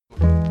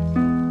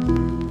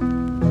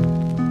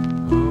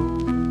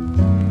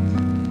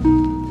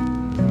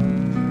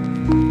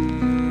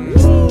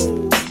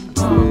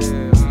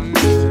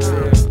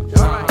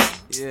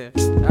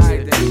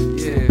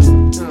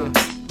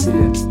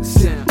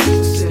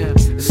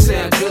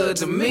good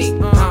to me.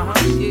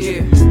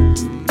 Yeah.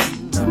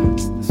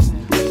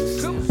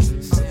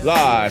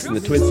 Live from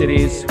the Twin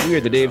Cities, we are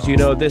the Daves you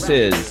know. This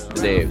is the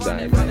Daves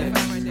I Know.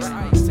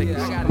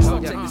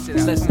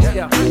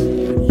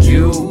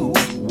 You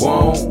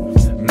want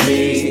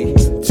me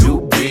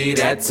to be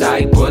that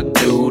type of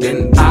dude,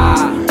 and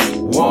I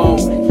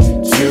want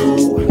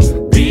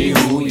to be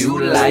who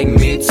you like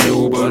me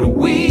to, but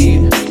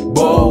we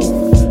both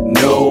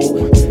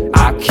know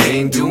I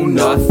can't do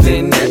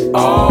nothing at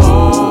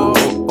all.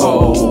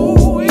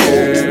 Oh,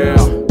 yeah.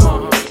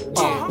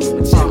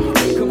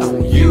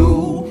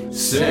 You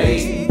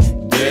say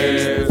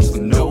there's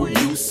no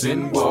use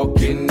in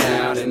walking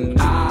out, and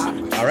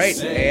All right,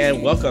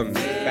 and welcome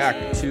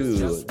back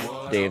to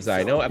Daves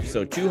I Know,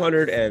 episode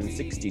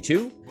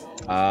 262,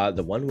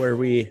 the one where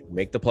we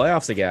make the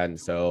playoffs again.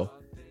 So,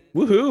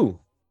 woohoo!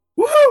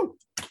 Woohoo!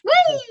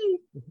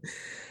 We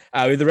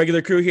have the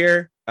regular crew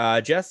here.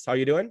 Jess, how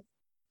you doing?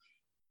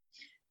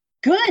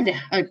 Good.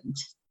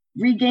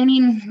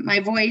 Regaining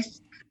my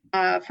voice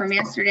from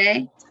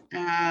yesterday.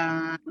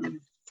 A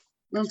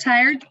little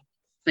tired,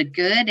 but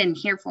good and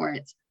here for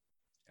it.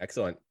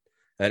 Excellent.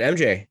 And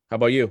MJ, how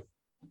about you?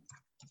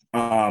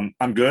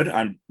 I'm good.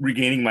 I'm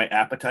regaining my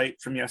appetite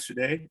from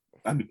yesterday.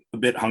 I'm a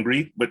bit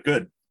hungry, but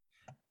good.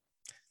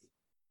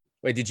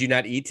 Wait, did you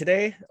not eat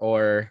today,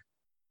 or?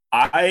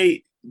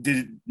 I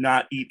did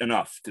not eat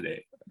enough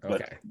today,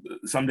 but Okay.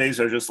 some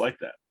days are just like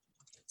that.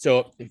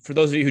 So for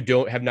those of you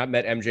who have not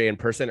met MJ in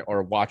person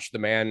or watched the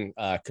man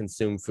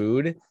consume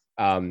food,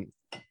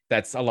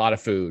 that's a lot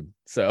of food.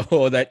 So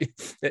that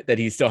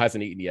he still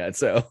hasn't eaten yet.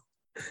 So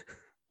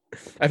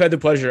I've had the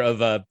pleasure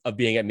of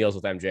being at meals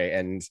with MJ,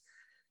 and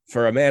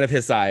for a man of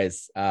his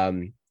size,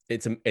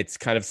 it's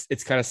kind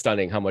of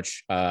stunning how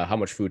much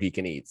food he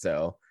can eat.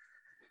 So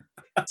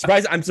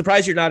I'm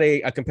surprised you're not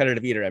a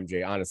competitive eater,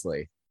 MJ,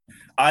 honestly.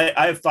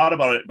 I've thought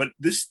about it, but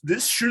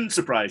this shouldn't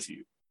surprise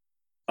you.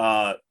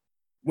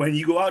 When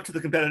you go out to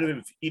the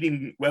competitive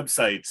eating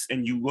websites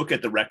and you look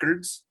at the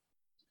records,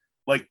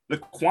 like the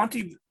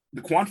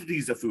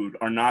quantities of food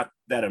are not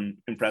that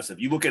impressive.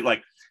 You look at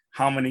like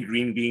how many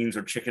green beans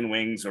or chicken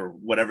wings or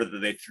whatever that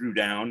they threw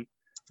down.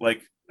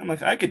 Like, I'm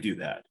like, I could do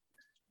that.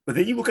 But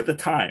then you look at the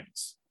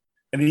times,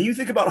 and then you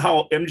think about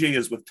how MJ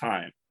is with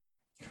time,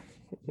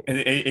 and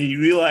you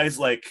realize,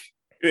 like,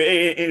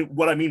 and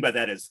what I mean by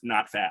that is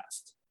not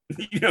fast.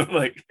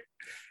 Like,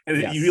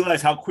 and then you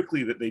realize how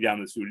quickly that they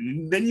down this food,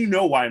 and then you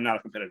know why I'm not a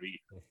competitive eater.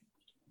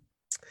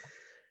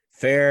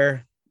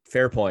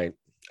 Fair point.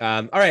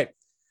 All right,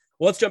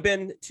 well, let's jump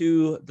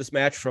into this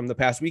match from the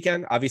past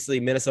weekend. Obviously,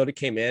 Minnesota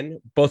came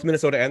in. Both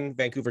Minnesota and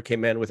Vancouver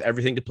came in with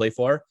everything to play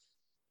for.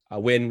 A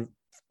win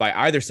by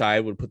either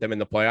side would put them in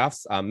the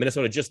playoffs.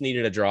 Minnesota just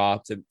needed a draw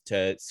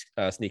to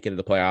sneak into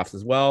the playoffs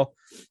as well.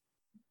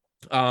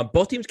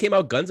 Both teams came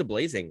out guns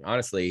a-blazing.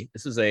 Honestly,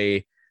 this is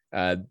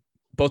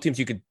both teams,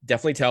 you could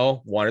definitely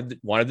tell,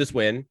 wanted this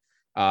win.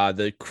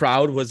 The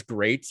crowd was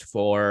great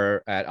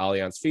at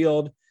Allianz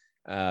Field.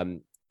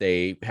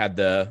 They had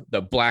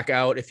the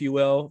blackout, if you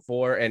will,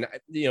 there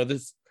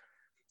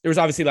was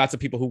obviously lots of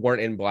people who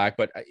weren't in black,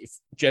 but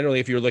generally,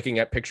 if you're looking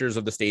at pictures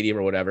of the stadium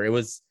or whatever, it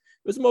was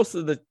most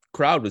of the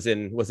crowd was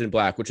in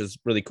black, which is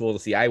really cool to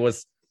see. I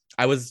was,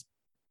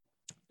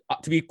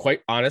 to be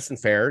quite honest and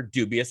fair,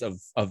 dubious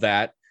of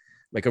that.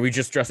 Like, are we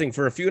just dressing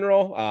for a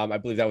funeral? I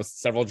believe that was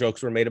several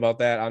jokes were made about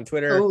that on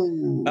Twitter.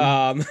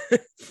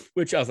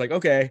 Which I was like,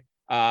 okay.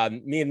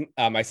 Me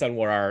and my son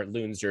wore our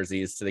Loons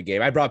jerseys to the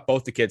game. I brought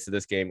both the kids to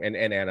this game, and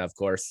Anna, of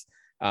course.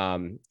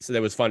 So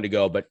that was fun to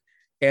go. But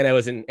Anna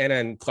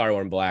and Clara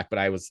were in black,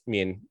 but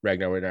me and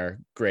Ragnar were in our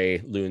gray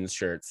Loons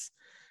shirts.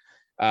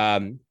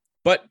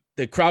 But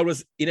the crowd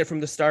was in it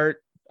from the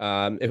start.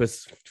 It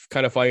was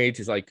kind of funny.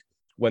 It's like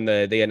when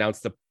they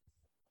announced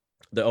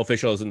the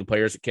officials and the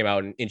players came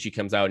out, and Inchi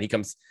comes out, and he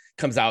comes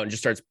out and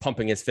just starts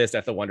pumping his fist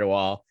at the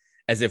Wonderwall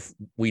as if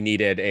we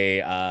needed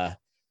a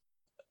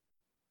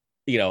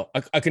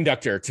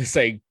conductor to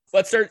say,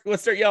 let's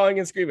start yelling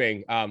and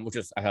screaming, which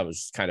I thought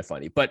was kind of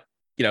funny. But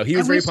he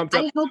was very pumped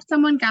up. I hope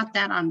someone got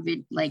that on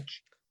vid. Like,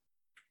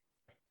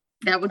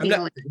 that would be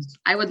hilarious.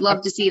 I would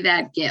love to see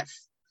that GIF.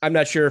 I'm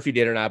not sure if he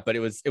did or not, but it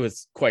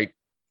was quite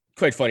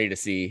funny to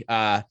see.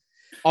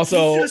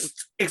 Also, he's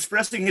just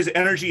expressing his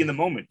energy in the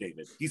moment,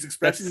 David. He's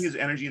expressing his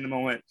energy in the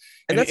moment,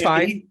 and that's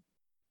fine.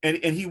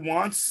 And he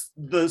wants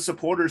the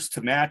supporters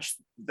to match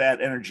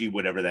that energy,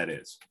 whatever that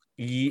is.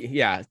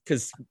 Yeah,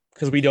 because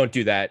we don't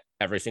do that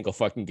every single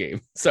fucking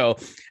game. So,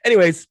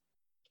 anyways,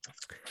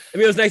 I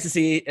mean, it was nice to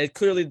see.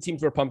 Clearly, the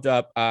teams were pumped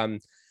up. Or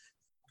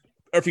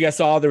if you guys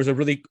saw, there was a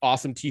really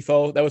awesome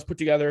tifo that was put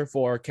together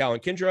for Cal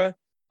and Kindra.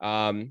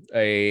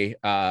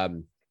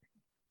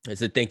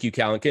 It's a thank you,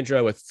 Cal and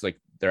Kindra, with like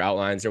their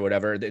outlines or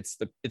whatever. It's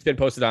been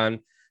posted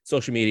on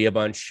social media a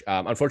bunch.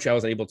 Unfortunately, I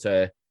wasn't able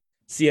to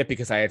see it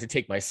because I had to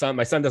take my son.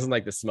 My son doesn't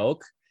like the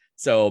smoke,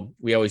 so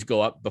we always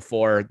go up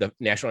before the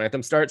national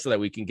anthem starts so that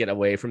we can get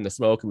away from the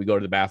smoke, and we go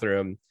to the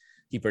bathroom.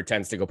 He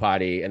pretends to go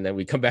potty, and then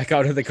we come back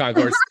out of the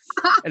concourse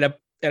and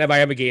I buy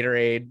him a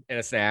Gatorade and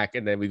a snack,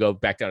 and then we go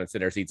back down and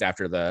sit in our seats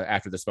after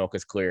the smoke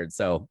is cleared.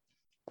 So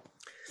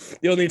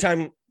The only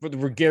time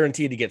we're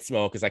guaranteed to get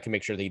smoke is I can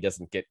make sure that he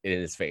doesn't get it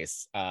in his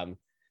face.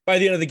 By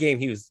the end of the game,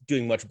 he was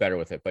doing much better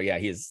with it. But yeah,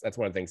 that's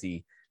one of the things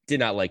he did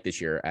not like this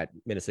year at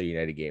Minnesota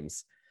United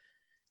games.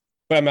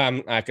 But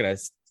I'm not going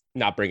to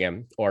not bring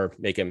him or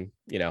make him,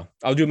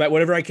 I'll do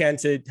whatever I can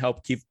to help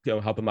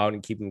help him out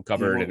and keep him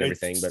covered and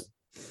everything.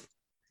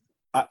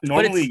 But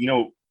normally,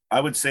 I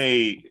would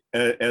say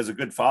as a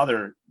good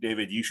father,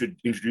 David, you should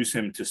introduce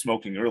him to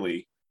smoking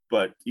early.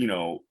 But,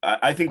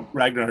 I think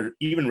Ragnar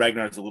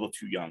is a little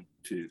too young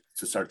to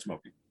start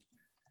smoking.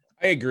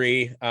 I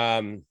agree.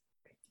 I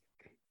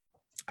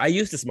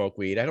used to smoke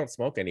weed. I don't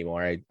smoke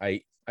anymore.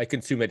 I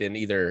consume it in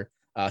either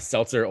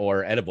seltzer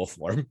or edible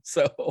form.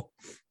 So,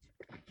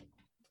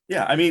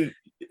 yeah, I mean,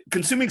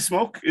 consuming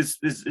smoke is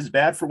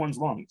bad for one's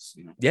lungs.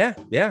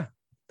 Yeah.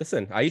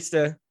 Listen, I used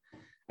to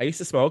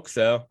smoke,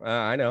 so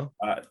I know.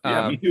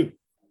 Me too.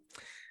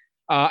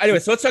 Anyway,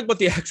 so let's talk about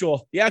the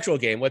actual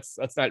game. Let's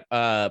not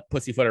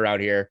pussyfoot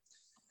around here.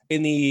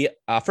 In the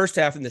first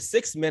half, in the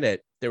 6th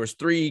minute, there was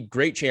 3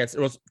 great chances.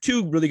 There was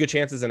 2 really good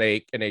chances and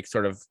a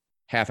sort of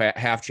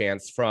half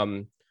chance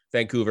from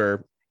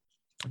Vancouver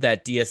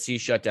that DSC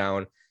shut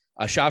down.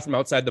 A shot from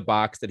outside the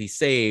box that he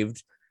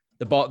saved.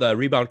 The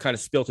rebound kind of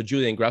spilled to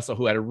Julian Gressel,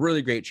 who had a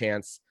really great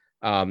chance.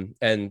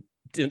 And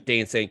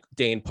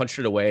Dane punched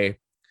it away,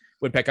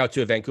 went back out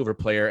to a Vancouver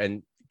player,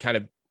 and kind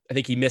of, I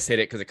think he mishit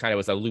it because it kind of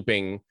was a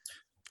looping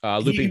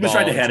He ball.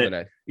 tried to head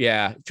it.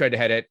 Yeah, tried to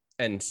head it,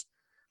 and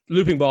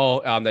looping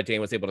ball that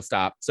Dane was able to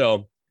stop.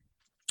 So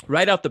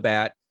right off the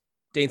bat,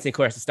 Dane St.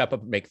 Clair has to step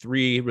up and make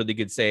 3 really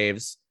good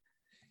saves.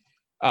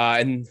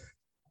 And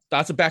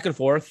lots of back and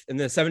forth. In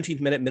the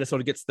 17th minute,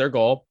 Minnesota gets their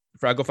goal.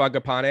 Frago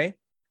Fagapane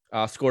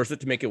scores it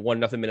to make it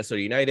 1-0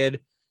 Minnesota United.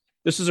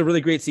 This is a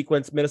really great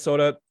sequence.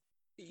 Minnesota,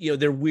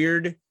 they're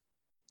weird,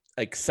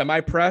 like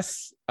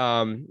semi-press,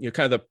 kind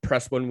of the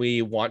press when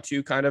we want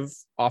to kind of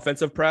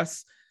offensive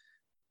press.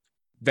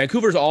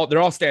 Vancouver's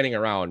they're all standing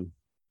around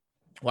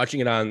watching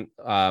it on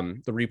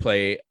the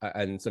replay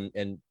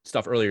and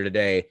stuff earlier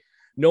today.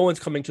 No one's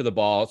coming to the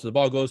ball. So the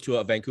ball goes to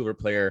a Vancouver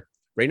player.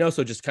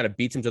 Reynoso just kind of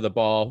beats him to the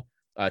ball.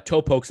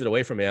 Toe pokes it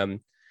away from him.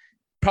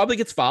 Probably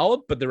gets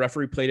fouled, but the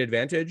referee played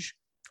advantage.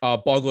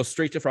 Ball goes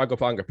straight to Frago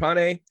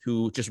Fagapane,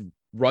 who just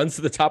runs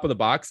to the top of the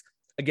box.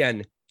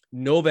 Again,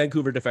 no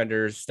Vancouver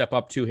defenders step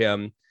up to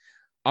him.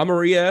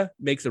 Amaria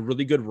makes a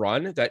really good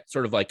run that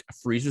sort of like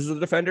freezes the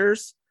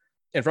defenders.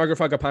 And Frago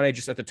Fagapane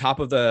just at the top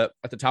of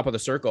the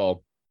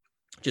circle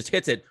just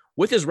hits it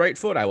with his right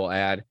foot, I will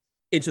add,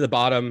 into the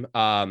bottom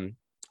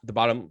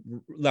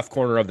left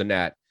corner of the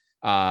net.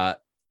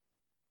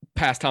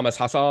 Past Thomas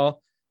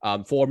Hassel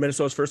for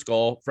Minnesota's first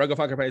goal, Frago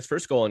Fagapane's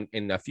first goal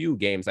in a few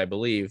games, I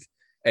believe,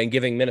 and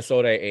giving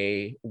Minnesota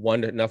a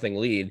 1-0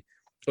 lead. It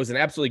was an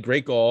absolutely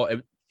great goal.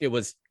 It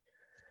was,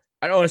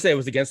 I don't want to say it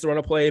was against the run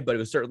of play, but it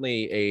was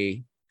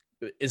certainly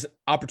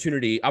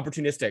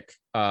opportunistic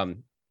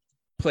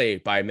play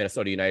by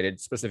Minnesota United,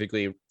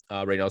 specifically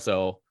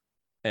Reynoso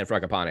and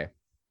Fragapane.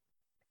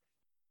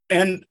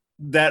 And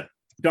that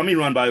dummy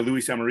run by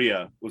Luis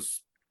Amaria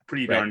was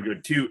pretty darn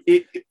good too.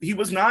 He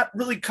was not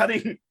really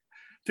cutting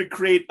to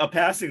create a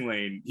passing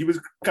lane. He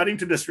was cutting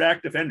to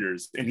distract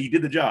defenders, and he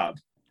did the job.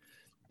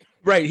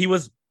 Right. He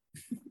wasn't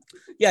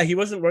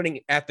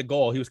running at the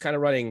goal. He was kind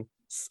of running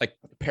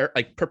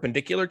like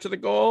perpendicular to the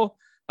goal.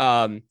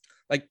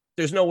 Like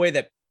there's no way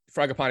that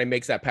Fragapane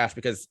makes that pass,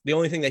 because the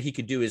only thing that he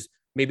could do is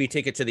maybe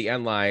take it to the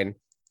end line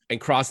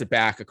and cross it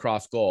back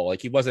across goal.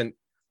 Like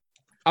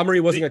Amari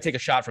wasn't going to take a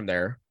shot from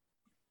there.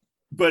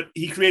 But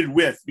he created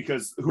width,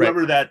 because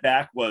whoever that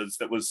back was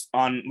that was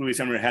on Luis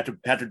Emery had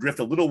to drift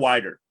a little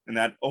wider, and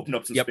that opened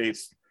up some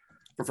space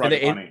for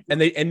Fragapane.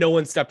 And no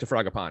one stepped to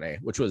Fragapane,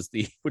 which was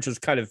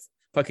kind of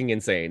fucking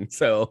insane.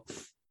 So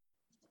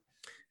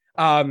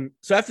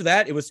after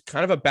that, it was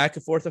kind of a back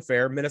and forth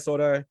affair.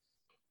 Minnesota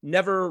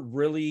never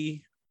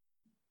really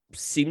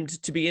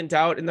seemed to be in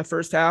doubt in the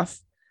first half.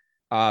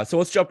 So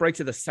let's jump right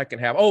to the second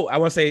half. Oh, I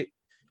want to say,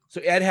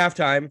 so at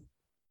halftime,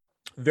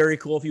 very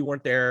cool if you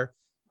weren't there.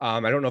 I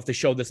don't know if they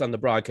showed this on the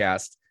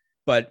broadcast,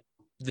 but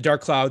the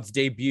Dark Clouds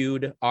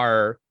debuted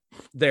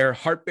their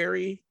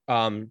Heartberry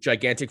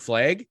gigantic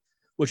flag,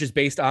 which is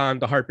based on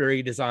the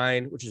Heartberry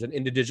design, which is an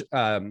indigenous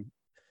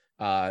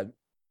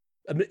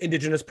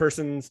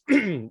person's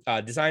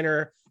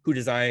designer who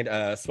designed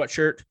a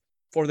sweatshirt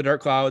for the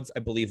Dark Clouds,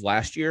 I believe,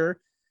 last year.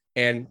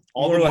 And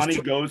all the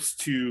money goes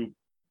to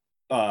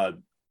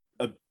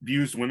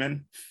abused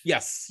women.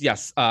 Yes.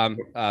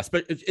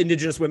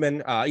 Indigenous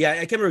women. I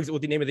can't remember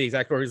what the name of the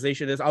exact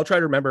organization is. I'll try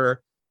to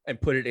remember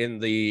and put it in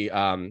the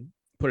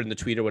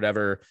tweet or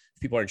whatever if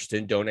people are interested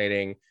in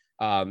donating.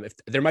 If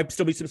there might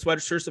still be some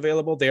sweatshirts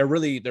available. They're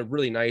really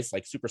nice,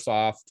 like super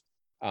soft.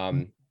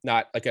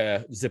 Not like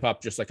a zip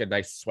up, just like a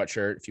nice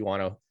sweatshirt if you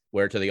want to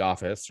wear it to the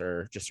office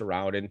or just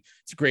around. And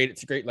it's a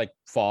great like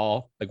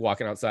fall, like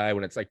walking outside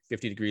when it's like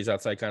 50 degrees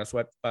outside kind of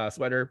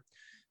sweater.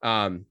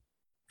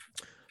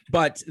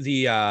 But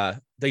they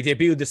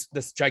debuted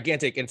this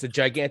gigantic, and it's a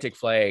gigantic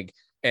flag.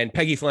 And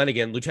Peggy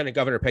Flanagan, Lieutenant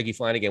Governor Peggy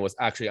Flanagan, was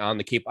actually on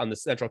the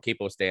central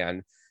capo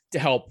stand to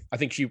help. I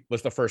think she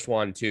was the first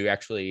one to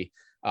actually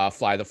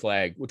fly the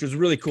flag, which was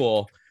really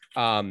cool.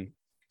 And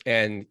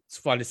it's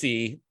fun to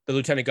see the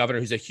lieutenant governor,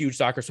 who's a huge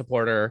soccer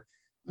supporter,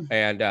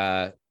 and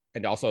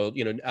also,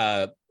 you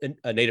know,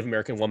 a Native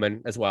American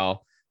woman as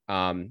well.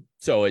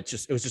 So it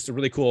was just a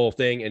really cool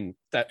thing, and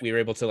that we were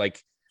able to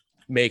like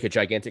make a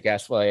gigantic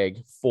ass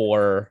flag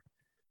for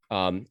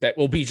that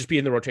will just be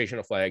in the rotation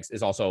of flags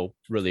is also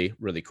really,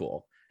 really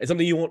cool. It's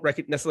something you won't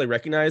necessarily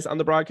recognize on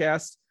the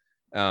broadcast.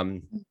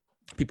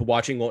 People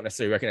watching won't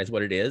necessarily recognize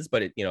what it is,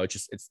 but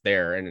it's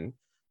there, and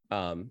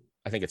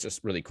I think it's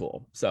just really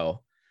cool.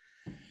 So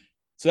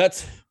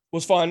that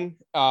was fun.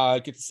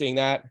 Get to seeing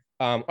that.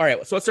 All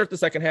right, so let's start the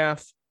second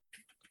half.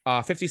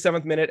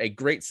 57th minute, a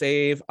great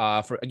save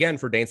for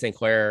Dane St.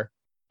 Clair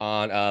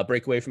on a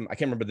breakaway from, I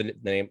can't remember the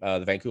name,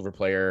 the Vancouver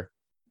player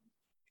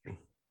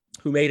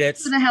who made it.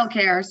 Who the hell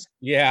cares?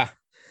 Yeah.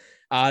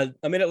 A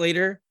minute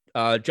later,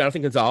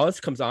 Jonathan Gonzalez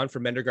comes on for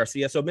Mender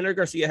Garcia. So Mender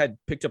Garcia had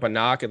picked up a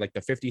knock in like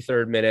the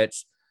 53rd minute,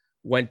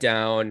 went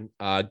down,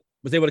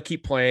 was able to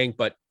keep playing,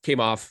 but came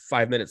off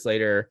 5 minutes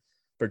later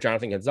for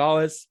Jonathan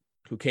Gonzalez,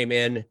 who came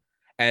in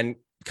and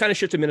kind of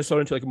shifted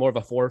Minnesota into like more of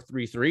a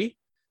 4-3-3.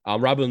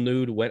 Robin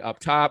Lod went up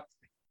top,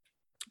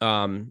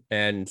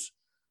 and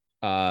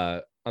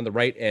on the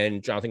right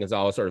end, Jonathan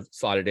Gonzalez sort of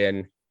slotted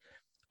in.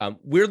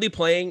 Weirdly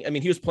playing, I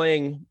mean, he was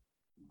playing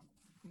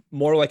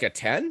more like a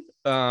 10,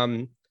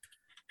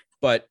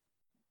 but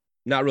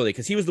not really,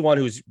 because he was the one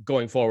who's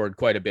going forward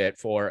quite a bit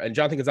and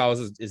Jonathan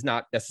Gonzalez is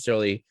not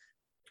necessarily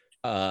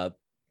an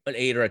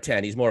 8 or a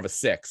 10. He's more of a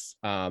 6,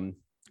 a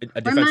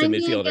defensive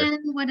midfielder.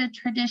 Again what a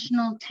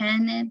traditional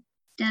 10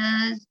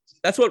 does.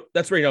 That's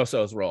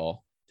Reynoso's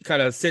role.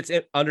 Kind of sits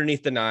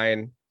underneath the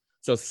 9,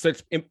 so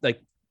sits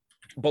like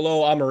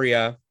below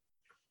Amaria,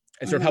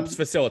 and sort of helps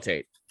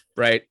facilitate,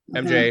 right?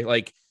 MJ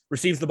like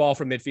receives the ball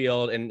from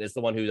midfield and is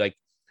the one who like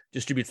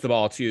distributes the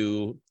ball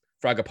to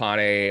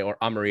Fragapane or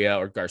Amaria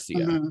or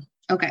Garcia.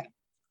 Okay.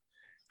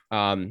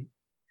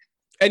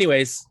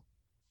 Anyways,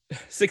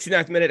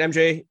 69th minute,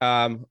 MJ.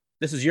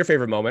 This is your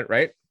favorite moment,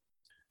 right?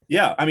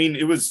 Yeah, I mean,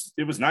 it was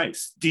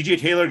nice. DJ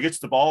Taylor gets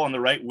the ball on the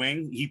right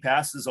wing. He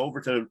passes over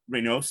to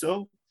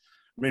Reynoso.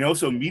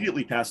 Reynoso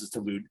immediately passes to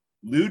Lod.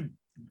 Lod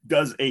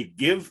does a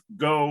give,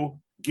 go.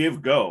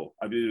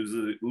 I mean, it was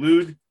a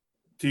Lod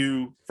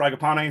to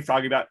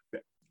Fragapane, back.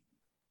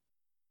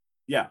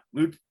 Yeah,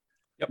 Lod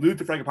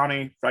to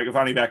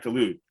Fragapane back to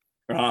Lod.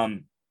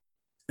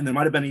 And there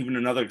might have been even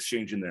another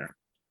exchange in there.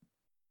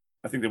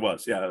 I think there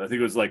was. Yeah, I think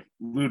it was like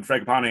Lod,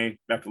 Fragapane,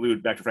 back to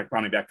Lod, back to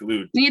Fragapane, back to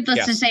Lod.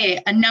 Needless to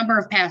say, a number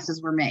of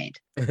passes were made.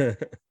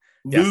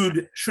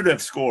 Lod should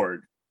have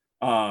scored.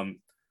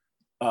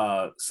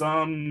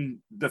 Some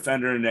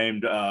defender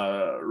named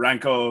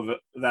Ranko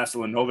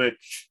Vasilinovic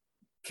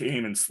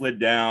came and slid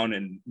down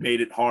and made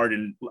it hard,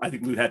 and I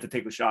think Lod had to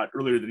take the shot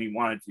earlier than he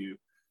wanted to.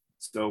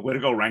 So way to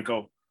go,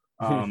 Ranko.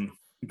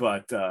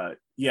 But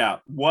yeah,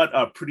 what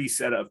a pretty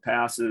set of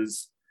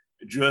passes,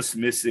 just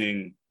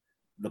missing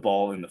the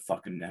ball in the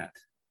fucking net.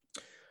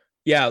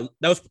 Yeah,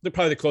 that was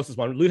probably the closest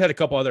one. Lod had a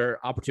couple other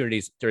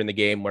opportunities during the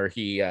game where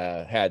he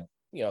had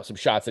some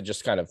shots that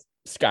just kind of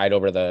skied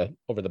over the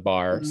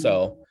bar.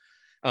 So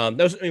that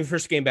was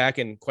first game back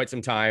in quite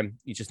some time.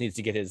 He just needs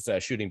to get his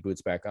shooting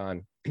boots back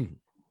on.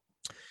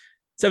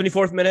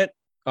 74th minute,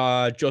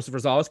 Joseph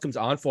Rosales comes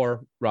on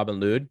for Robin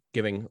Lod,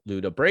 giving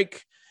Lod a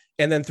break.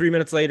 And then 3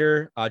 minutes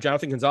later,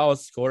 Jonathan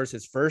Gonzalez scores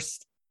his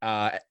first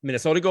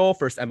Minnesota goal,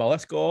 first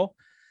MLS goal.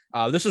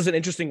 This was an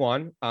interesting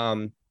one.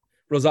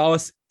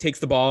 Rosales takes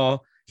the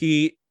ball.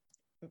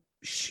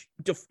 It's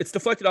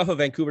deflected off a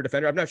Vancouver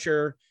defender. I'm not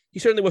sure. He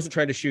certainly wasn't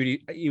trying to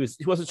shoot. He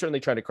wasn't certainly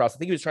trying to cross. I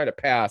think he was trying to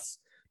pass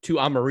to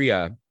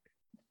Amaria,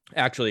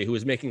 actually, who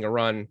was making a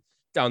run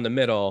down the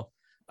middle.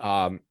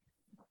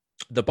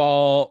 The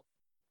ball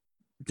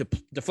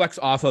deflects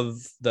off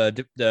of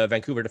the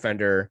Vancouver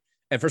defender.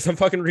 And for some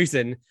fucking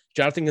reason,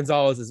 Jonathan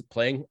Gonzalez is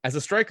playing as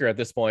a striker at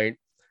this point,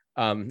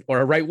 or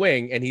a right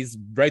wing. And he's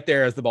right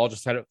there as the ball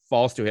just kind of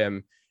falls to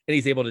him. And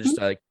he's able to just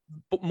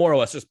more or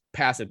less just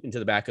pass it into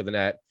the back of the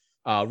net,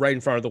 right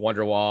in front of the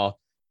wonder wall.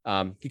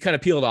 He kind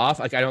of peeled off.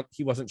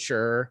 He wasn't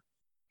sure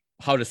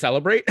how to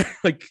celebrate.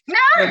 like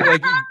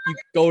you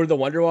go to the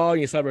wonder wall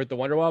and you celebrate the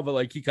wonder wall,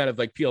 but he kind of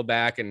peeled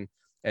back and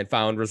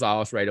found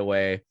Rosales right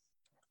away.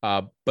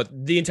 But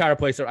the entire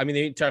place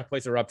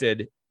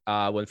erupted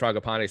when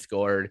Fragapane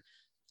scored.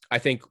 I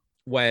think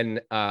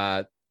when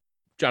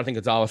Jonathan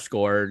Gonzalez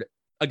scored,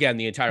 again,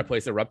 the entire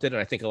place erupted,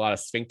 and I think a lot of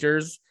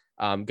sphincters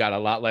got a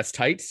lot less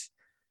tight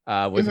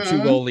with a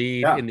 2-goal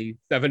lead in the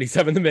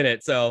 77th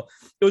minute. So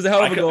it was a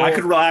hell of a goal. I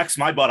could relax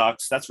my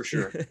buttocks, that's for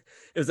sure. It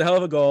was a hell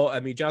of a goal. I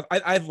mean,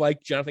 I've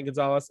liked Jonathan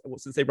Gonzalez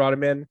since they brought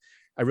him in.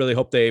 I really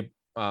hope they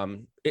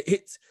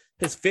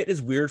his fit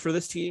is weird for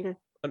this team,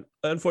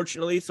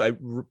 unfortunately.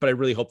 But I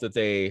really hope that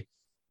they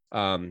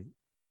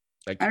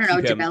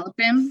develop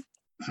him.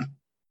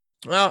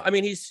 Well, I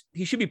mean,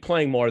 he should be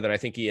playing more than I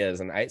think he is,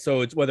 and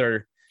so it's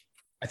whether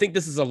I think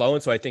this is a loan,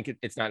 so I think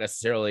it's not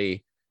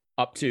necessarily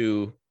up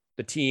to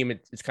the team.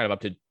 It's kind of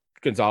up to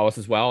Gonzalez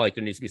as well.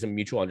 There needs to be some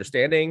mutual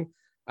understanding.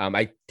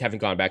 I haven't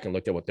gone back and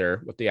looked at what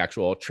the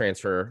actual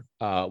transfer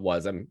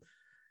was. I'm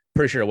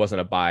pretty sure it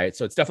wasn't a buy,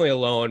 so it's definitely a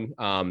loan.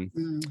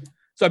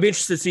 So I'd be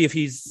interested to see if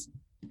he's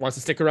wants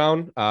to stick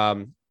around,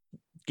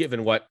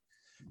 given what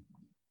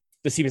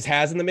the team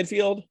has in the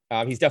midfield.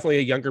 He's definitely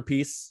a younger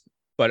piece,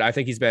 but I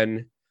think he's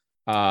been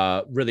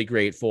really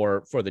great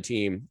for the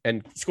team,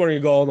 and scoring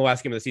a goal in the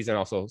last game of the season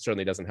also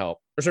certainly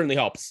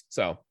helps.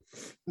 So,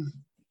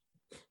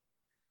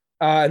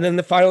 and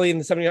then finally in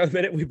the 79th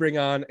minute, we bring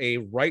on a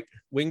right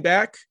wing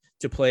back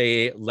to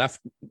play left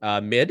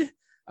mid.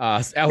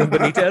 Alan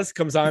Benitez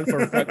comes on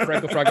for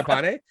Franco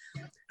Fragapane,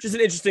 which is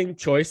an interesting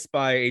choice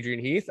by Adrian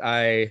Heath.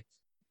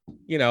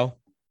 He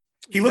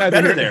looked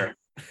better there.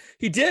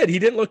 He did. He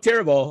didn't look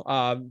terrible.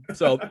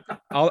 So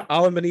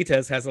Alan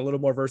Benitez has a little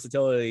more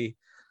versatility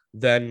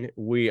than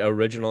we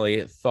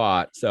originally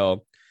thought.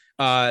 So,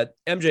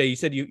 MJ, you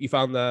said you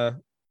found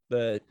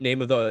the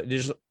name of the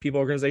Indigenous People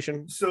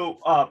organization. So,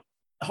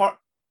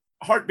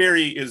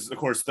 Hartberry is, of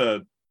course,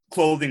 the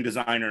clothing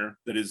designer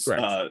that is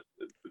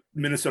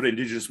Minnesota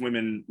Indigenous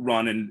women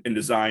run and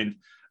designed.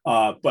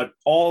 But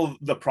all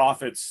the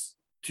profits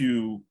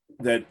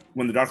that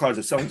when the Dark Clouds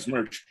are selling this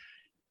merch,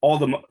 all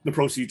the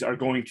proceeds are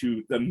going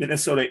to the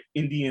Minnesota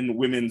Indian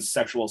Women's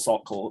Sexual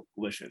Assault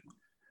Coalition.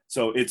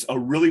 So it's a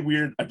really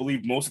weird, I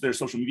believe most of their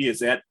social media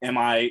is at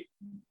MIWSAC,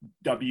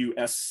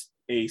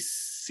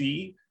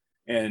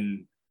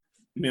 and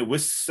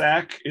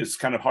MIWSAC is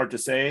kind of hard to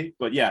say,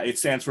 but yeah, it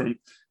stands for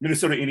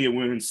Minnesota Indian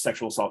Women's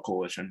Sexual Assault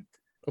Coalition.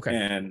 Okay.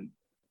 And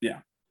yeah.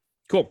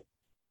 Cool.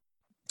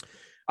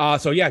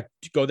 So yeah,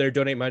 go there,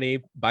 donate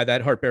money, buy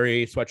that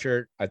Hartberry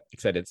sweatshirt. I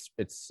said it's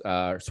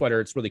sweater.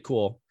 It's really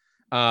cool.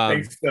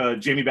 Thanks to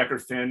Jamie Becker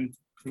Finn,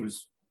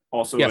 who's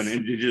also an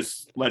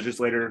Indigenous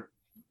legislator.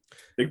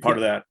 Big part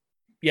of that.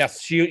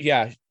 Yes,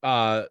 Jamie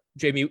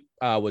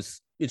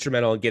was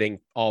instrumental in getting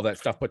all that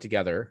stuff put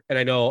together. And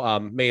I know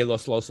May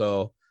Los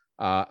Loso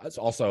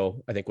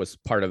also, I think, was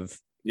part of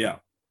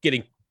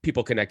getting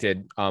people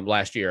connected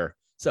last year.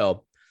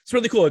 So it's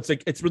really cool.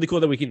 It's really cool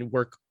that we can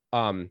work,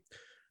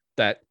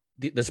 that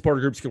the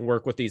supporter groups can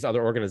work with these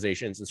other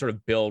organizations and sort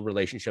of build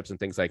relationships and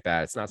things like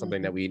that. It's not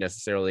something that we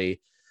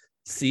necessarily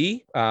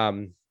see,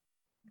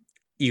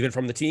 even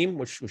from the team,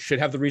 which should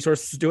have the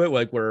resources to do it.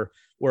 Like we're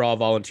all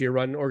volunteer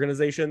run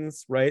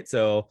organizations, right?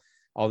 So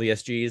all the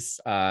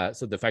SGs.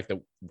 So the fact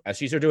that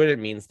SGs are doing it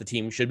means the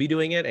team should be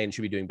doing it and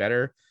should be doing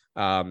better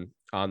on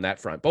that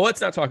front. But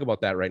let's not talk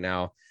about that right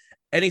now.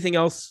 Anything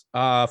else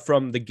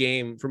from the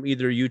game from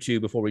either of you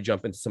two before we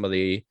jump into some of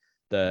the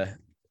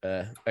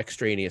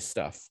extraneous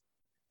stuff?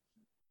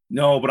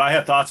 No, but I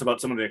have thoughts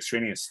about some of the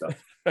extraneous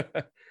stuff.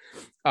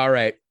 All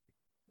right.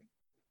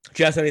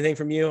 Jess, anything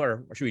from you,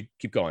 or should we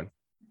keep going?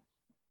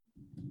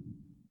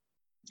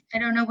 I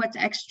don't know what's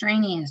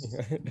extraneous.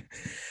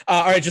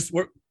 All right,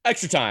 we're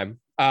extra time.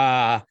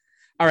 All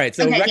right,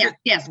 so okay,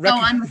 go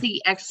on with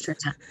the extra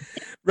time.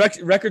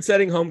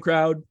 Record-setting home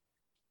crowd,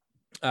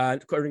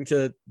 according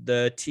to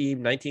the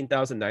team,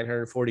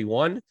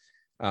 19,941.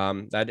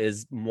 That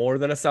is more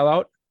than a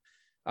sellout.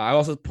 I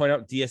also point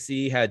out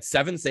DSC had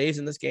 7 saves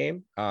in this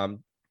game.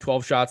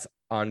 12 shots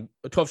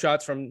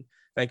from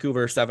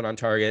Vancouver, 7 on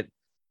target.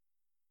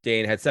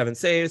 Dane had 7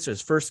 saves, so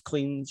his first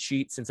clean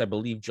sheet since I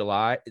believe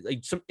July.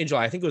 In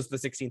July, I think it was the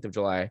 16th of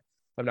July, if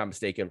I'm not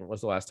mistaken,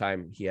 was the last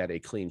time he had a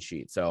clean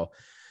sheet. So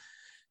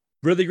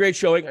really great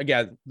showing.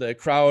 Again, the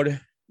crowd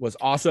was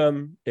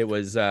awesome. It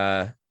was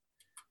I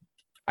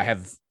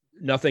have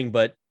nothing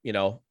but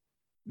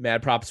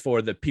mad props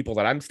for the people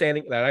that I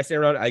stand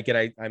around.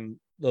 I'm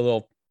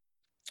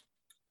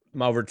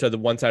over to the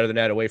one side of the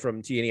net away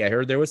from T&E. I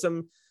heard there was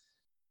some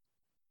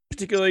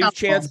particularly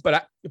chance,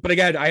 but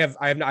again,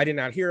 I did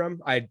not hear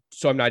them.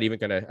 So I'm not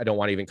even I don't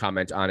want to even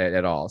comment on it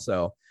at all.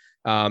 So,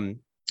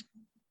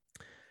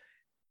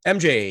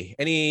 MJ,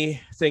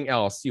 anything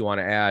else you want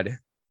to add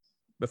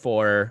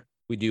before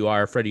we do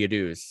our Freddie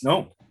Adues?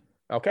 No.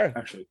 Okay.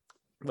 Actually,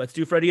 let's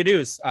do Freddie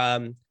Adues.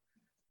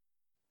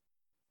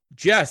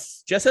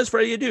 Jess has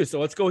Freddie Adues.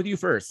 So let's go with you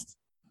first.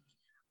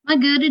 My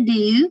good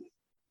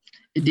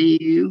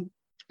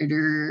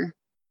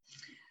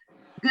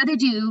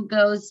ado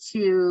goes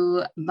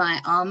to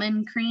my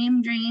almond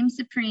cream dream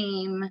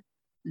supreme,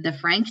 the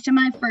Frank to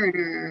my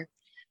furter,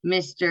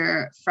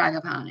 Mr.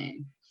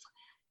 Fragapane.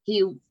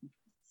 He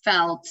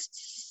felt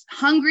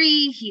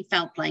hungry. He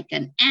felt like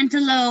an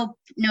antelope.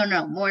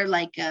 No, more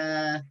like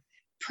a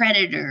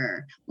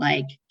predator.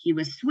 Like he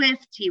was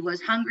swift, he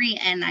was hungry,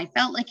 and I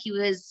felt like he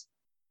was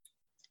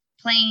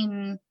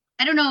playing,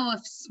 I don't know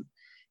if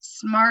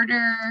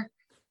smarter,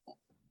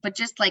 but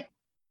just like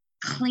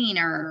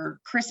cleaner,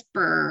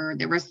 crisper.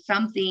 There was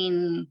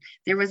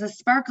a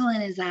sparkle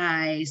in his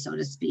eye, so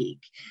to speak.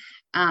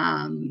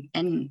 And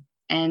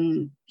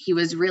he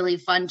was really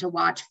fun to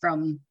watch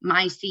from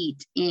my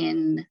seat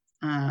in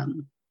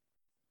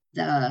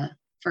the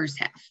first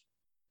half.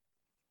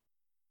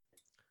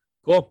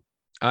 Cool.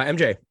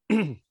 MJ.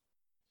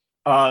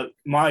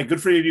 My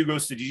good Freddie Adu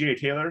goes to DJ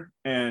Taylor,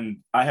 and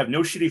I have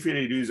no shitty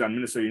Freddie Adus on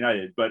Minnesota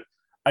United, but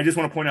I just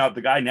want to point out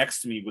the guy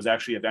next to me was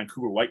actually a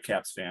Vancouver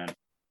Whitecaps fan.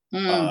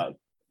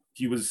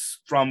 he was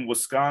from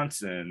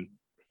Wisconsin,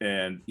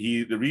 and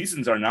the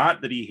reasons are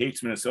not that he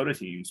hates Minnesota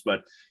teams,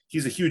 but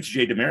he's a huge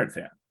Jay DeMerit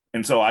fan.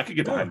 And so I could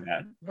get behind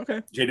that.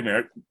 Okay. Jay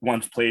DeMerit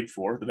once played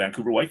for the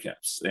Vancouver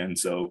Whitecaps. And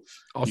so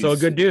also a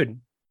good dude.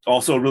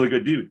 Also a really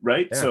good dude,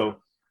 right? Yeah. So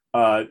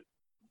Jay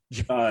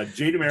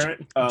DeMerit.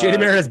 Jay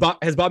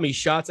DeMerit has bought me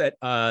shots at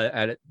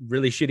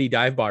really shitty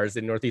dive bars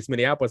in Northeast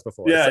Minneapolis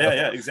before.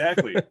 Yeah,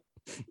 exactly.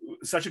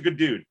 Such a good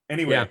dude.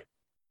 Anyway,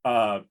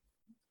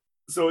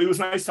 so it was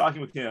nice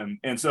talking with him.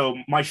 And so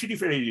my shitty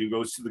Friday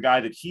goes to the guy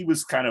that he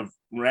was kind of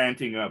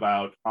ranting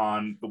about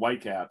on the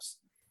Whitecaps.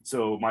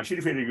 So my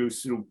shitty Friday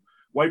goes to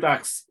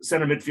Whitebacks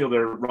center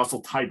midfielder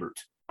Russell Tybert,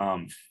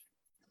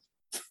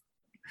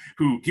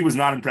 who he was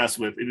not impressed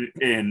with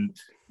in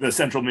the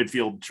central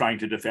midfield trying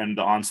to defend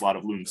the onslaught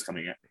of Loons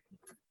coming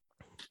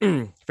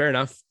in. Fair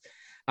enough.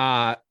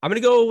 I'm going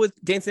to go with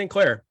Dane St.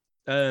 Clair.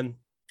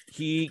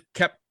 He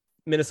kept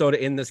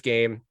Minnesota in this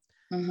game.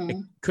 Mm-hmm. It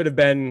could have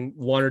been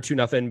 1 or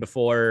 2-0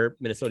 before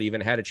Minnesota even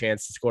had a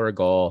chance to score a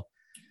goal.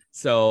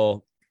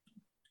 So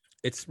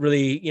it's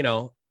really,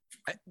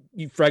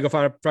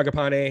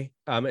 Fragapane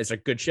is a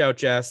good shout,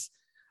 Jess.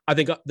 I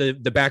think the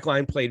back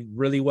line played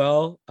really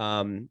well.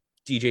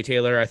 DJ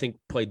Taylor, I think,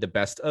 played the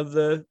best of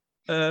the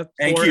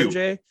Thank four, you.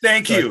 MJ.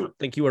 Thank you. I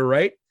think you were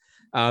right.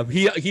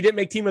 He didn't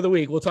make team of the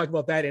week. We'll talk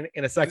about that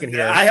in a second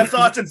here. I have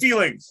thoughts and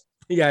feelings.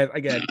 Yeah,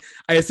 again,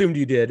 I assumed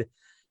you did.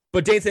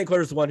 But Dane St.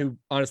 Clair is the one who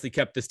honestly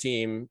kept this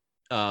team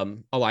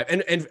alive.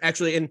 And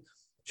actually, and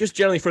just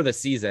generally for the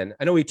season,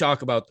 I know we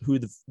talk about who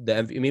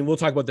we'll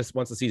talk about this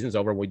once the season's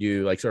over. We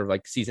do sort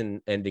of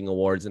season ending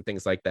awards and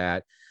things like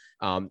that.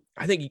 I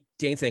think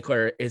Dane St.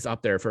 Clair is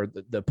up there for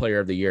the player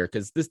of the year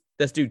because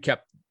this dude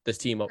kept this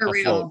team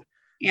afloat.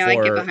 Yeah, I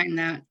get behind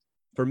that.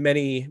 For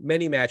many,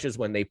 many matches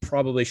when they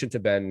probably shouldn't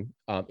have been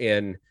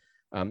in.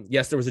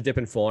 Yes, there was a dip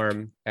in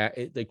form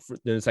in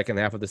the second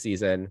half of the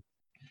season.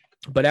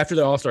 But after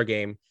the All-Star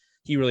game,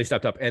 he really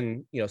stepped up.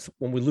 And,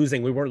 when we're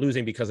losing, we weren't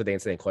losing because of Dane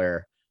St.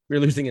 Clair. We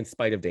were losing in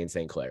spite of Dane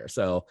St. Clair.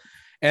 So,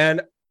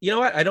 and you know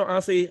what? I don't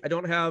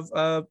have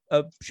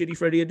a shitty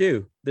Freddie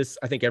ado.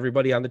 I think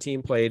everybody on the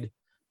team played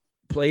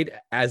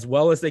as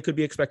well as they could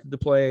be expected to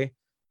play.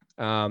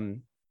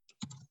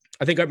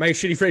 I think my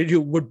shitty Freddie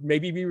would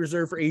maybe be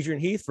reserved for Adrian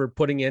Heath for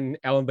putting in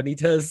Alan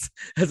Benitez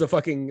as a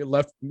fucking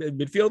left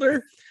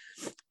midfielder.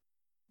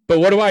 But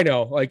what do I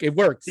know? It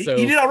worked. So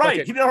he did all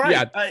right. He did all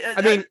right. Yeah.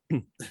 I mean,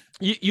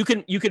 you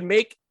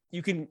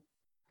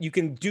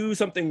can do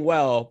something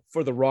well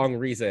for the wrong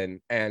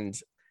reason. And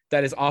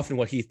that is often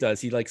what Heath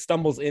does. He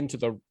stumbles into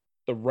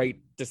the right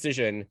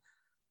decision,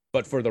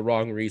 but for the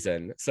wrong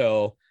reason.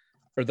 So,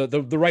 or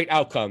the right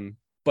outcome,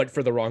 but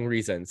for the wrong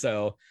reason.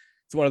 So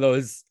it's one of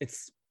those,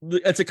 it's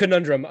a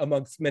conundrum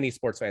amongst many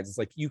sports fans.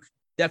 It's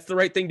that's the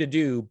right thing to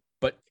do,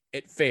 but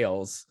it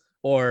fails.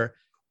 Or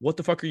what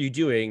the fuck are you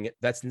doing?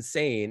 That's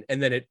insane.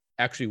 And then it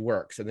actually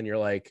works. And then you're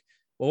like,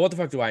 well, what the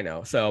fuck do I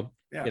know? So,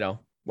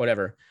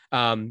 whatever.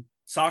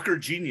 Soccer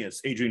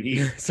genius, Adrian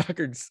Heath.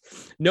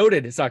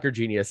 Noted soccer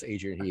genius,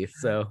 Adrian Heath.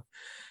 So,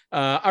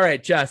 all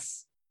right,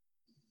 Jess,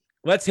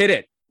 let's hit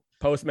it.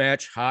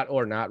 Post-match, hot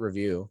or not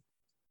review.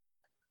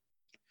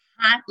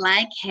 Hot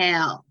like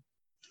hell.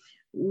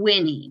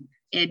 Winning.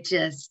 It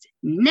just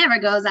never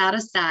goes out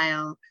of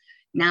style.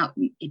 Now,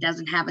 it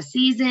doesn't have a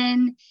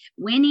season.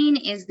 Winning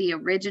is the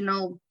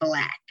original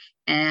black,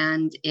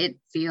 and it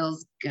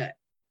feels good.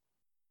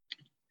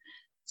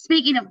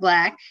 Speaking of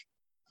black,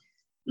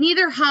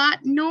 neither hot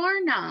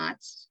nor not.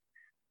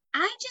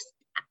 I just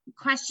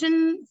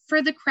question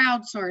for the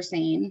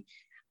crowdsourcing.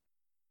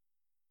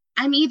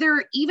 I'm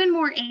either even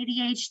more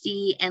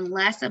ADHD and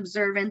less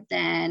observant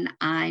than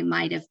I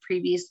might have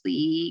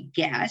previously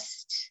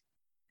guessed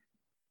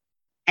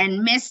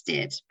and missed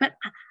it, but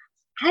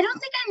I don't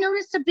think I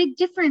noticed a big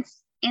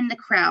difference in the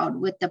crowd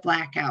with the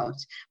blackout.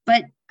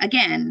 But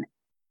again,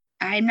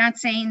 I'm not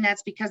saying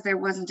that's because there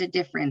wasn't a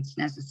difference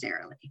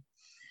necessarily.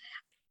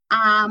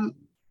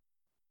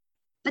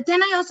 But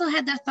then I also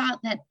had the thought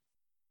that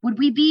would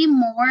we be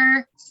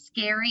more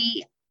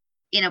scary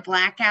in a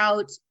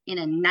blackout in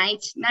a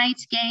night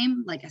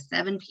game, like a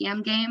 7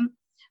 p.m. game?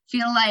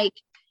 Feel like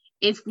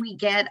if we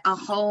get a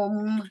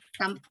home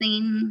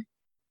something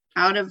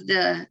out of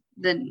the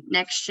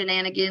next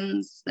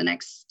shenanigans, the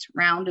next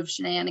round of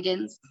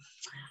shenanigans,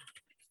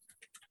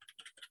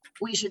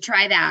 we should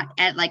try that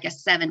at like a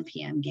 7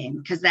 p.m. game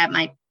because that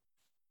might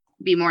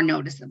be more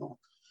noticeable.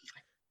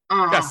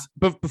 Yes,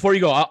 but before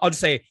you go, I'll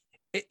just say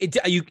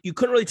you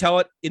couldn't really tell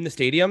it in the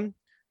stadium,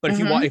 but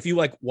if you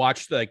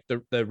watch the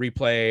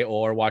replay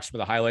or watch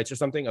some of the highlights or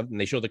something and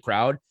they show the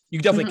crowd, you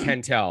definitely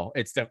can tell.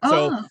 It's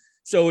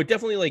so it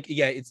definitely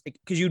it's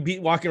because you'd be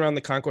walking around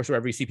the concourse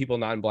wherever you see people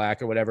not in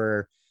black or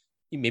whatever.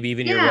 Maybe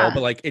even your role,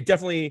 but you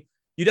definitely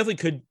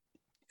could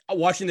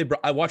watching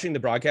the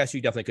broadcast. You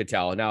definitely could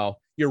tell. Now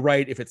you're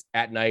right. If it's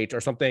at night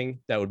or something,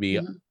 that would be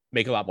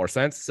make a lot more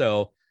sense.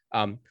 So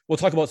we'll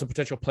talk about some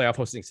potential playoff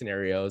hosting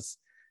scenarios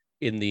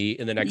in the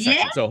next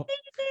section. So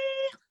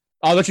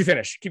I'll let you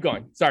finish. Keep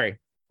going. Sorry.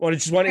 I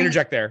just want to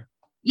interject there.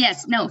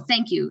 Yes, no,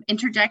 thank you.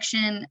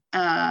 Interjection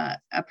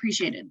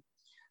appreciated.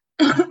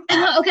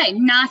 Okay,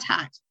 not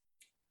hot.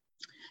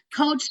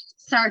 Coach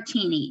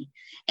Sartini,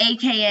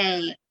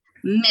 aka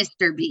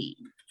Mr. Bean.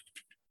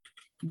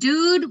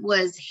 Dude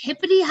was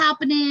hippity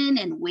hopping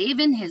and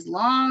waving his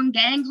long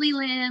gangly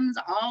limbs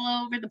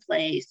all over the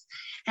place.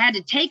 Had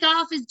to take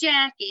off his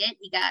jacket.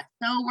 He got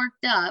so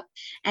worked up,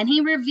 and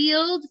he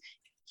revealed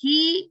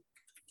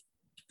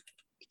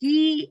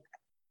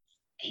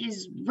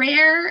his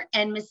rare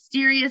and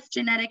mysterious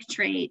genetic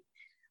trait.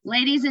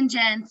 Ladies and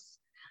gents,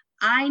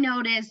 I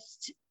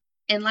noticed,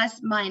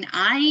 unless mine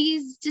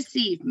eyes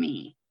deceive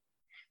me,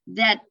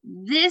 that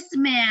this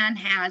man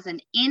has an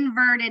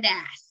inverted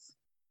ass.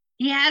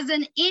 He has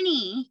an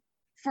innie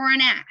for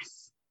an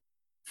ass.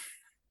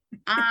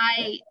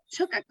 I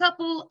took a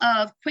couple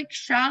of quick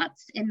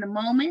shots in the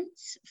moment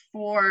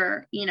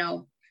for,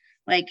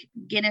 like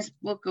Guinness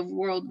Book of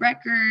World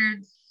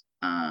Records,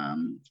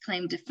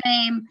 claim to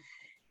fame.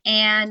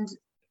 And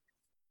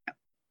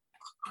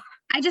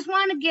I just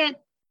want to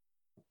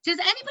does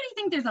anybody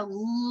think there's a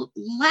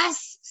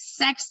less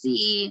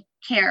sexy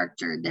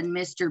character than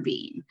Mr.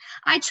 Bean?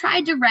 I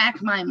tried to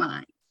rack my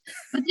mind.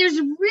 But there's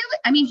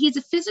really, he's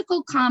a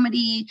physical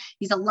comedy.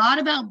 He's a lot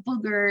about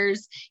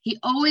boogers. He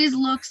always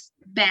looks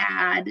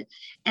bad.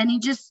 And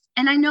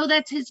I know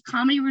that's his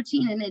comedy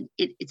routine, and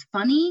it's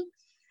funny.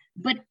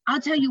 But I'll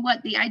tell you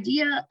what, the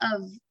idea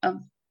of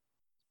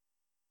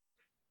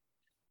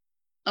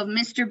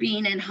Mr.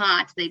 Bean and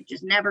hot, they've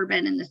just never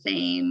been in the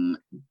same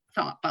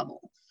thought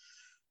bubble.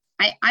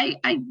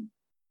 I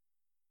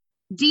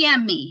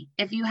DM me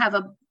if you have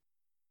a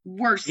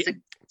worse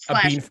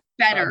 /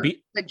 better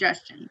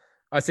suggestion.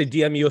 I say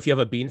DM you if you have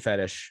a bean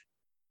fetish.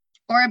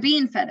 Or a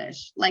bean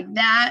fetish like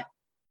that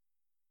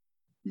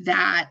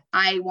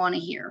I want to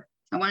hear.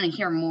 I want to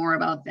hear more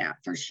about that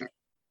for sure.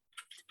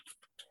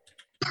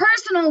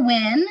 Personal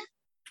win,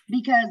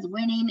 because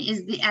winning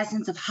is the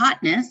essence of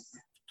hotness,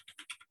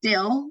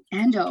 still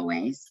and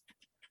always.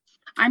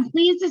 I'm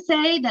pleased to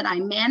say that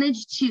I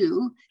managed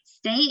to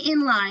stay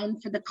in line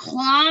for the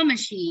claw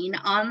machine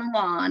on the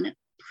lawn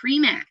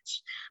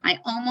pre-match. I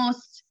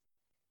almost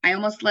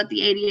let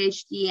the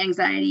ADHD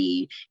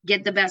anxiety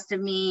get the best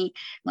of me.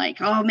 Like,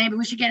 oh, maybe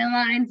we should get in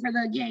line for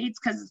the gates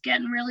because it's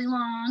getting really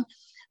long.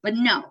 But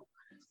no,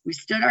 we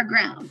stood our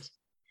ground.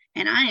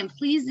 And I am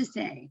pleased to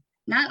say,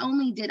 not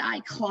only did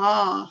I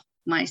claw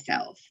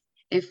myself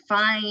a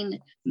fine,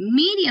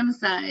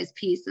 medium-sized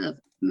piece of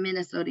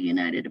Minnesota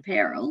United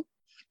apparel.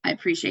 I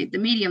appreciate the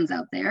mediums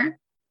out there.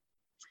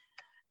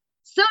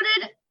 So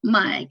did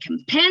my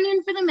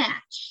companion for the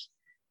match,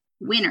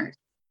 winners.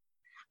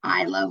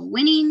 I love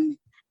winning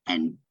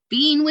and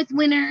being with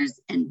winners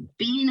and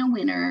being a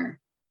winner.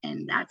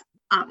 And that's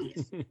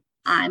obvious.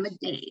 I'm a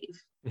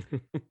Dave.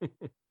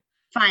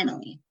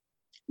 Finally,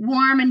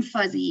 warm and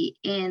fuzzy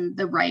in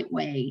the right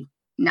way,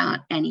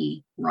 not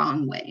any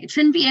wrong way. It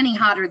shouldn't be any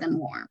hotter than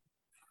warm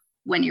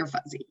when you're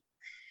fuzzy.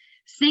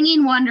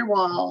 Singing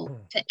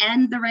Wonderwall to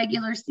end the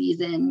regular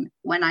season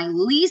when I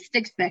least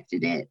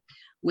expected it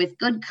with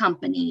good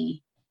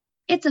company.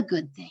 It's a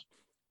good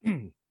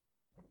thing.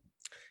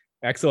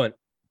 Excellent.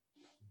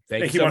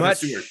 Thank you so Martha much.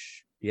 Stewart.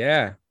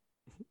 Yeah.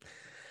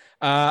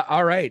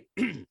 All right.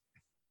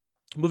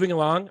 Moving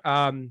along.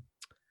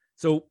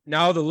 So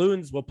now the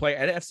Loons will play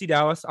at FC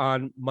Dallas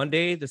on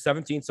Monday, the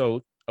 17th.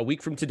 So a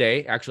week from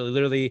today, actually,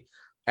 literally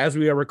as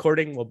we are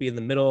recording, we'll be in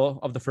the middle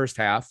of the first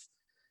half.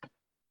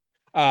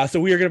 So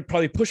we are going to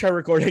probably push our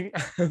recording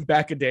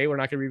back a day. We're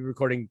not going to be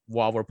recording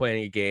while we're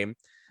playing a game,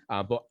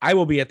 but I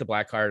will be at the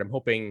Black Card. I'm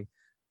hoping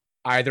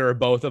either or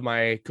both of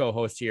my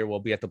co-hosts here will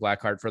be at the Black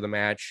Card for the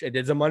match. It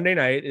is a Monday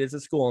night. It is a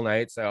school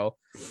night. So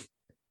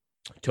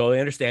totally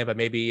understand, but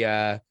maybe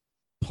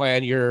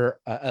plan your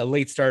a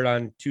late start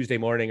on Tuesday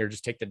morning or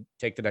just take the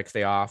next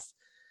day off.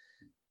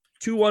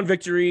 2-1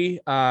 victory.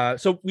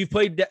 So we've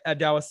played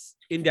Dallas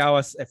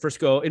at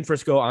Frisco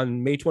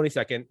on May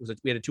 22nd.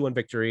 We had a 2-1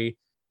 victory.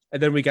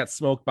 And then we got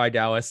smoked by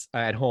Dallas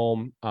at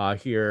home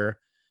here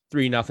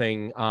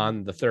 3-0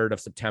 on the 3rd of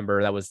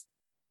September. That was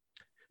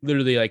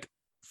literally like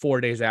 4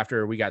 days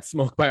after we got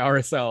smoked by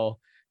RSL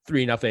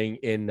 3-0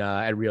 in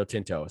at Rio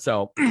Tinto.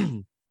 So,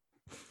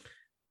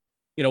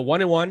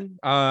 1-1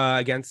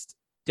 against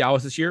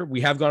Dallas this year.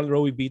 We have gone on the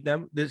road. We beat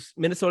them. This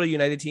Minnesota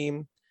United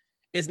team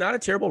is not a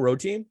terrible road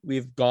team.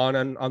 We've gone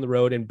on the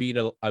road and beat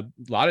a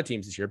lot of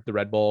teams this year. The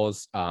Red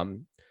Bulls,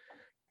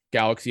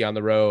 Galaxy on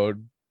the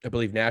road, I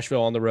believe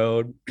Nashville on the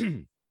road.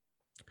 And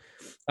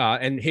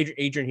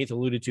Adrian Heath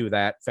alluded to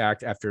that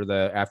fact after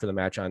the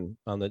match on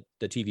the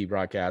TV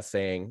broadcast,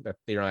 saying that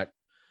they're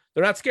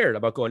not scared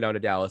about going down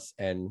to Dallas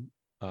and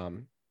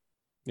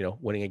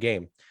winning a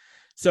game.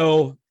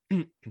 So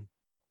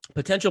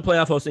potential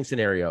playoff hosting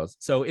scenarios.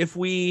 So if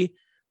we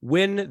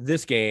win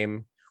this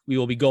game, we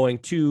will be going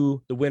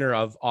to the winner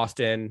of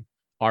Austin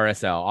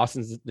RSL.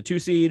 Austin's the 2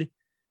 seed.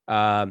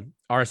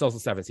 RSL's the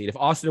 7 seed. If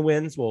Austin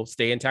wins, we'll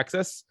stay in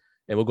Texas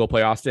and we'll go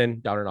play Austin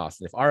down in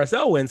Austin. If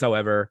RSL wins,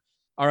 however,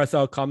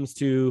 RSL comes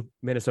to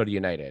Minnesota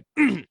United.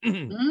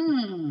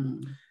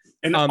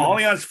 And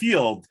Allianz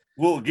Field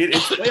will get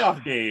its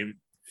playoff game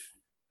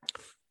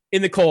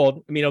in the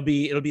cold. I mean,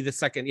 it'll be the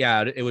second.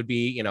 Yeah, it would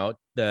be, you know,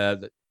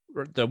 the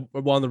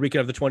on the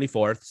weekend of the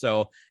 24th.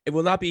 So it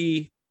will not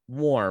be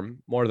warm,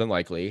 more than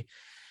likely.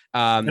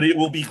 But it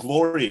will be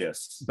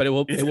glorious. But it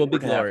will be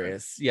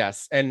glorious. Happen.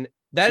 Yes, and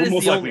that is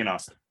most likely in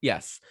Austin.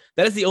 Yes,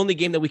 that is the only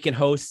game that we can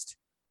host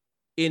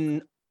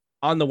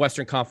on the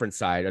Western Conference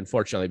side,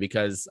 unfortunately,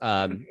 because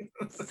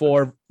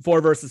 4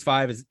 versus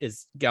 5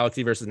 is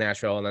Galaxy versus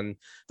Nashville, and then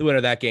the winner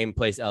of that game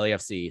plays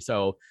LAFC.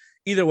 So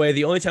either way,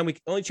 the only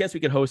chance we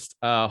can host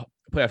a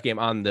playoff game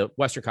on the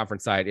Western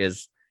Conference side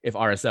is if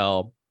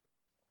RSL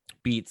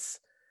beats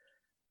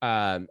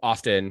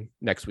Austin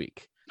next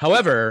week.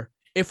 However,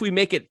 if we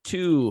make it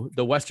to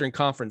the Western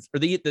Conference or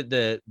the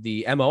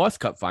MLS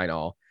Cup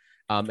final,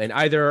 and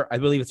either I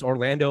believe it's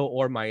Orlando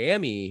or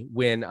Miami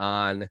win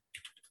on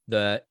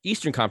the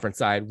Eastern Conference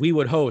side, we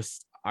would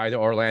host either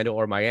Orlando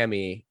or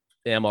Miami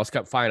the MLS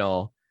Cup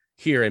final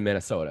here in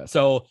Minnesota.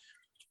 So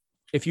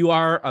if you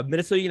are a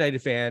Minnesota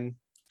United fan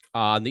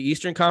on the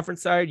Eastern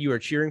Conference side, you are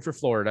cheering for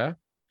Florida.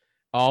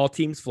 All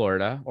teams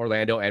Florida,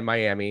 Orlando and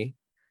Miami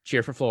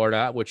cheer for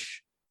Florida,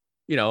 which,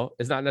 you know,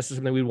 is not necessarily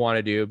something we'd want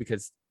to do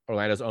because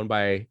Orlando's owned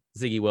by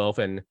Ziggy Wilf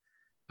and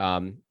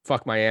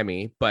fuck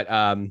Miami. But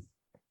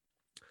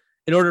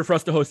in order for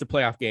us to host a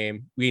playoff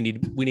game, we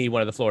need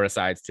one of the Florida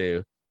sides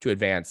to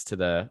advance to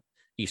the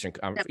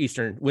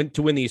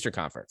to win the Eastern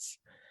Conference.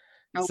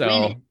 Oh,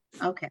 so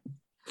okay.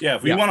 Yeah,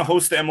 if we want to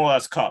host the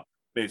MLS Cup,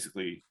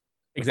 basically.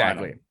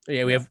 Exactly.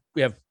 Yeah, we have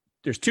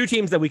there's 2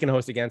 teams that we can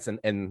host against,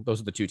 and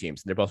those are the 2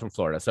 teams. They're both from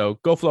Florida. So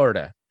go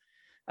Florida.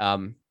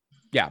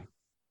 Yeah.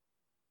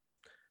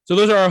 So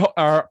those are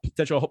our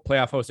potential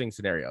playoff hosting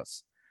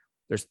scenarios.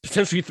 There's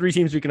potentially 3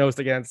 teams we can host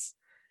against.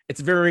 It's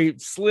a very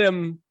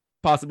slim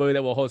possibility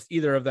that we'll host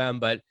either of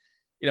them, but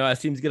you know,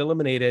 as teams get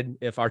eliminated,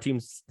 if our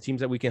teams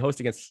that we can host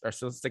against are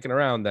still sticking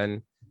around,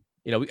 then,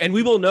 you know, and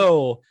we will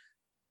know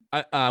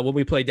when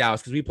we play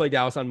Dallas, because we play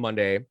Dallas on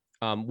Monday.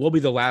 Will be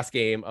the last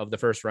game of the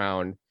first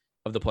round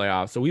of the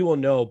playoffs. So we will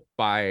know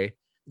by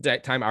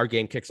that time our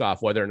game kicks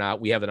off whether or not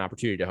we have an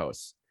opportunity to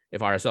host. If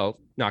RSL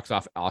knocks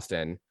off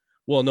Austin,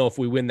 we'll know if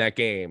we win that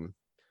game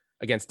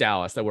against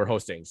Dallas that we're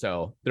hosting.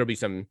 So there'll be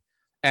some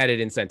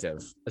added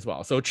incentive as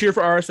well. So cheer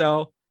for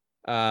RSL.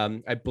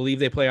 I believe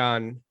they play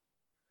on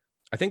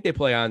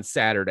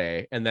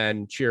Saturday, and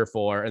then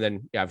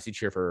obviously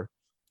cheer for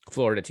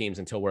Florida teams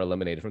until we're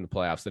eliminated from the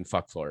playoffs. Then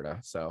fuck Florida.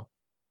 So,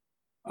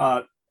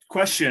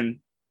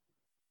 question: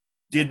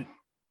 did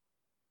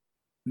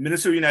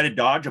Minnesota United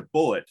dodge a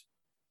bullet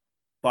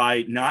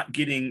by not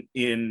getting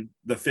in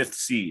the 5th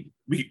seed?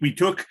 We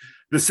took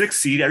the 6th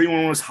seed.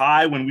 Everyone was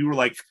high when we were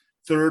like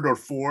 3rd or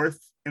 4th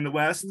in the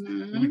West.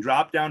 Mm-hmm. When we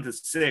dropped down to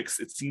 6th,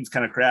 it seems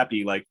kind of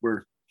crappy. Like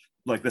we're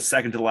like the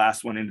second to the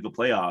last one into the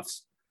playoffs.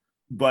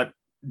 But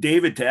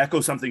David, to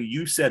echo something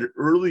you said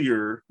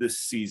earlier this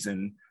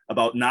season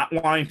about not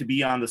wanting to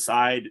be on the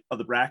side of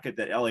the bracket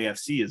that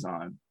LAFC is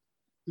on,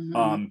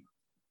 Mm-hmm.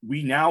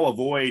 We now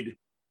avoid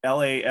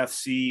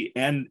LAFC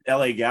and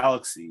LA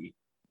Galaxy,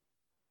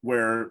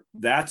 where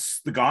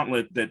that's the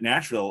gauntlet that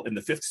Nashville in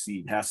the 5th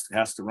seed has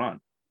to run.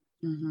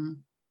 Mm-hmm.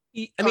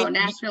 I mean,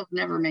 Nashville's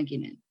never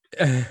making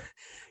it.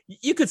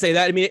 You could say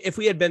that. I mean, if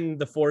we had been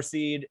the 4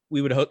 seed,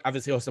 we would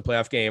obviously host a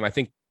playoff game. I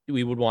think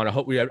we would want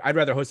to I'd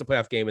rather host a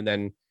playoff game and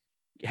then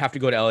have to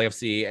go to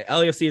LAFC.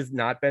 LAFC has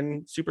not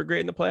been super great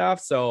in the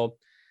playoffs, so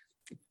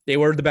they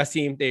were the best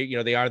team. They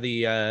are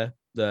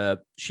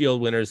the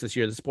Shield winners this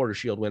year, the Supporter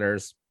Shield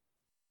winners.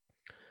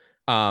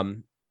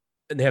 And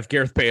they have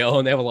Gareth Bale,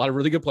 and they have a lot of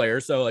really good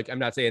players. So, like, I'm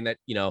not saying that,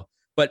 you know,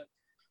 but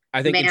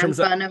I think in terms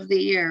of the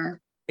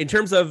year, in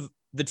terms of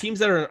the teams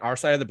that are on our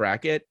side of the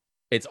bracket,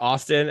 it's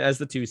Austin as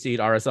the 2 seed,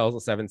 RSL as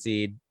the 7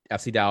 seed,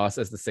 FC Dallas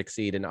as the 6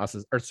 seed, and us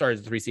the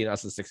 3 seed, and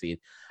us as the 6 seed.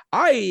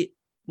 I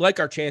like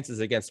our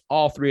chances against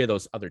all 3 of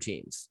those other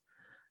teams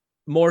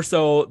more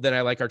so than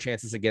I like our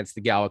chances against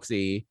the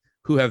Galaxy,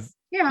 who have,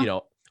 you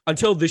know,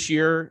 until this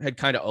year had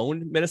kind of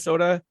owned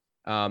Minnesota,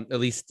 at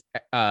least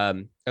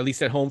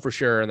at home for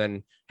sure, and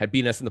then had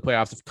beaten us in the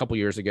playoffs a couple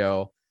years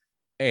ago,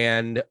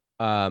 and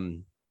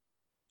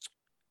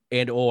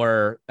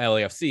or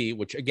LAFC,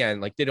 which again,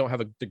 like, they don't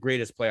have the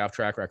greatest playoff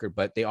track record,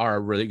 but they are a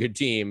really good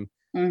team.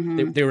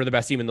 Mm-hmm. They were the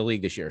best team in the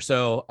league this year.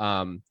 So,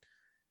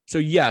 so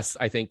yes,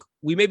 I think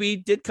we maybe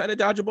did kind of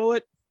dodge a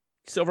bullet,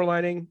 silver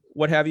lining,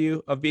 what have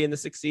you, of being the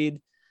 6th seed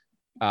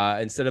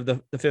instead of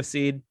the 5th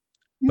seed.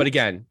 Mm-hmm. But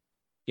again,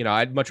 you know,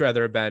 I'd much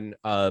rather have been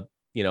a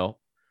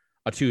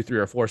 2, 3,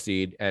 or 4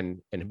 seed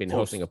and been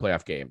hosting a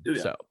playoff game.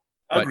 Yeah. So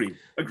agreed.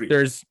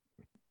 There's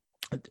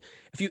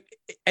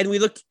we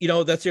looked, you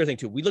know, that's the other thing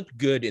too. We looked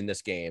good in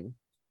this game,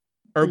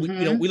 or we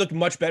looked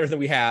much better than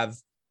we have.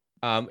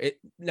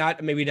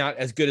 Maybe not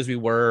as good as we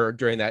were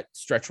during that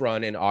stretch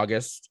run in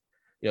August,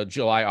 you know,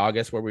 July,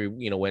 August, where we,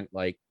 you know, went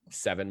like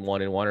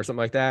 7-1-1 or something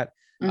like that,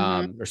 or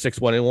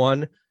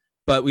 6-1-1.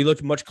 But we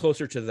looked much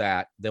closer to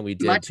that than we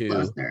did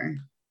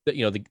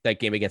that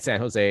game against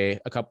San Jose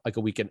a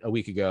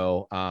week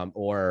ago,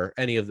 or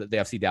any of the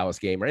FC Dallas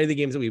game, or any of the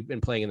games that we've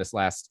been playing in this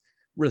last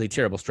really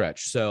terrible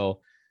stretch.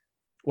 So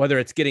whether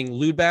it's getting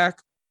Lude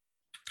back,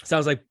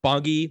 sounds like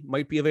Bongi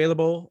might be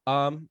available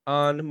on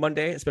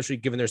Monday, especially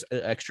given there's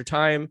extra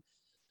time.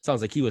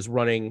 Sounds like he was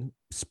running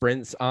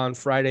sprints on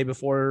Friday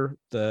before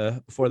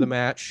the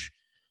match.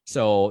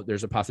 So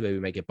there's a possibility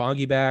we might get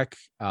Bongi back.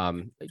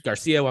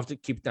 Garcia, we'll have to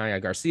keep an eye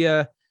on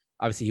Garcia.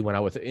 Obviously, he went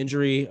out with an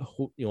injury.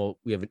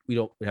 We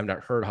have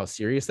not heard how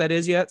serious that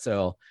is yet.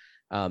 So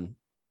it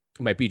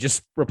might be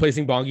just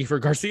replacing Bongi for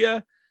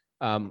Garcia.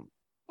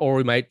 Or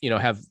we might,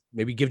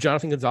 maybe give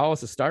Jonathan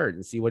Gonzalez a start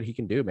and see what he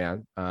can do,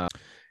 man.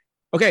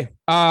 Okay.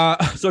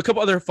 So a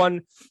couple other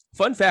fun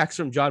facts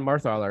from John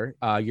Marthaler,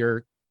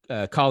 your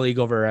colleague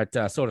over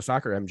at Soda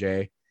Soccer,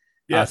 MJ.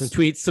 Yes.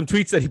 Some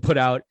tweets that he put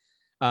out.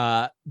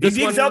 He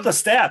digs out the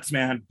stats,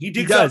 man. He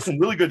digs out some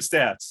really good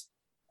stats.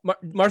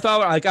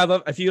 Marthaler, I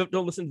love, if you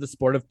don't listen to the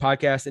Sportive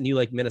podcast and you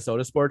like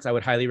Minnesota sports, I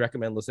would highly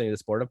recommend listening to the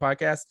Sportive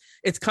podcast.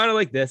 It's kind of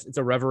like this. It's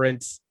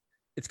irreverent.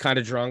 It's kind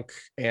of drunk,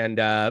 and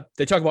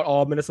they talk about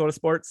all Minnesota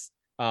sports.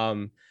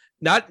 Not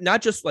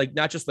just like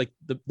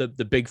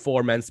the big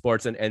four men's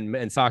sports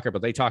and soccer,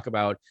 but they talk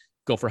about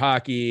Gopher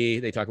hockey.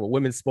 They talk about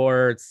women's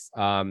sports.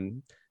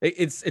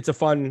 It's a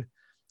funny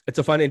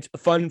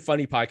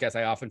podcast.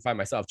 I often find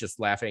myself just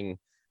laughing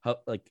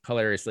like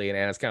hilariously, and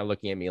Anna's kind of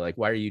looking at me like,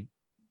 why are you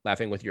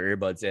laughing with your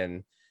earbuds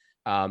in?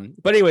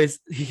 But anyways,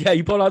 yeah,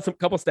 you pulled out some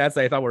couple stats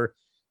that I thought were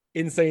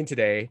insane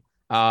today.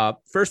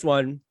 First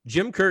one,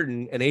 Jim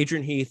Curtin and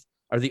Adrian Heath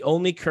are the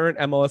only current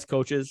MLS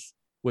coaches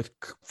with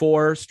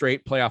 4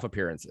 straight playoff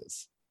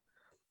appearances.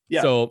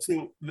 Yeah. So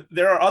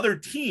there are other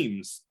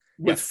teams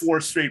with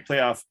 4 straight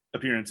playoff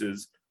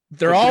appearances.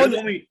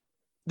 The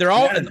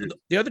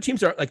other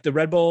teams are like the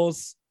Red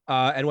Bulls,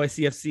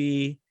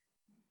 NYCFC,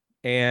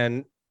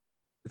 and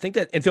I think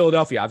that in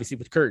Philadelphia, obviously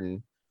with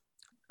Curtin.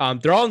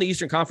 They're all in the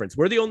Eastern Conference.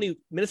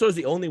 Minnesota's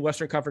the only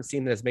Western Conference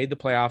team that has made the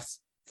playoffs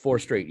 4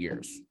 straight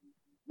years.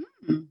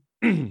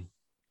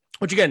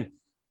 Which again,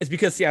 is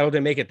because Seattle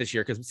didn't make it this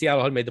year, because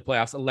Seattle had made the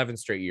playoffs 11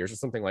 straight years or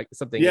something like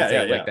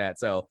that.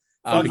 So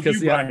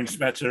because Brian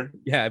Schmetzer.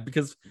 Yeah,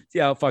 because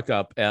Seattle fucked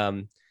up.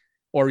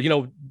 Or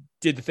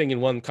did the thing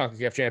and won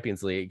CONCACAF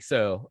Champions League.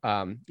 So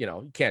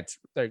you can't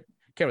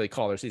really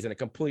call their season a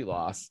complete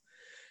loss.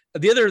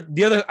 The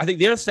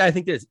other side I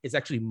think is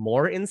actually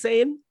more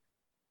insane,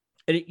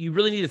 and you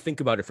really need to think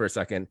about it for a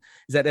second,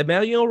 is that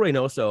Emmanuel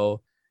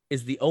Reynoso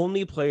is the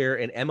only player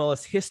in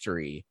MLS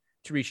history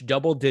to reach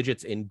double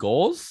digits in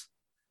goals,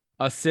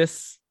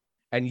 assists,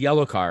 and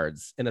yellow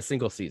cards in a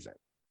single season.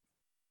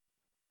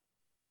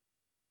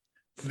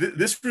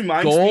 This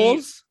reminds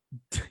goals,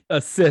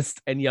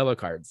 assists, and yellow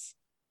cards.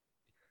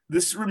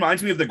 This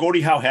reminds me of the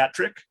Gordie Howe hat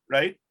trick,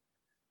 right?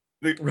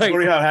 The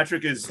Gordie Howe hat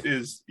trick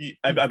is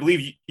I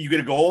believe you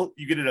get a goal,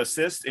 you get an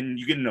assist, and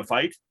you get in a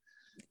fight.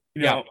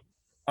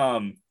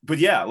 But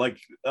yeah, like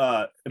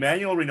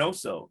Emmanuel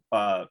Reynoso,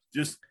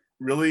 just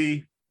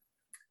really,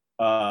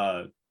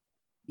 fuck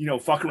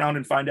around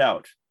and find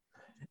out.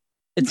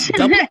 It's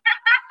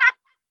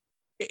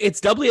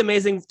doubly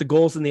amazing, the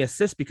goals and the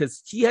assists,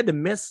 because he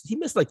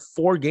missed like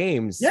 4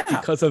 games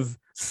because of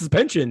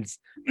suspensions,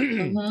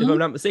 if I'm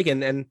not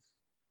mistaken. And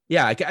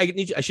yeah,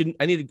 I should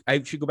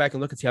go back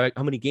and look and see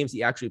how many games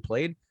he actually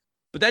played.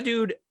 But that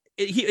dude,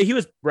 he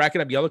was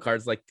racking up yellow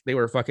cards like they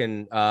were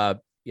fucking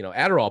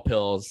Adderall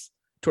pills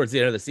towards the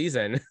end of the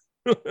season.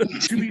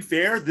 To be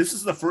fair, this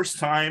is the first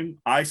time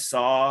I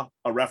saw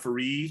a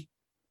referee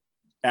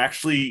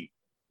actually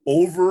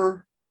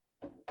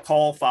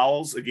call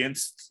fouls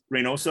against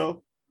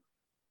Reynoso.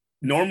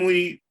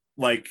 Normally,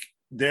 like,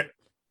 their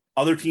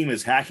other team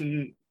is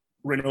hacking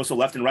Reynoso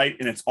left and right,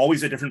 and it's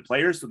always a different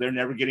player, so they're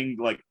never getting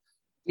the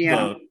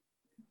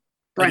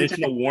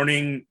additional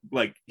warning,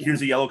 like,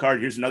 here's a yellow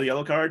card, here's another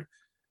yellow card.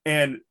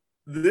 And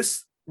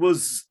this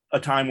was a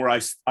time where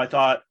I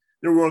thought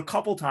there were a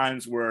couple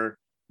times where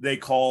they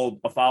called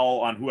a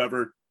foul on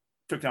whoever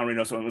took down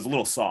Reynoso, and it was a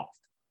little soft.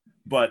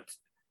 But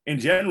in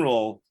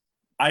general,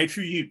 I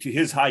attribute to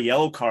his high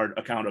yellow card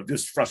account of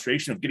just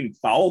frustration of getting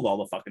fouled all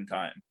the fucking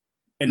time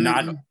and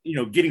not,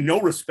 getting no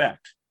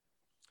respect.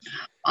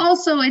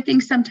 Also, I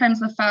think sometimes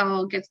the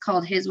foul gets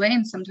called his way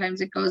and sometimes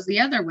it goes the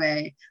other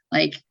way.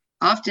 Like,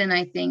 often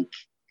I think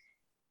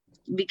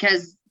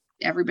because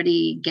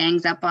everybody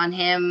gangs up on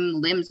him,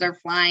 limbs are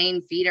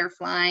flying, feet are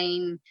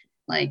flying.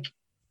 Like,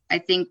 I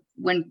think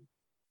when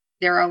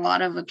there are a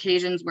lot of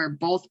occasions where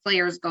both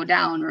players go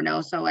down,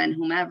 Reynoso and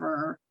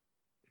whomever,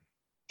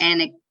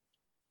 and it,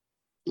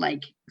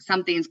 like,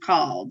 something's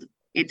called,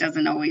 it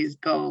doesn't always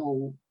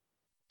go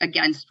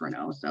against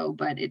Reynoso,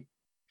 but it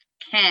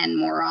can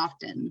more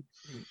often.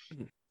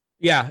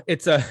 Yeah,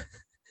 it's and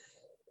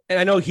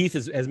I know Heath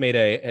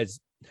has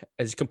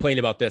complained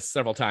about this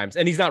several times,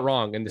 and he's not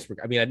wrong in this.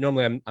 I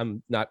mean,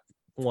 I'm not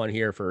one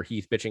here for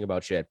Heath bitching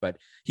about shit, but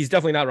he's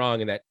definitely not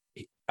wrong in that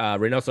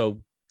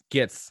Reynoso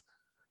gets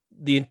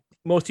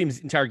most teams'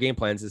 entire game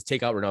plans is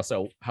take out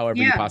Reynoso however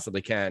you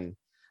possibly can,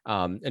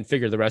 and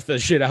figure the rest of the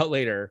shit out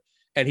later.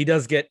 And he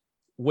does get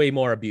way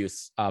more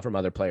abuse from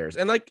other players.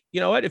 And, like, you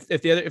know what? If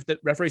the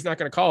referee's not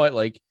going to call it,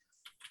 like,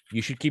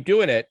 you should keep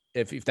doing it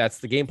if that's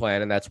the game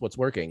plan and that's what's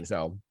working.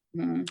 So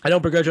I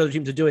don't begrudge other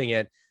teams of doing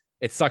it.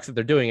 It sucks that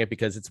they're doing it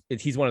because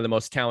he's one of the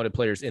most talented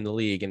players in the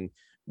league. And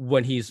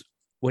when he's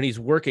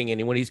working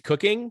and when he's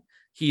cooking,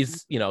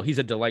 he's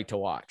a delight to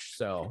watch.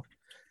 So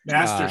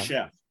Master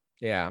chef.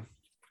 Yeah.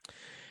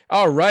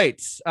 All right.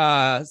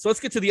 So let's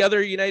get to the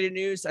other United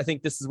news. I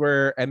think this is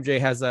where MJ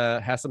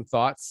has some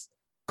thoughts.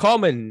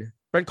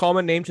 Brent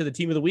Coleman named to the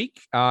team of the week,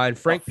 and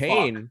Frank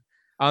Payne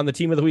on the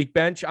team of the week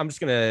bench. I'm just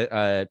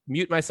gonna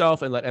mute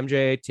myself and let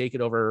MJ take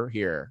it over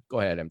here. Go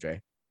ahead,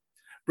 MJ.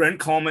 Brent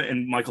Coleman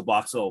and Michael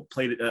Boxall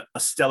played a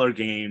stellar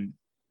game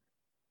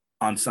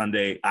on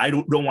Sunday. I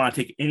don't want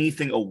to take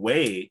anything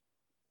away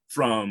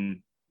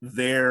from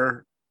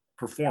their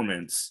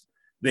performance.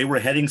 They were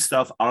heading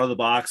stuff out of the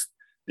box.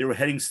 They were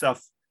heading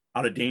stuff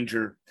out of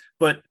danger.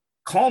 But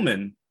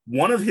Coleman,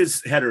 one of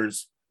his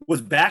headers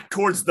was back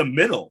towards the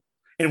middle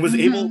and was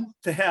able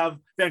to have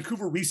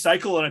Vancouver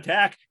recycle an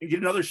attack and get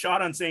another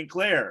shot on St.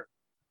 Clair.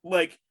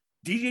 Like,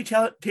 DJ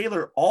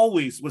Taylor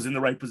always was in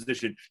the right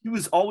position. He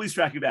was always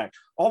tracking back,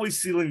 always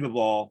sealing the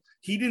ball.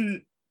 He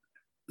didn't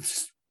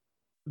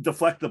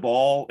deflect the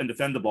ball and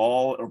defend the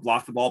ball or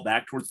block the ball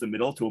back towards the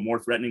middle to a more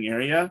threatening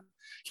area.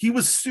 He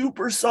was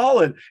super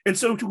solid. And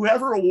so to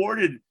whoever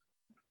awarded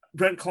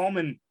Brent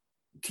Coleman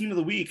team of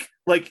the week,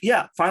 like,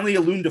 yeah, finally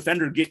a Loon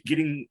defender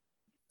getting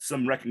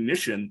some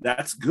recognition.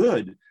 That's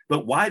good.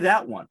 But why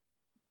that one?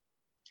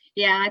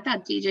 Yeah, I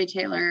thought DJ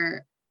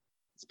Taylor's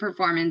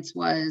performance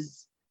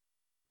was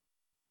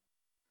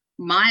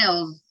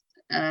miles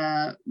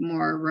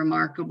more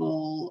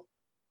remarkable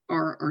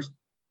or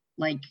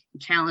like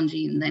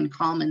challenging than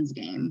Coleman's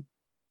game.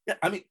 Yeah,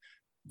 I mean,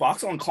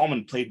 Boxall and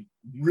Coleman played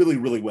really,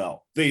 really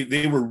well.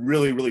 They were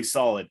really, really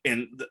solid.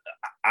 And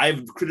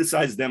I've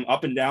criticized them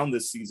up and down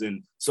this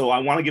season. So I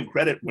want to give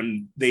credit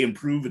when they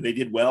improve and they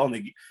did well and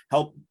they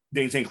helped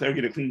Dane St. Clair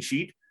get a clean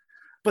sheet.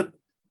 But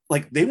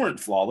like, they weren't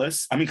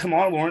flawless. I mean,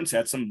 Kamar Lawrence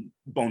had some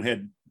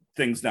bonehead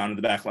things down in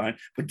the back line,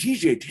 but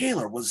DJ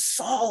Taylor was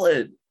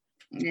solid.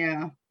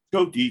 Yeah.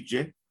 Go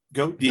DJ.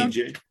 Go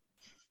DJ.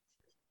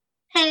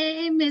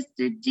 Hey,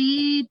 Mr.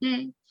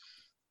 DJ.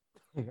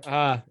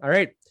 All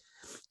right.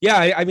 Yeah,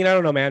 I mean, I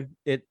don't know, man.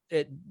 It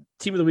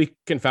team of the week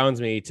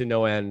confounds me to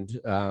no end.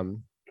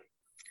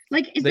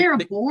 Like, is there a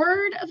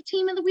board of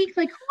team of the week?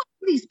 Like, who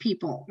are these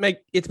people?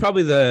 Like, it's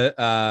probably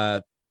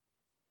the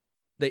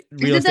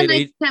real is it estate the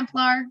Knights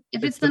Templar?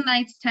 If it's the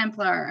Knights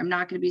Templar, I'm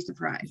not going to be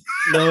surprised.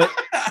 No,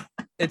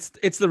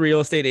 it's the real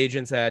estate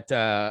agents at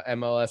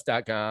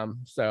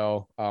MLS.com.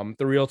 So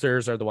the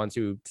realtors are the ones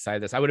who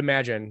decide this. I would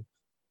imagine.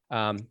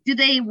 Do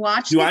they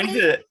watch? Do I need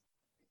to?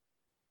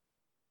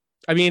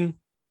 I mean,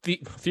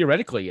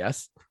 theoretically,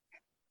 yes.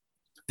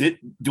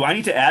 Do I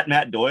need to add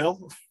Matt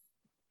Doyle?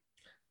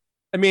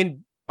 I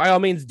mean, by all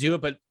means, do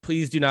it, but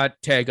please do not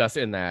tag us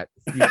in that.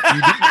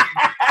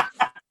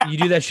 You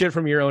do that shit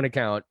from your own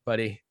account,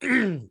 buddy.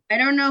 I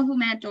don't know who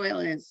Matt Doyle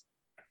is.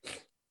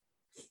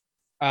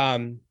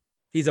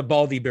 He's a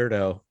baldy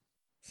beardo,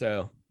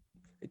 so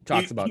it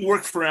talks about. He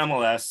works for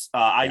MLS.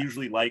 I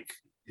usually like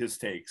his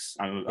takes.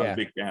 I'm a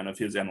big fan of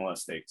his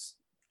MLS takes.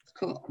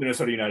 Cool.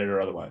 Minnesota United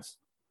or otherwise.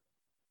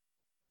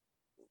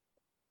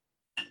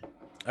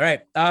 All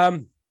right.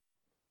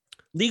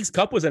 League's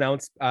Cup was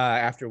announced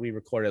after we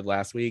recorded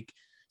last week.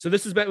 So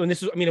this was when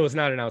this was. I mean, it was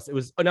not announced. It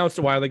was announced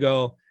a while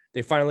ago.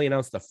 They finally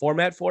announced the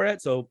format for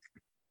it. So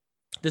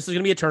this is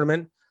going to be a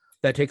tournament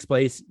that takes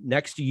place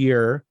next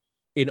year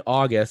in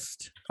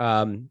August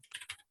or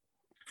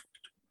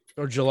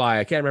July.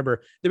 I can't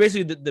remember. They're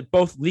basically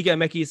both Liga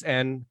MX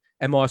and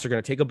MLS are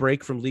going to take a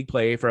break from league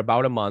play for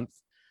about a month.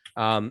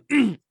 And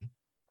they're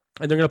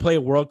going to play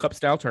a World Cup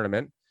style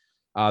tournament.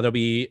 There'll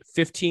be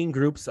 15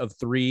 groups of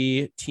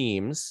 3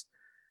 teams.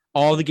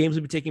 All the games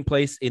will be taking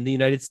place in the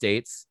United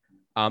States.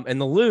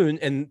 And the Loons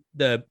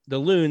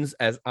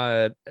as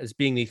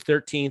being the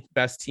 13th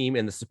best team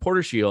in the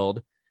Supporter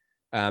Shield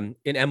in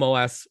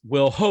MLS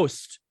will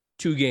host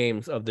 2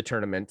 games of the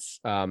tournament.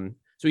 So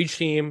each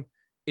team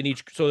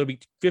so there'll be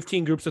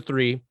 15 groups of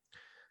 3.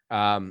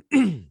 The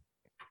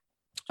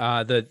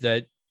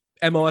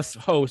MLS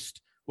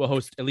host will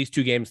host at least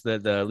 2 games,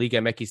 the Liga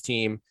MX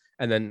team,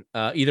 and then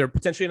either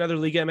potentially another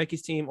Liga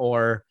MX team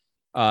or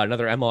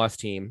another MLS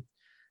team.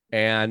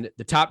 And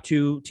the top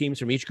 2 teams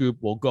from each group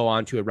will go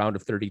on to a round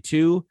of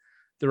 32.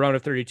 The round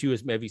of 32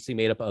 is obviously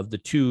made up of the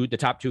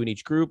top 2 in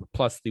each group,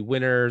 plus the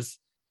winners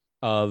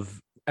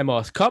of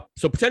MLS Cup.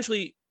 So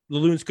potentially the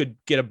Loons could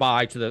get a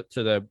bye to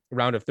the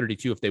round of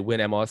 32 if they win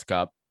MLS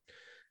Cup.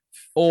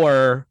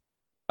 Or,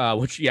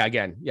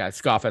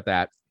 scoff at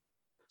that.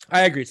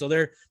 I agree. So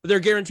they're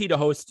guaranteed to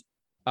host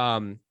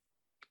the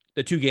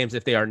 2 games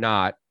if they are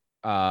not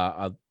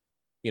a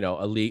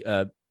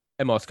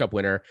MLS Cup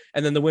winner,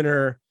 and then the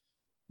winner.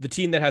 The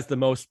team that has the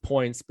most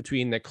points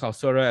between the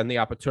Clausura and the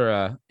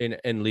Apertura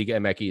in Liga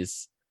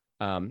MX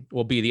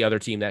will be the other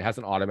team that has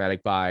an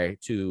automatic bye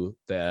to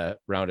the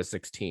round of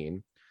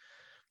 16.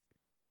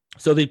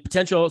 So the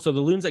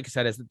Loons, like I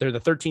said, is they're the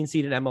 13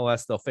 seed in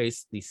MLS. They'll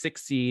face the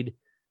 6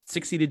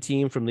 seeded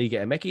team from Liga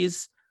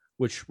MX.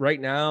 which right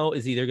now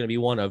is either going to be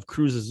one of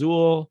Cruz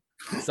Azul,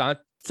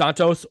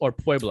 Santos, or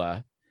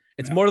Puebla.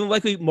 It's more than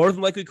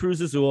likely Cruz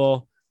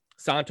Azul,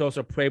 Santos,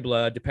 or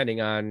Puebla,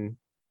 depending on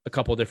a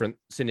couple different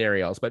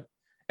scenarios. But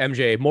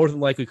MJ, more than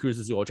likely Cruz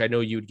Azul, which I know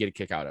you would get a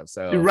kick out of.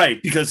 So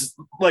right, because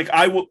like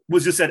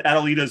was just at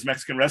Adelita's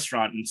Mexican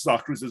restaurant and saw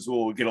Cruz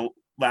Azul get a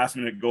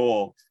last-minute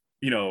goal,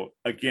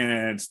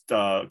 against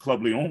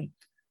Club Leon,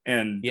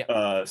 and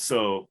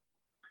so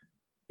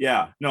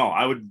yeah, no,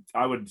 I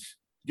would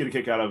get a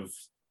kick out of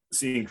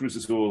seeing Cruz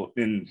Azul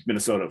in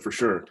Minnesota for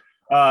sure.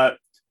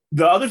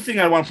 The other thing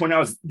I want to point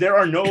out is there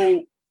are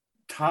no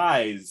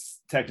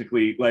ties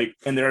technically,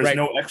 and there is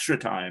no extra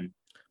time.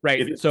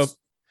 Right. So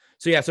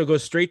it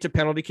goes straight to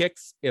penalty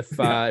kicks if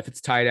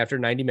it's tied after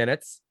 90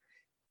 minutes.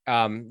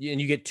 And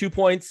you get 2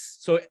 points.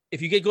 So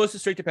if you goes to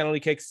straight to penalty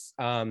kicks,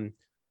 I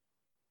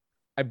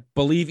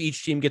believe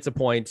each team gets a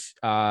point.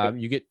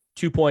 You get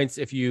 2 points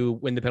if you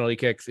win the penalty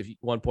kicks,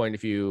 1 point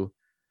if you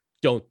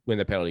don't win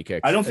the penalty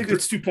kicks. I don't think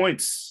it's 2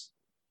 points.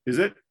 Is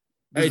it?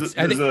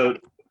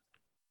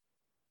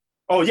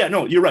 Oh yeah,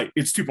 no, you're right.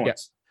 It's 2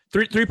 points.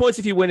 Yeah. 3 points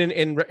if you win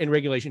in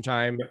regulation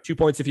time. 2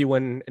 points if you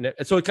win.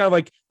 So it's kind of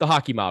like the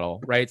hockey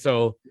model, right?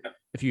 So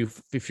if you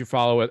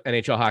follow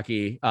NHL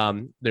hockey,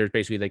 there's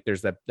basically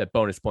there's that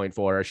bonus point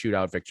for a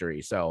shootout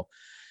victory. So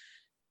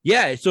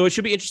yeah, so it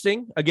should be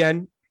interesting.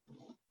 Again,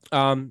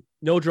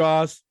 no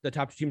draws. The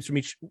top teams from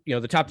each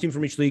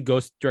league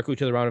goes directly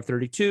to the round of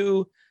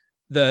 32.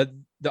 The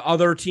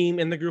other team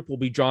in the group will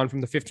be drawn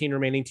from the 15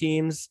 remaining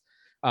teams.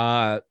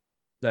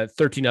 The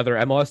 13 other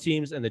MLS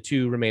teams and the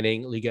 2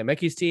 remaining Liga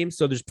MX teams.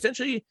 So there's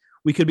potentially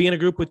we could be in a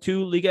group with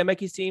 2 Liga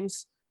MX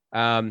teams.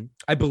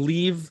 I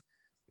believe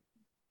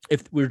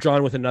if we're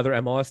drawn with another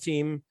MLS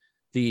team,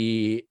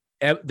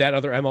 that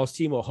other MLS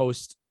team will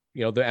host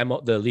the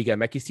Liga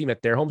MX team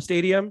at their home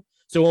stadium.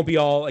 So it won't be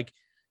all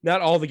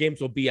not all the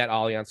games will be at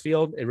Allianz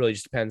Field. It really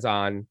just depends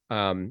on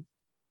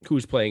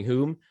who's playing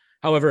whom.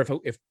 However,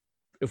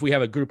 if we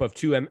have a group of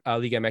 2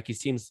 Liga MX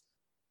teams,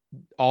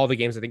 all the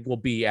games I think will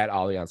be at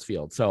Allianz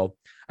Field. So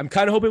I'm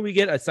kind of hoping we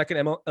get a second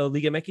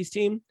Liga MX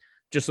team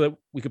just so that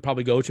we could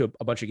probably go to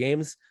a bunch of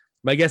games.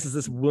 My guess is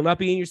this will not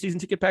be in your season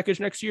ticket package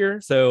next year.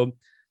 So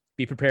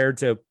be prepared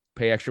to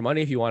pay extra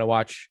money if you want to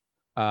watch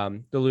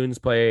the Loons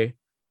play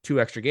 2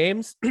 extra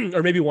games,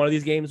 or maybe one of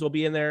these games will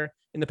be in there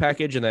in the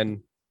package. And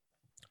then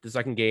the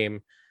second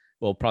game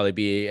will probably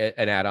be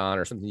an add-on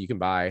or something you can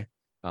buy.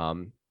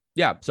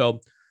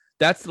 So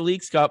that's the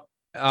Leagues Cup.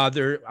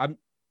 I'm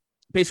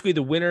basically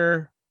the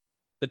winner.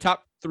 The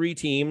top 3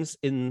 teams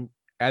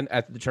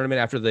at the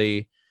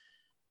tournament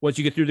once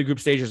you get through the group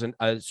stages and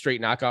a straight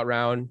knockout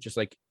round, just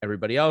like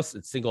everybody else,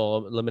 it's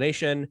single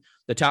elimination.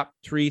 The top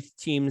 3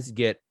 teams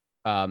get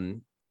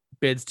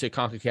bids to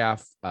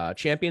CONCACAF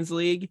Champions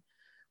League,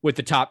 with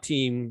the top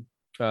team,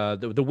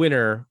 the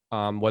winner,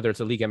 whether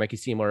it's a Liga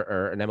MX team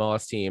or an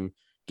MLS team,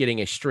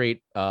 getting a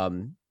straight bye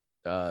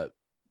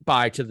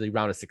to the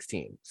round of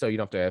 16. So you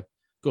don't have to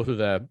go through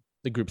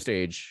the group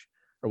stage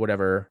or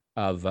whatever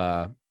of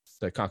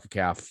the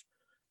CONCACAF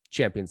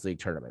Champions League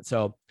tournament.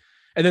 So,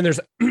 and then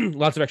there's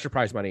lots of extra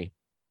prize money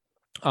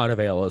on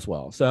avail as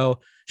well.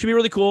 So should be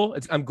really cool.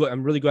 I'm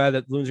really glad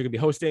that Loons are going to be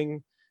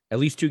hosting at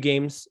least 2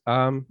 games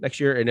next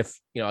year. And if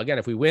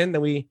we win,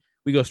 then we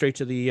go straight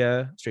to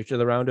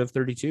the round of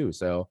 32.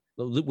 So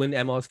win the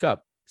MLS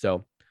Cup.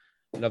 So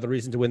another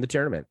reason to win the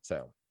tournament.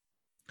 So,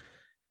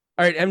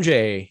 all right,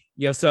 MJ,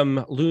 you have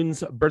some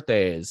Loons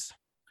birthdays.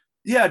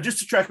 Yeah, just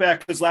to track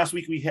back, because last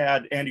week we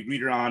had Andy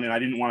Greeter on, and I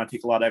didn't want to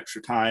take a lot of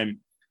extra time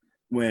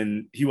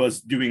when he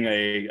was doing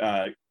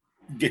a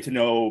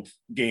get-to-know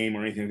game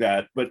or anything like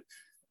that. But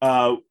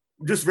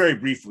just very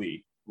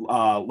briefly,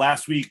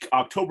 last week,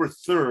 October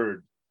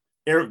 3rd,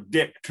 Eric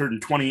Dick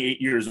turned 28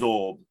 years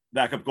old,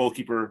 backup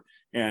goalkeeper,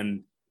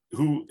 and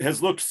who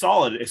has looked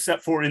solid,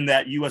 except for in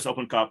that U.S.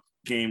 Open Cup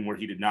game where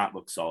he did not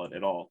look solid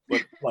at all.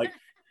 But,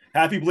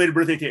 happy belated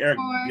birthday to Eric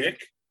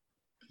Dick.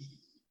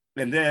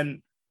 And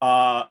then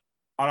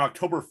on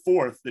October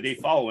 4th, the day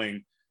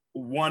following,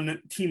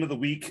 one Team of the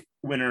Week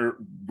winner,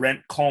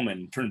 Brent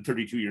Coleman, turned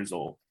 32 years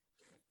old.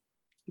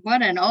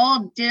 What an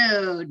old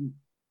dude.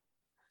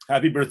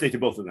 Happy birthday to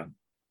both of them.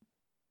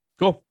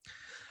 Cool.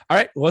 All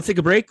right, well, let's take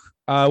a break.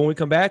 When we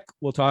come back,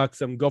 we'll talk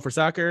some Gopher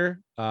soccer.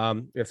 We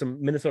have some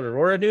Minnesota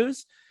Aurora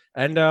news,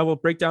 and we'll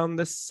break down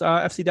this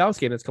FC Dallas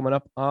game that's coming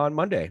up on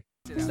Monday.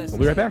 We'll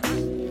be right back.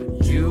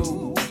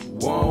 You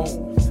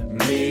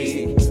want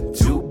me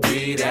to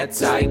be that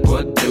type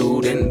of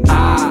dude, and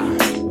I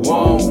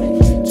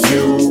want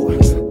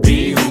to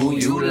be who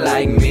you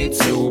like me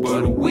to,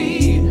 but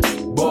we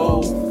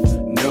both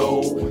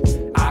know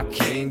I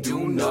can't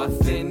do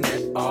nothing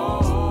at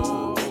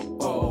all.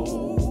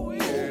 Oh,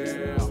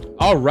 yeah.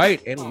 All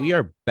right, and we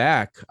are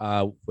back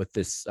with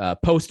this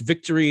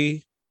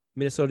post-victory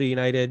Minnesota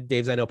United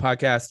Dave's I Know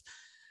podcast.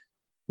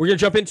 We're going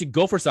to jump into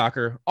Gopher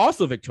soccer,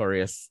 also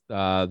victorious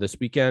this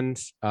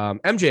weekend.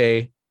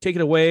 MJ, take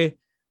it away.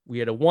 We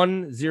had a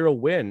 1-0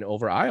 win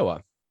over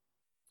Iowa.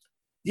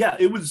 Yeah,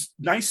 it was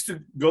nice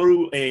to go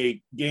to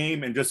a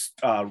game and just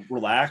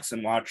relax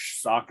and watch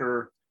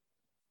soccer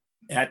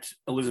at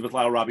Elizabeth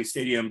Lyle Robbie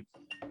Stadium.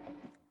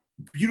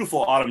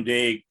 Beautiful autumn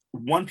day,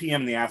 1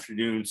 p.m. in the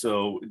afternoon.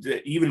 So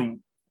even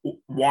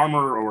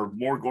warmer or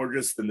more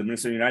gorgeous than the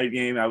Minnesota United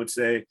game, I would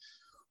say.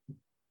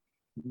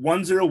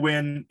 1-0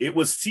 win. It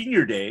was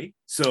senior day.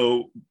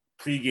 So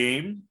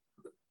pre-game,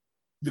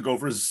 the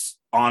Gophers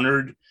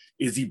honored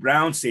Izzy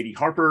Brown, Sadie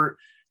Harper,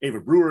 Ava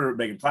Brewer,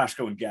 Megan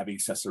Plashko, and Gabby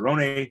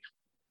Cesarone.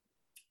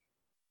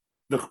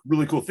 The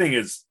really cool thing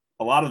is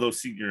a lot of those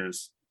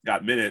seniors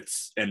got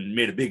minutes and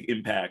made a big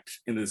impact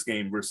in this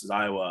game versus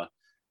Iowa.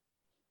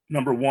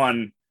 Number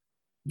one,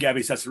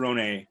 Gabby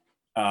Cesarone,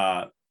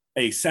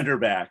 a center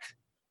back,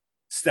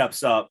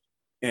 steps up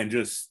and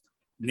just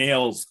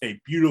nails a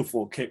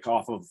beautiful kick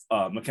off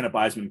of McKenna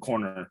Beisman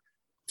corner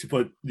to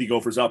put the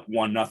Gophers up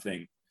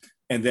 1-0.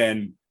 And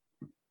then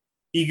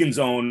Egan's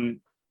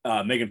own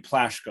Megan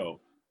Plashko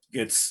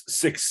gets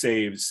 6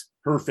 saves,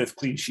 her 5th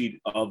clean sheet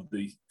of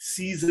the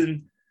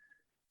season.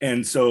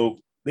 And so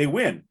they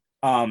win.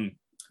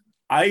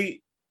 I,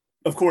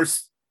 of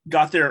course,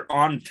 got there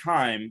on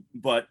time,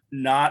 but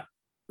not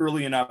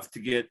early enough to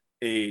get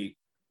a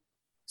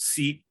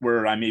seat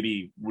where I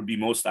maybe would be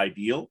most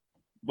ideal.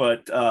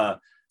 But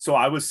so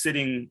I was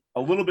sitting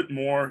a little bit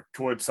more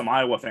towards some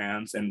Iowa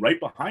fans, and right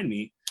behind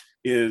me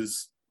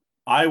is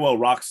Iowa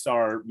rock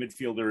star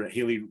midfielder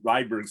Haley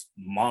Rydberg's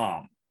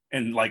mom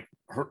and like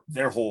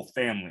their whole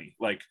family.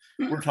 Like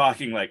we're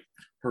talking like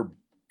her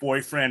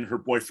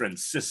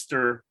boyfriend's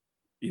sister,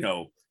 you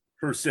know,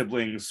 her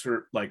siblings,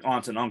 her like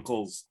aunts and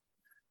uncles.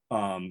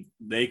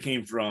 They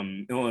came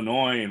from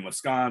Illinois and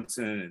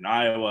Wisconsin and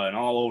Iowa and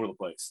all over the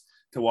place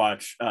to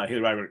watch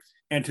Haley Rydberg.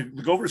 And to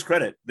the Gophers'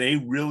 credit, they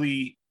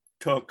really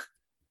took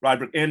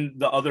Rydberg and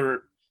the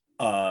other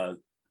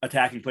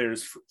attacking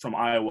players from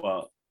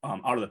Iowa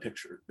out of the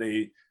picture.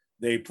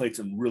 They played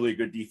some really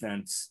good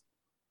defense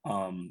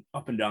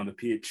up and down the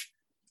pitch.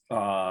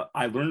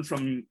 I learned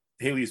from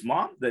Haley's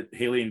mom that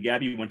Haley and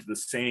Gabby went to the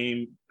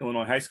same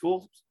Illinois high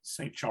school,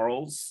 St.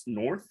 Charles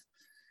North,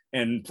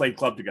 and played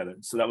club together.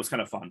 So that was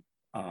kind of fun.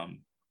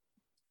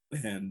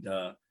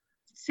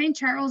 St.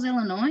 Charles,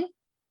 Illinois?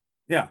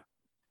 Yeah.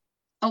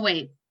 Oh,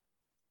 wait.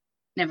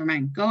 Never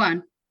mind. Go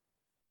on.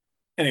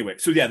 Anyway,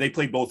 so yeah, they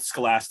played both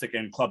Scholastic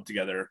and club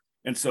together.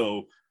 And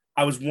so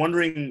I was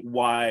wondering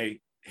why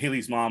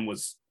Haley's mom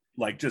was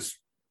like just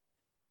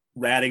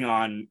ratting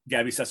on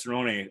Gabby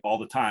Cesarone all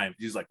the time.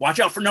 She's like, watch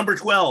out for number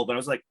 12. And I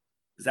was like,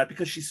 is that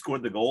because she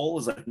scored the goal? I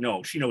was like,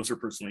 no, she knows her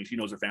personally. She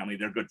knows her family.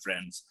 They're good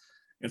friends.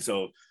 And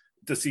so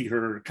to see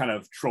her kind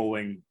of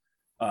trolling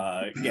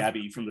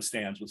Gabby from the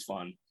stands was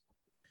fun.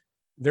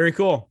 Very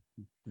cool.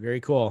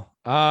 Very cool.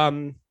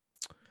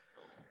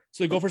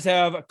 So the Gophers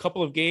have a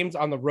couple of games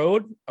on the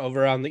road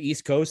over on the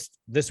East Coast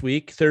this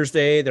week.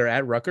 Thursday, they're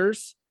at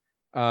Rutgers.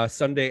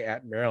 Sunday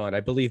at Maryland.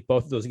 I believe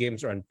both of those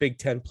games are on Big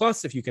Ten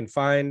Plus if you can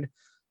find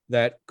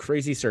that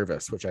crazy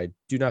service, which I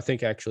do not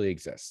think actually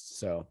exists.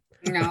 So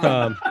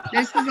no,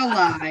 this is a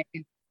lie.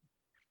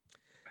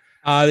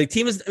 The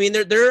team is, I mean,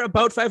 they're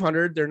about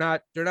 500. They're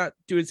not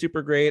doing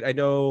super great. I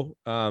know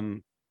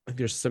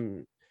there's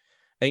some,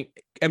 I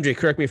think MJ,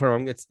 correct me if I'm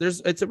wrong.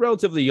 It's a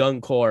relatively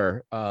young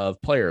core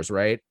of players,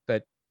 right?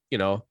 That, you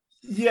know,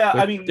 yeah,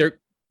 I mean,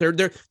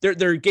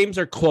 their games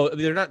are close.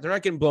 They're not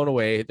getting blown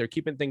away. They're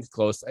keeping things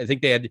close. I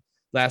think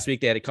last week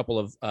they had a couple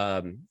of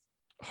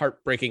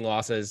heartbreaking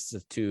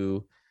losses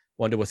to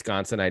one to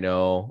Wisconsin. I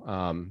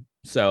know.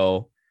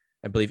 So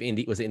I believe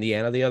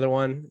Indiana the other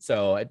one.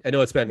 So I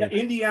know it's been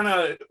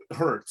Indiana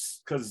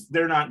hurts because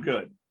they're not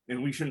good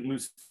and we shouldn't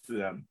lose to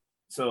them.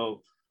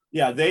 So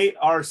yeah, they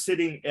are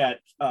sitting at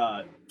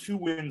 2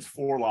 wins,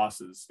 4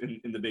 losses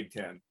in the Big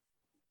Ten.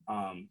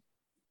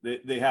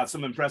 They have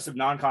some impressive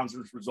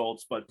non-conference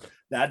results, but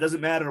that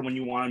doesn't matter when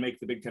you want to make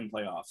the Big Ten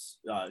playoffs.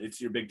 It's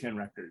your Big Ten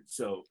record.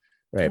 So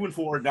right.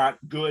 2-4, not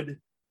good.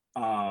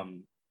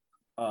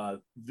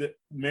 The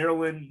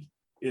Maryland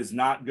is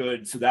not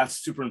good, so that's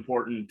super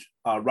important.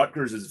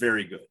 Rutgers is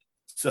very good.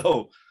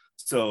 So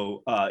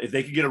if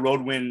they could get a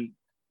road win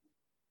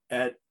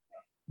at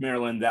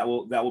Maryland, that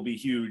will be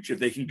huge. If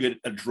they can get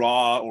a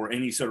draw or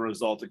any sort of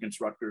result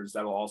against Rutgers,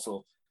 that'll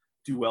also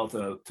do well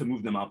to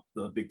move them up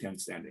the Big Ten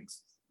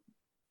standings.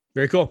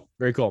 Very cool.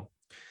 Very cool.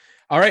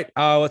 All right.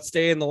 Let's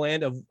stay in the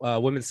land of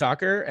women's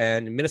soccer,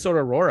 and Minnesota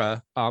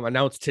Aurora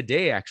announced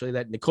today actually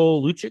that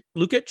Nicole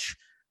Lukic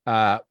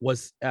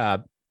was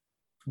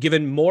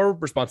given more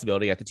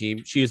responsibility at the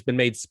team. She has been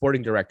made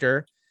sporting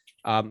director.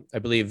 I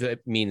believe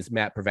it means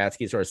Matt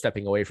Pravatsky is sort of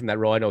stepping away from that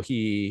role. I know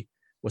he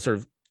was sort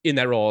of in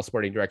that role as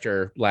sporting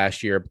director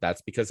last year, but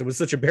that's because it was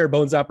such a bare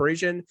bones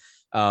operation.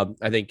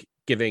 I think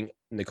giving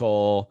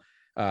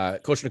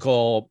Coach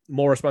Nicole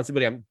more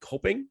responsibility, I'm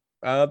hoping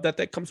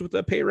that comes with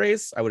a pay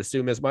raise. I would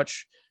assume as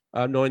much,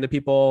 knowing the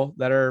people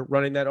that are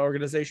running that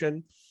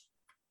organization.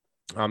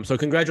 So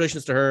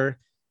congratulations to her.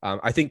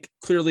 I think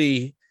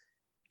clearly,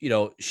 you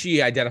know,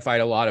 she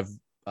identified a lot of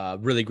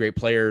really great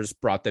players,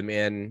 brought them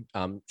in.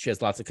 She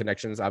has lots of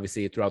connections,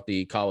 obviously, throughout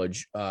the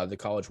college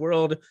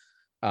world.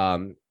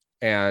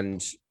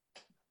 And,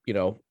 you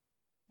know,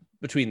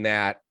 between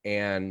that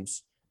and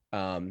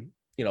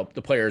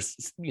the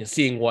players,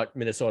 seeing what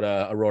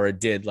Minnesota Aurora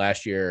did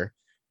last year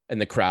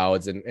and the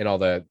crowds and all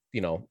the,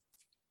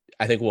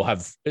 I think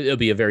it'll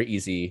be a very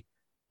easy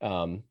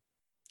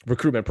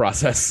recruitment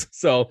process.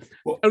 So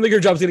I don't think her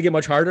job's going to get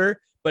much harder,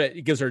 but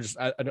it gives her just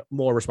a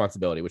more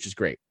responsibility, which is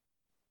great.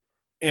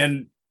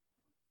 And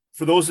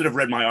for those that have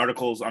read my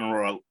articles on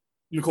Aurora,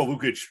 Nicole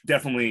Vukic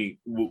definitely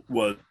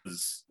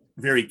was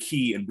very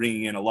key in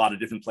bringing in a lot of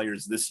different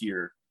players this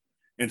year.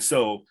 And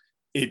so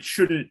it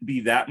shouldn't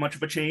be that much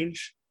of a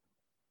change.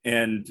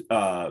 And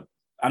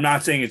I'm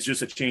not saying it's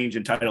just a change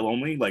in title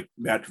only, like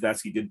Matt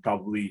Tvetsky did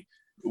probably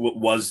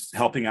was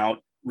helping out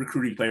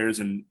recruiting players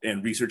and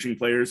researching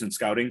players and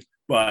scouting.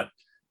 But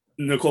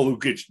Nicole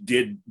Vukic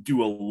did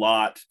do a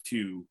lot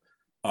to,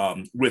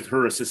 with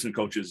her assistant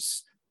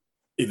coaches,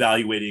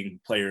 evaluating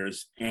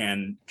players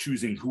and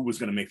choosing who was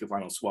going to make the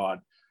final squad.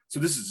 So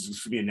this is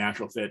just going to be a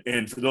natural fit.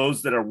 And for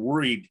those that are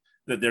worried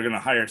that they're going to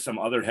hire some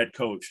other head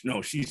coach,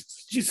 no, she's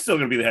still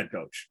going to be the head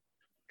coach.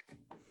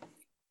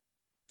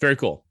 Very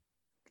cool.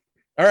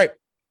 All right.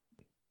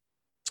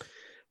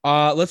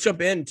 Let's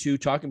jump into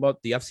talking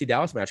about the FC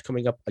Dallas match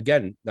coming up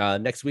again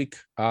next week.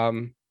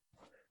 Right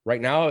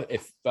now,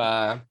 if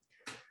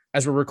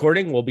as we're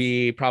recording, we'll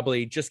be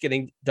probably just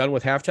getting done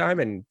with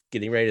halftime and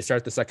getting ready to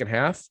start the second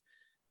half.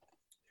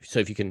 So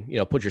if you can,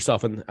 put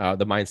yourself in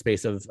the mind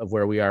space of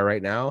where we are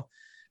right now.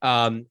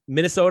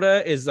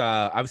 Minnesota is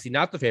obviously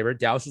not the favorite.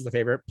 Dallas is the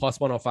favorite, plus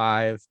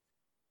 105.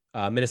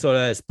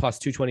 Minnesota is plus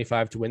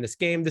 225 to win this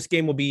game. This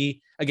game will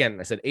be, again,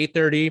 I said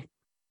 8:30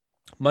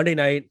 Monday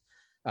night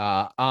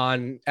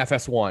on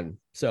FS1.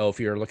 So if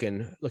you're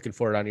looking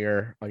for it on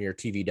your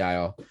TV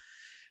dial,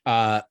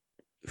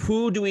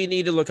 who do we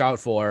need to look out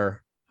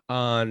for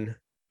on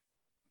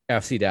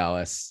FC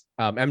Dallas?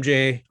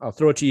 MJ, I'll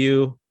throw it to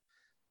you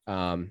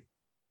to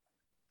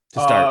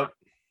start.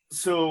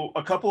 So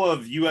a couple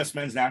of U.S.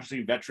 men's national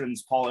team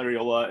veterans, Paul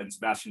Arriola and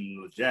Sebastian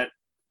Lletget.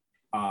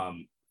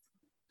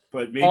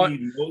 But maybe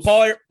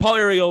Paul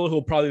Arriola, who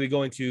will probably be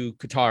going to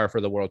Qatar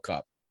for the World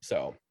Cup.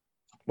 So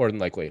more than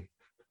likely.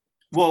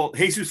 Well,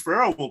 Jesus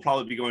Ferreira will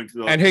probably be going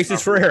to the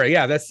Jesus Ferreira.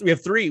 Yeah, we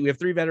have three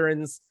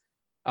veterans.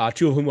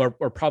 Two of whom are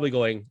probably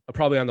on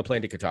the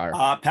plane to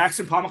Qatar.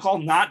 Paxton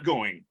Pomykal not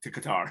going to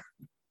Qatar.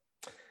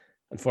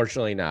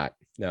 Unfortunately not.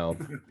 No.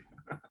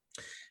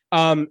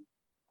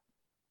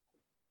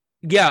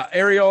 Yeah,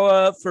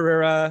 Arriola,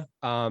 Ferreira,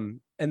 and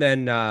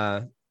then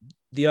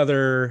the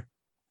other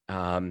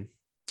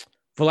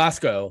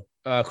Velasco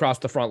across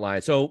the front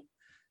line. So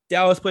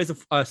Dallas plays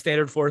a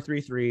standard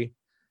 4-3-3.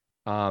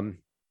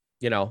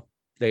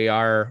 They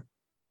are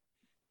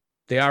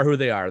who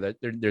they are.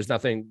 There's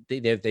nothing.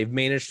 They've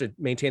managed to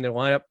maintain their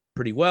lineup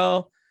pretty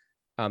well.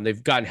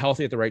 They've gotten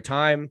healthy at the right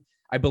time.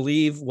 I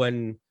believe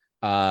when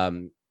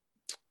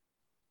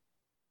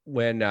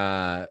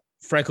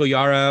Franco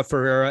Yara,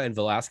 Ferreira, and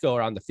Velasco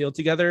are on the field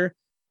together,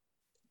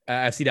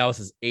 FC Dallas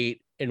is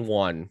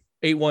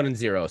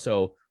 8-1-0.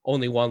 So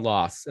only one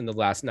loss in the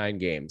last 9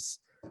 games.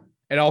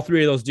 And all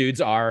three of those dudes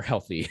are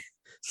healthy.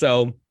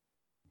 So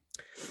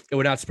it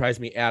would not surprise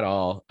me at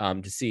all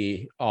to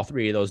see all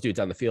three of those dudes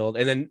on the field.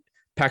 And then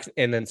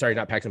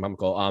not Paxton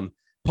Pomykal.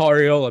 Paul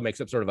Arriola makes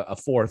up sort of a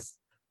fourth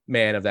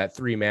man of that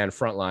 3-man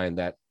front line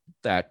that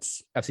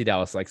FC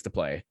Dallas likes to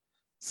play.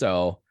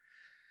 So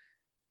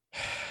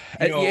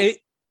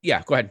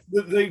yeah, go ahead.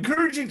 The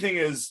encouraging thing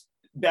is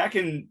back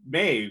in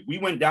May, we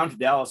went down to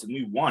Dallas and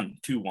we won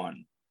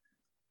 2-1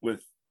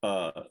 with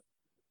a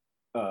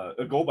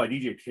goal by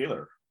DJ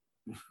Taylor.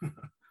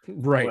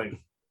 Right.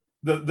 Like,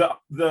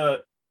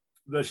 the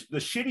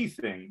shitty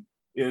thing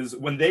is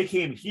when they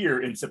came here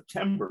in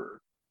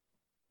September,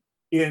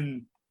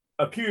 in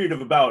a period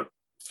of about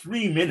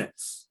 3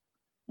 minutes,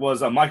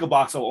 was a Michael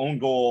Boxall own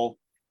goal,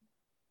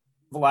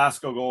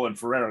 Velasco goal, and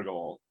Ferreira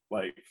goal,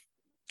 like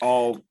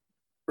all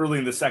early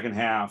in the second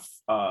half.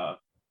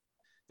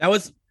 That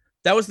was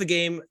the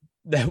game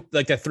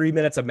that 3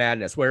 minutes of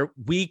madness where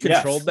we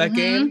controlled that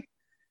game,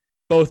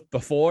 both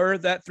before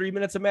that 3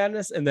 minutes of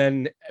madness and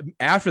then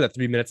after that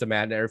 3 minutes of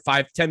madness,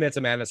 or 10 minutes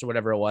of madness, or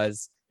whatever it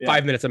was.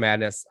 5 minutes of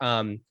madness,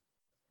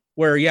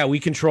 where we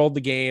controlled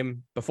the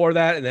game before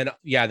that, and then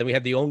we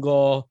had the own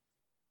goal,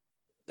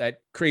 that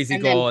crazy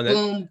goal,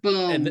 and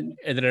then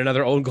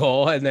another own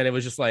goal, and then it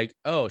was just like,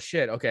 oh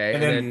shit, okay.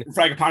 And then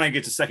Fragapane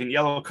gets a second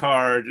yellow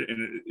card,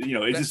 and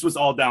it just was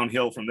all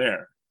downhill from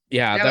there.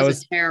 Yeah, that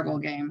was a terrible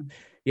game.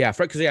 Yeah,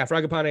 because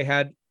Fragapane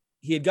had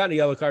gotten a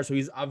yellow card, so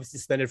he's obviously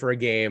suspended for a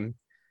game,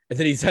 and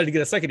then he decided to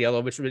get a second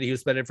yellow, which he was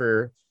suspended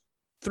for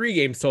 3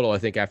 games total, I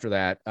think, after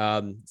that.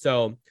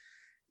 So.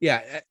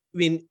 Yeah, I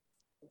mean,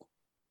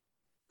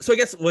 so I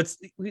guess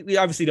we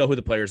obviously know who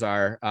the players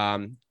are.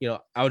 I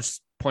would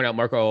just point out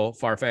Marco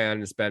Farfan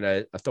has been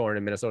a thorn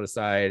in Minnesota's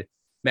side.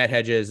 Matt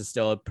Hedges is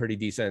still a pretty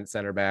decent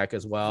center back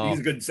as well.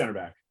 He's a good center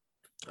back.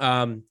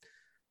 Paul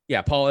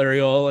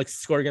Arriola likes to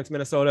score against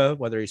Minnesota,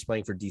 whether he's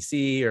playing for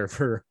DC or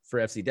for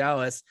FC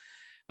Dallas.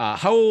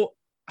 How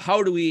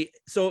do we?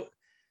 So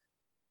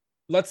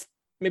let's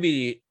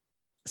maybe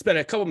spend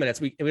a couple minutes.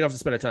 We don't have to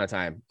spend a ton of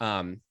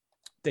time.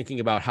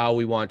 Thinking about how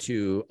we want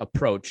to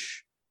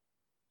approach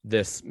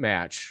this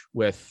match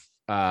with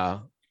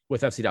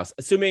FC Dallas,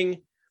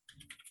 assuming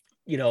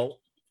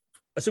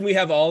we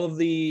have all of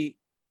the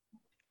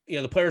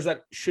the players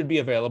that should be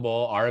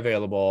available are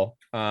available.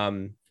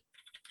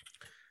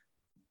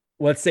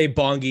 Let's say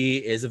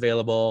Bongi is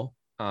available.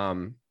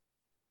 Assuming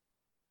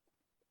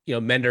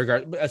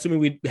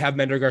we have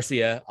Mender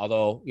Garcia,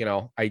 although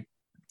I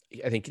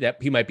think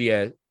that he might be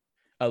a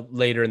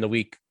later in the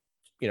week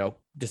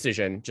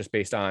decision just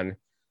based on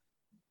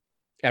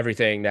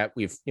everything that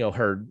we've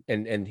heard,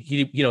 and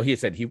he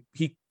said he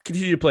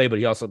continued to play, but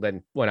he also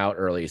then went out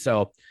early.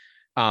 So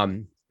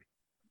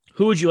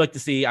who would you like to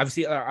see?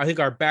 Obviously, I think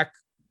our back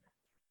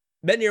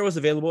Metnier was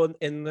available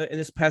in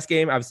this past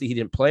game. Obviously, he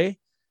didn't play.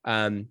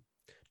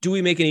 Do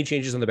we make any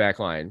changes on the back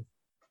line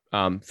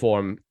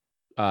from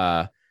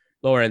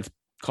Lawrence,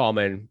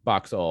 Coleman,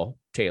 Boxall,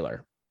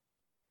 Taylor?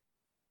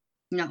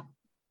 No.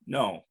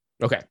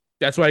 Okay,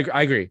 that's what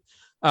I agree.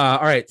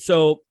 All right,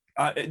 so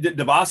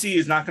Dabasi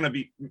is not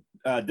going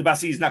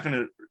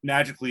to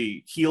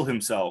magically heal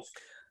himself.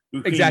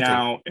 Exactly.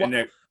 Now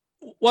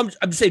well,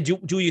 I'm just saying,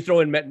 do you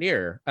throw in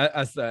Metnier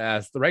as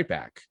the right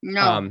back?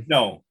 No.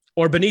 No.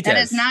 Or Benitez? That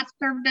has not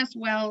served us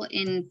well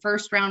in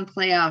first round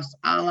playoffs,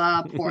 a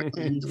la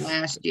Portland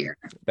last year.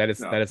 That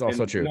is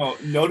also true.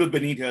 No to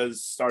Benitez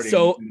starting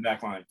in the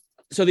back line.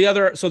 So the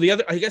other,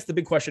 I guess the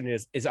big question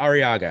is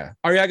Arriaga.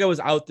 Arriaga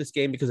was out this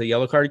game because of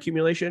yellow card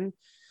accumulation.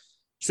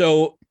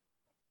 So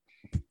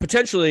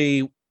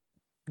potentially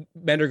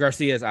Mender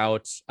Garcia is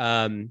out.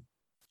 Like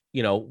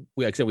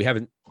I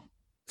said,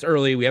 it's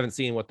early. We haven't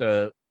seen what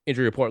the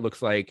injury report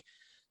looks like.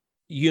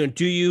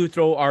 Do you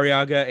throw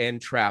Arriaga and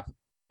Trapp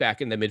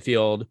back in the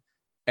midfield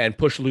and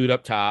push Lute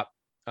up top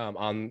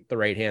on the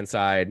right-hand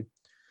side?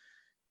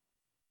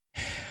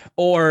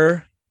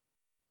 Or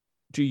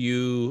do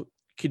you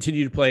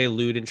continue to play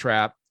Lute and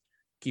Trapp,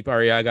 keep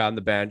Arriaga on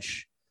the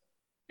bench,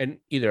 and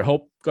either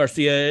hope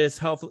Garcia is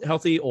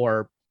healthy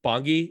or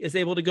Bongi is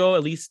able to go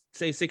at least,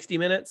 say, 60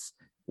 minutes,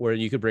 where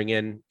you could bring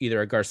in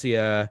either a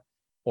Garcia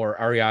or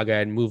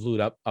Arriaga and move Lute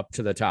up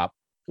to the top?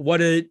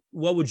 What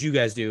would you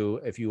guys do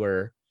if you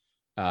were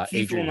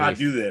Keith will not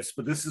do this,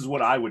 but this is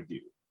what I would do.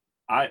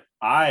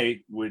 I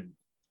would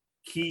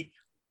keep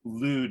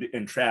Lute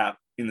and Trapp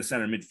in the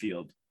center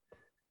midfield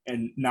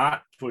and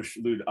not push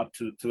Lute up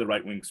to the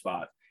right wing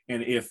spot.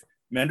 And if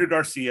Mender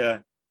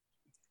Garcia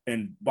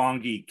and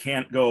Bongi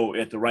can't go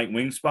at the right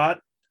wing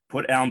spot,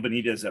 put Alan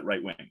Benitez at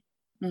right wing.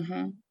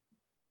 Mm-hmm.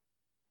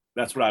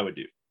 That's what I would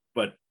do.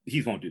 But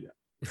Heath won't do that.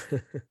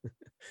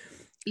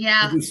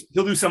 Yeah.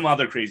 He'll do some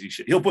other crazy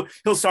shit.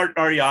 He'll start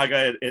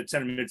Arriaga at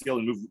center midfield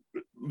and move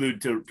Lute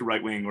to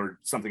right wing or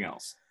something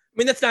else. I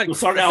mean, that's not. He'll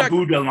start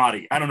Abu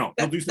Delmati. I don't know.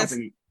 He'll do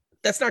something.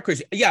 That's not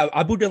crazy. Yeah,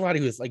 Abu Delmati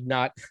was like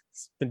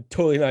been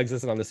totally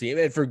non-existent on the team,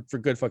 and for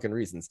good fucking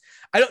reasons.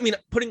 I don't mean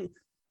putting.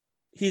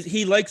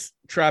 He likes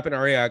Trapp and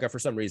Arriaga for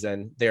some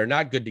reason. They are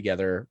not good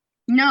together.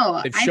 No,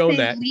 they've shown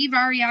that. Leave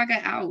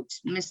Arriaga out,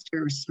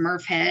 Mr.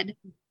 Smurfhead.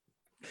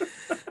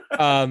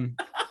 I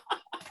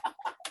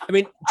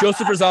mean,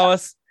 Joseph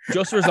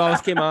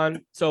Rosales came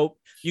on, so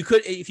you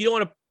could, if you don't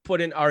want to put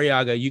in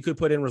Arriaga, you could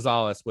put in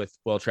Rosales with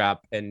Will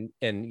Trapp and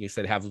you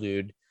said have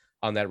Lute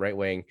on that right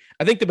wing.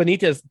 I think the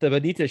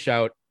Benitez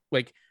shout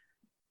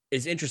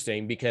is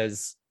interesting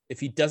because if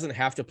he doesn't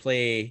have to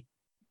play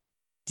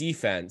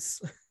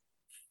defense,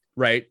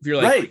 right? If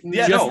you're right,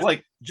 yeah,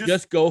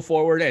 just go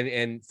forward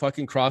and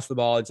fucking cross the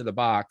ball into the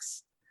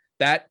box.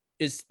 That's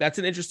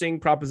an interesting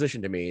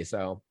proposition to me.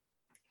 So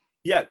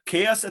yeah,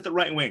 chaos at the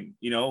right wing.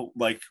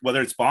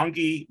 Whether it's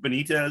Bongi,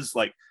 Benitez,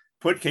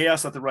 put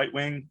chaos at the right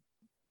wing.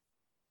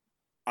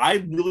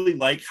 I really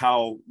like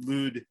how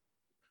Lute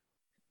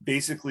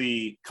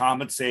basically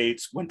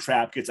compensates when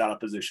Trapp gets out of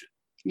position.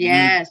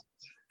 Yes. Lute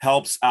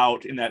helps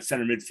out in that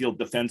center midfield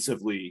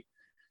defensively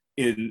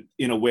in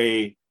a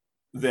way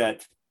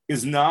that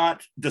is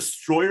not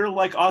destroyer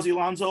like Ozzy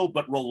Alonso,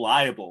 but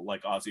reliable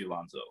like Ozzy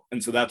Alonso.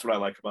 And so that's what I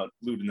like about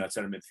Lute in that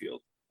center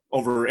midfield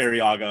over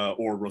Arriaga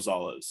or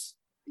Rosales.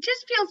 It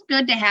just feels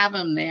good to have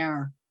him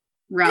there,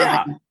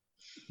 Robin. Yeah.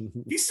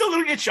 He's still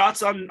going to get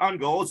shots on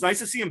goal. It's nice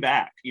to see him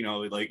back.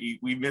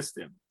 We missed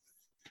him.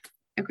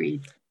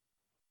 Agreed.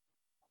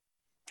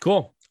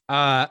 Cool.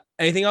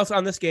 Anything else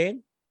on this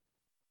game,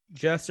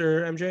 Jess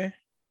or MJ?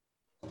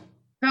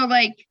 So,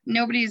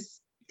 nobody's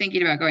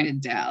thinking about going to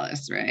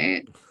Dallas,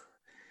 right?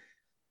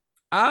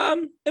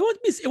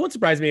 It won't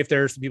surprise me if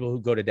there are some people who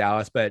go to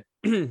Dallas, but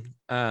I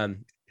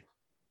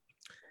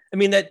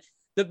mean that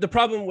the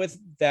problem with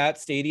that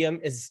stadium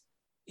is,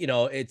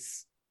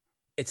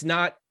 it's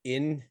not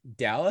in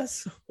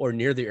Dallas or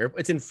near the airport.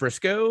 It's in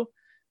Frisco,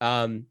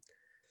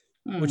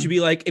 which would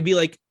be it'd be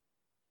like,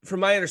 from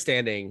my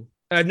understanding,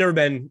 I've never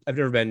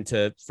been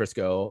to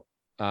Frisco,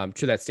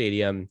 to that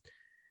stadium.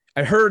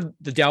 I heard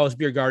the Dallas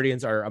Beer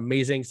Guardians are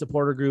amazing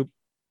supporter group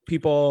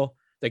people.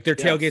 Their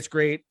tailgate's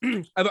great.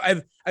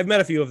 I've met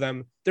a few of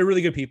them. They're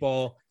really good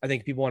people. I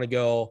think people want to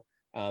go.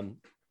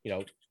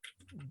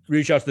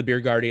 Reach out to the Beer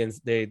Guardians.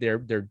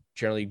 They're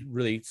generally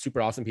really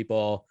super awesome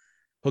people.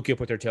 Hook you up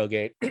with their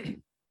tailgate.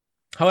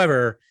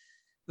 However,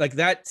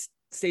 that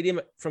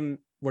stadium from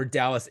where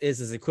Dallas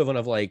is equivalent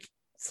of like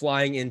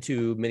flying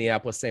into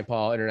Minneapolis St.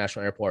 Paul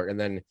International Airport and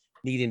then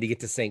needing to get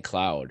to St.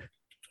 Cloud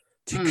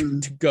to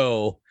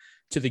go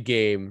to the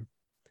game.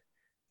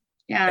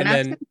 Yeah, and not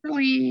then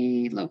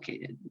centrally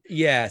located.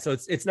 yeah, so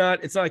it's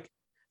not like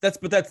that's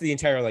the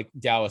entire like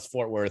Dallas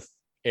Fort Worth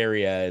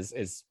area is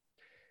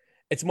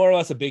it's more or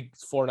less a big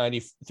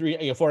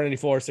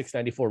 494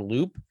 694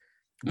 loop,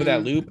 but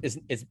that loop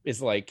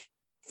is like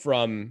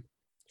from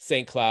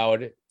St.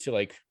 Cloud to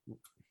like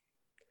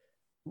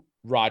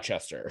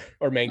Rochester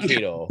or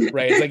Mankato,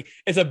 right?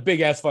 It's a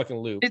big ass fucking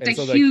loop. It's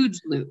a huge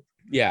loop.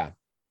 Yeah,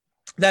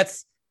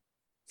 that's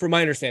from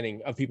my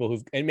understanding of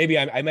people and maybe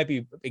I might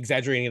be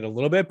exaggerating it a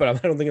little bit, but I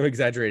don't think I'm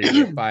exaggerating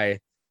it by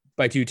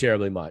too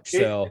terribly much.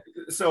 So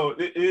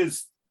it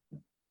is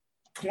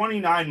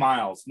 29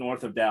 miles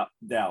north of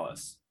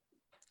Dallas.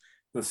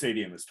 The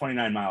stadium is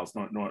 29 miles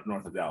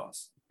north of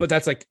Dallas. But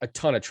that's like a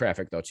ton of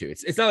traffic though too.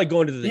 It's not like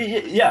going to the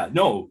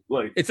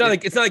it's not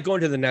like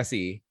going to the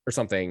Nessie or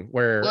something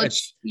where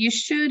you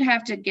should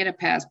have to get a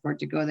passport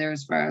to go there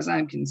as far as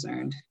I'm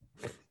concerned.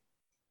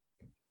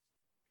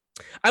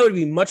 I would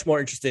be much more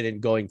interested in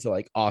going to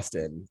like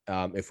Austin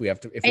if we have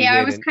to.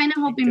 I was kind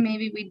of hoping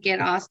maybe we'd get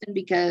Austin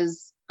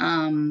because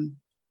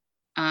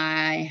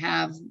I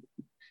have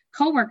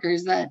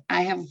coworkers that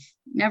I have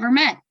never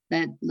met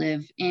that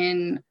live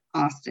in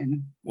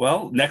Austin.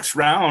 Well, next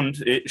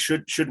round,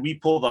 should we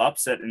pull the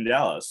upset in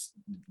Dallas,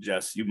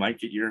 Jess, you might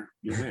get your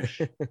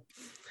wish.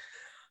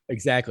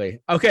 Exactly.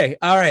 Okay.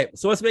 All right.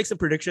 So let's make some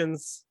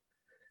predictions.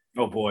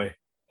 Oh boy.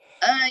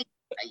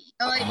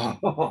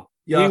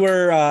 We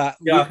were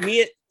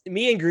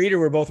me and Greeter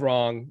were both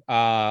wrong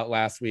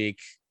last week,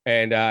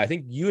 and I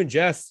think you and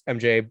Jess,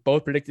 MJ,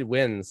 both predicted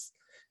wins.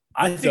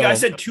 I think I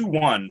said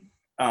 2-1,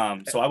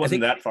 so I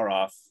wasn't that far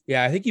off.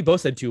 Yeah, I think you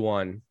both said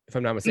 2-1, if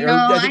I'm not mistaken. No,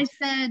 I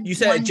said you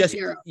said 1-0. Jess,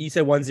 you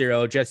said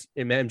 1-0. Jess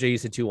and MJ, you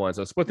said 2-1.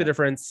 So split the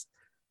difference.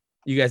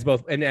 You guys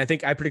both, and I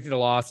think I predicted a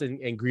loss, and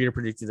Greeter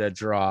predicted a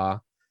draw.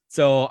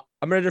 So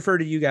I'm going to defer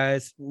to you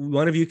guys.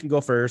 One of you can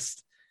go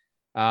first.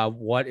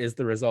 What is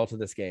the result of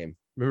this game?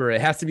 Remember,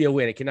 it has to be a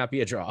win. It cannot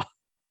be a draw.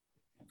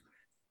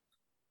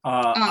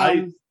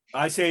 I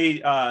say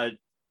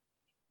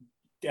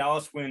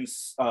Dallas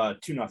wins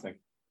 2-0.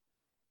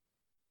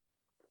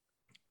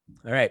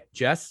 All right,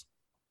 Jess.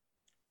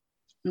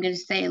 I'm going to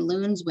say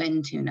Loons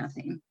win 2-0.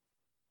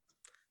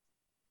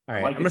 All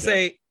right, I'm going to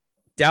say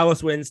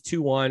Dallas wins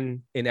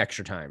 2-1 in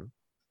extra time.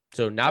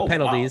 So not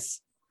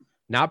penalties,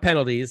 not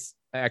penalties,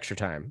 extra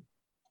time.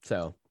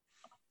 So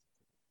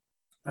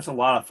that's a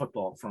lot of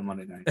football for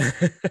Monday night.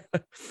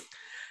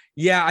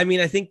 Yeah, I mean,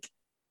 I think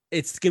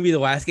it's going to be the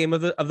last game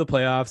of the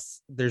playoffs.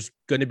 There's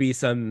going to be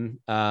some,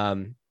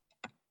 added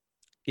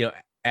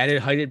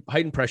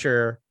heightened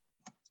pressure.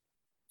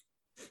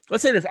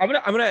 Let's say this. I'm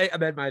gonna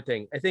amend my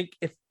thing. I think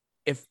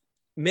if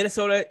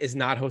Minnesota is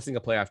not hosting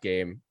a playoff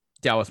game,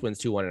 Dallas wins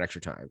 2-1 in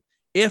extra time.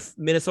 If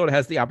Minnesota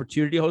has the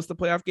opportunity to host the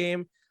playoff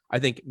game, I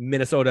think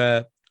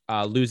Minnesota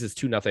loses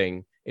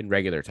 2-0 in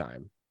regular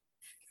time.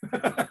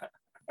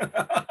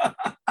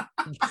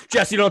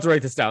 Jess, you don't have to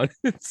write this down.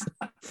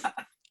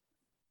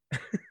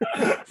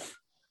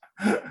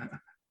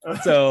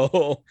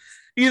 So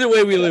either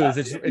way we lose.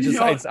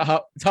 It's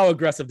how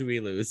aggressive do we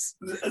lose?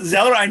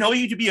 Zeller, I know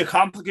you to be a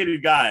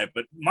complicated guy,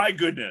 but my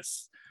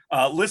goodness.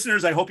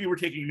 Listeners, I hope you were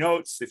taking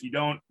notes. If you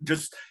don't,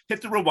 just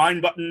hit the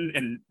rewind button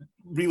and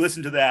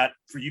re-listen to that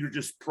for you to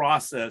just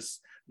process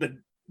the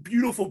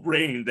beautiful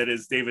brain that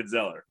is David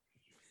Zeller.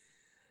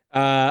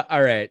 All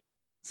right.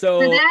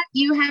 So for that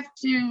you have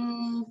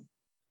to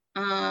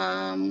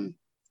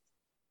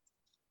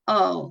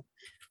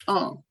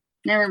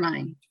never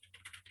mind.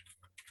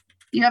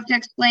 You have to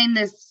explain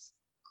this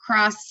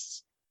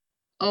crossover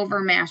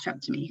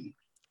mashup to me.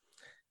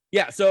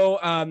 Yeah, so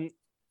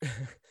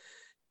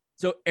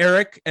so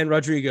Eric and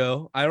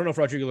Rodrigo, I don't know if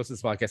Rodrigo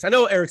listens to this podcast. I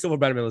know Eric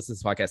Silverberman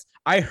listens to this podcast.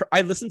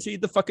 I listen to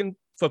the fucking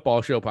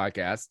football show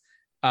podcast.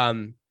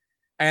 And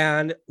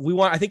they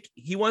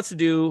want to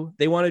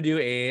do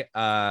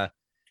a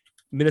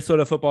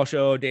Minnesota football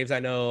show, Dave's I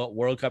Know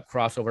World Cup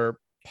crossover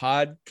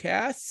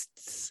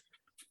podcasts ?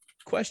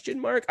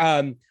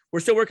 We're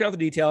still working out the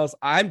details.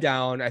 I'm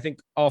down. I think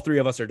all three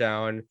of us are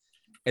down.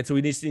 And so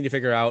we just need to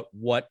figure out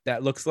what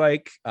that looks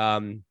like.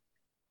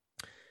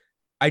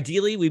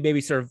 Ideally, we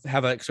maybe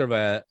have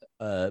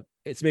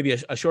it's maybe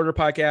a shorter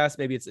podcast.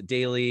 Maybe it's a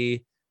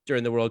daily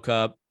during the World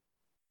Cup,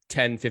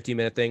 10,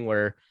 15-minute thing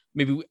where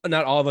maybe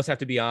not all of us have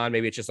to be on.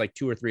 Maybe it's just like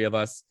 2 or 3 of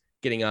us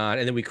getting on,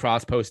 and then we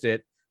cross post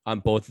it on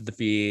both of the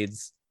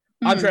feeds.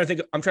 Mm-hmm. I'm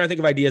trying to think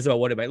of ideas about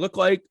what it might look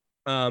like.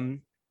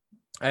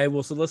 I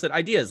will solicit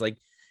ideas. Like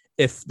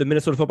if the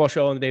Minnesota football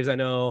show and the Daves I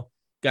Know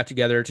got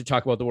together to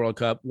talk about the World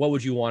Cup, what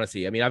would you want to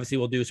see? I mean, obviously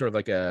we'll do sort of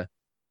like a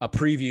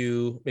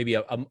preview, maybe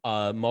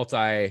a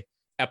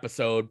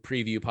multi-episode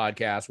preview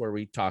podcast where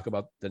we talk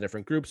about the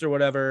different groups or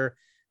whatever.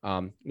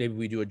 Maybe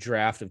we do a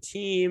draft of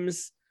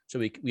teams. So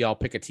we all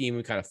pick a team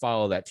and kind of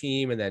follow that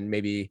team. And then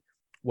maybe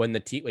when the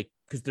team, like,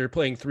 cause they're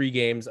playing 3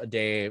 games a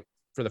day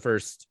for the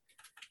first,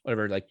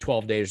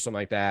 12 days or something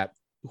like that.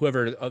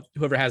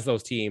 whoever has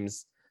those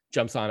teams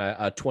jumps on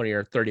a 20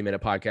 or 30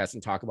 minute podcast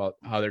and talk about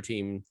how their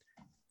team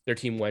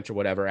went or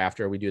whatever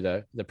after we do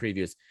the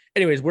previews.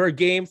 Anyways, we're a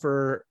game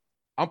for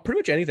pretty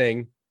much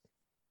anything.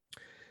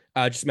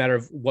 Just a matter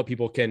of what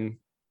people can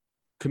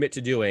commit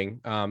to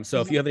doing.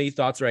 So if you have any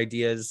thoughts or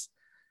ideas,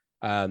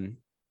 and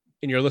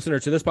you're a listener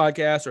to this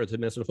podcast or to the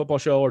Minnesota Football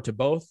Show or to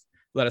both,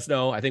 let us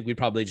know. I think we'd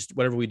probably just,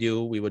 whatever we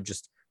do, we would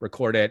just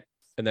record it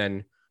and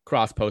then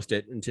cross post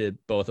it into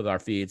both of our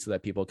feeds so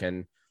that people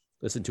can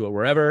listen to it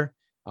wherever.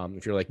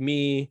 If you're like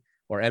me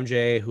or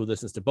MJ who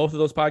listens to both of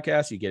those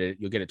podcasts,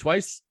 you'll get it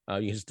twice.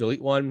 You can just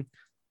delete one,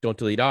 don't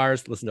delete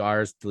ours, listen to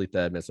ours, delete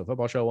the Minnesota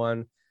Football Show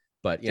one.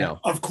 But you know,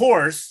 of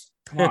course,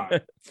 come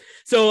on.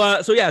 So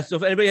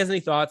if anybody has any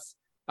thoughts,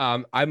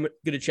 I'm going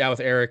to chat with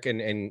Eric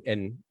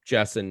and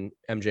Jess and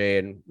MJ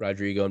and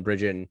Rodrigo and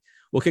Bridget, and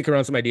we'll kick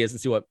around some ideas and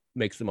see what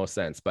makes the most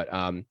sense. But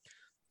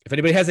if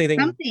anybody has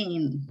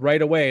anything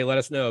right away, let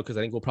us know, because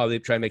I think we'll probably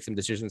try and make some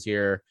decisions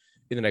here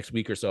in the next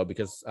week or so,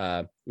 because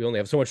we only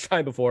have so much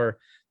time before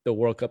the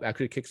World Cup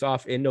actually kicks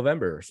off in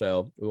November.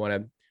 So we want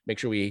to make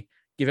sure we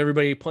give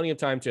everybody plenty of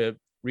time to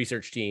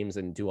research teams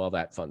and do all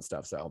that fun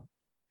stuff. So,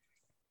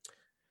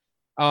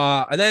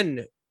 and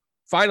then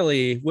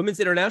finally, women's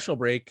international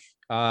break.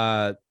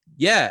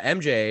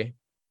 MJ,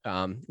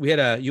 we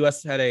had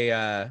US had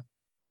a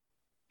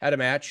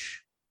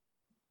match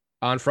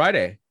on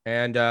Friday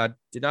and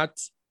did not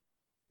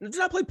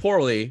play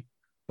poorly,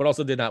 but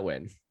also did not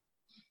win.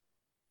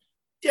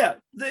 Yeah,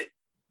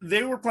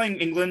 they were playing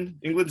England.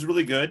 England's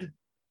really good.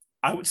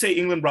 I would say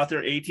England brought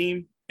their A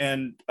team,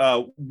 and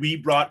we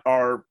brought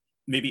our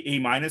maybe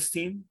A-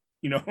 team.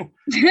 You know,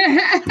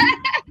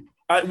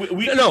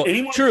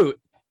 true.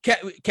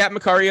 Kat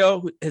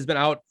Macario has been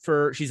out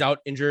she's out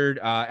injured.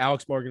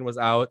 Alex Morgan was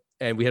out,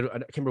 and we had, I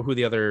can't remember who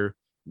the other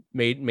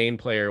main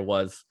player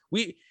was.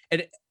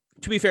 And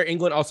to be fair,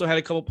 England also had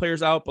a couple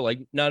players out, but like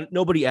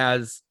nobody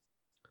as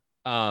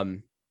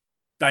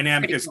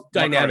dynamic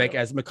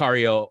as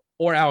Macario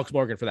or Alex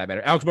Morgan for that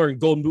matter. Alex Morgan,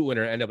 Golden Boot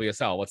winner at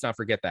NWSL. Let's not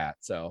forget that.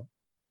 So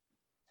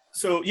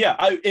yeah,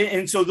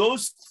 so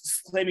those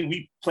claiming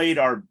we played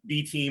our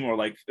B team, or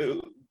like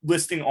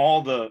listing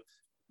all the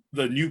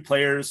new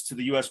players to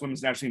the U.S.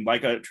 women's national team,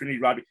 like Trinity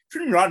Rodney.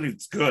 Trinity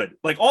Rodney's good.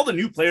 Like all the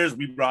new players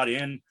we brought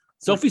in.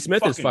 Sophie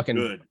Smith is fucking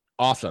good.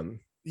 Awesome.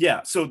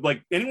 Yeah. So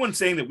like anyone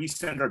saying that we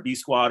sent our B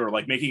squad or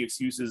like making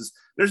excuses,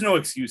 there's no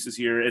excuses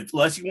here.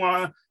 Unless you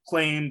want to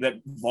claim that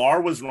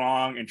VAR was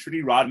wrong and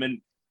Trinity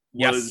Rodman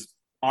was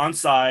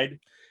onside.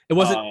 It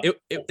wasn't.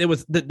 It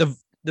was the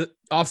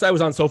offside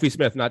was on Sophie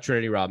Smith, not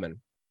Trinity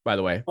Rodman, by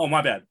the way. Oh,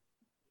 my bad.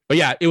 But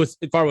yeah,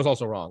 VAR was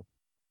also wrong.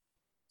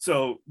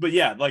 So, but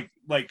yeah, like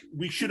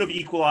we should have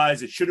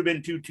equalized. It should have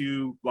been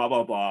 2-2, blah,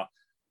 blah, blah.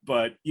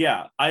 But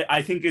yeah,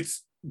 I think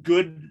it's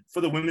good for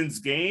the women's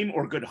game,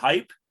 or good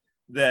hype,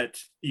 that,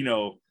 you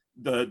know,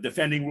 the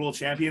defending world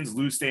champions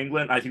lose to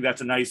England. I think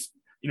that's a nice,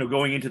 you know,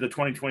 going into the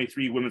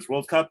 2023 Women's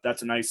World Cup,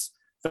 that's a nice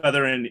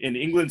feather in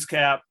England's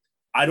cap.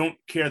 I don't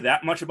care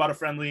that much about a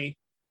friendly.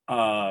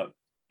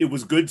 It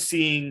was good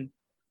seeing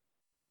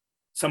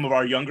some of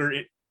our younger,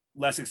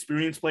 less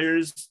experienced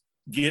players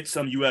get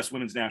some U.S.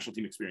 women's national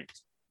team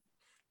experience.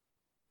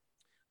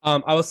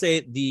 I will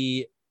say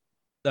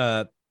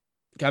I'm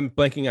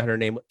blanking on her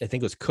name. I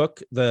think it was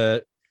Cook,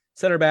 the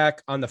center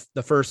back on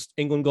the first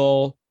England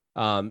goal.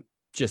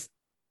 Just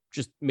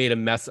made a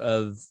mess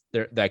of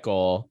that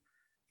goal.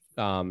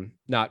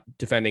 Not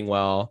defending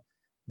well.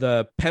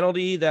 The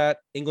penalty that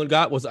England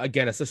got was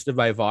again assisted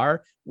by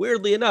VAR.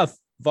 Weirdly enough,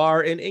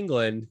 VAR in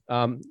England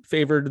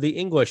favored the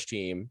English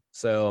team.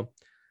 So,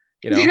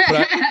 you know,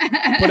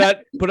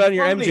 put on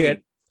your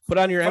MJ. Put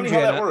on your MJ.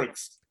 That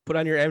works. Put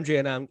on your MJ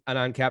and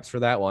on caps for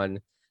that one.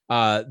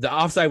 The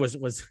offside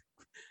was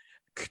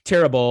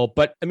terrible,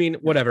 but I mean,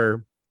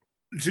 whatever.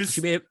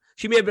 She may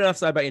have been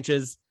offside by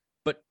inches,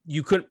 but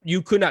you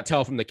could not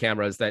tell from the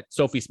cameras that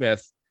Sophie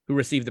Smith, who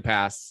received the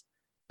pass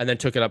and then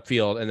took it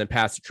upfield and then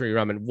passed to Trinity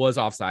Rodman, was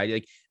offside.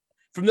 Like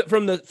from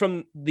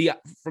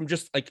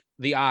just like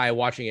the eye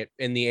watching it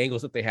in the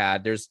angles that they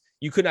had,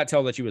 you could not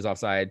tell that she was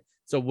offside.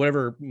 So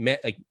whatever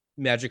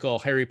magical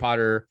Harry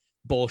Potter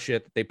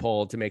bullshit that they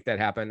pulled to make that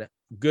happen,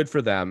 good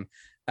for them.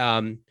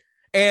 And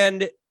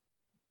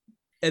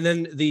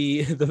then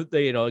the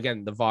you know,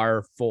 again, the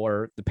VAR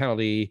for the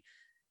penalty,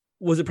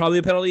 was it probably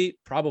a penalty?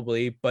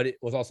 Probably, but it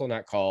was also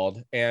not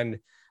called. And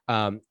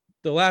the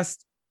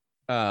last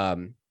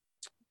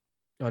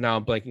now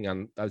I'm blanking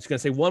on, I was going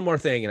to say one more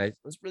thing and I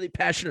was really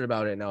passionate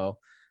about it. Now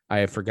I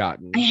have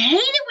forgotten. I hate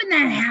it when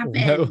that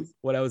happens.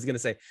 What I was going to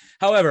say.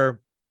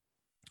 However,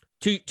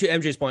 to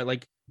MJ's point,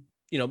 like,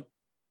 you know,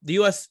 the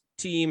U.S.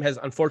 team has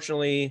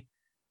unfortunately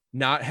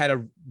not had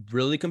a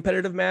really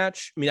competitive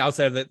match. I mean,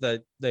 outside of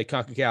the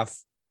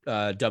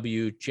CONCACAF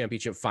W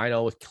championship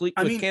final with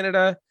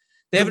Canada,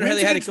 they haven't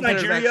really had a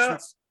competitive match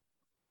since.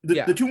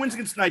 The two wins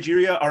against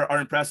Nigeria are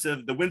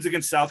impressive. The wins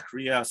against South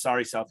Korea,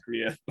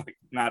 like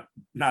not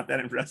that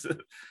impressive.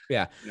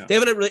 Yeah, no. They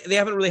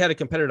haven't really had a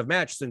competitive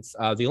match since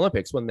the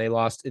Olympics, when they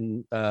lost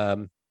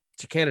to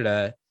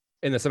Canada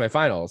in the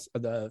semifinals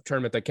of the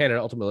tournament that Canada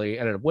ultimately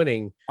ended up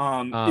winning.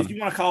 If you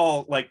want to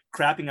call like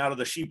crapping out of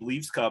the Sheep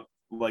Leaves Cup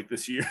like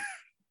this year,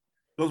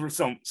 those were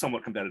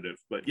somewhat competitive,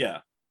 but yeah.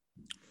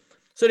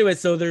 So anyway,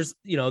 so there's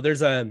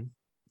an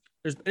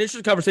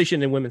interesting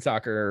conversation in women's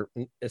soccer,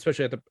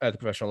 especially at the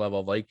professional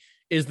level, of like,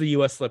 is the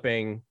U.S.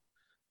 slipping?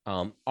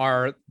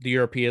 Are the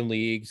European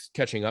leagues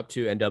catching up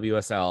to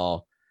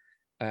NWSL?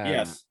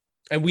 Yes.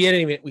 And we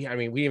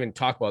didn't even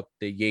talk about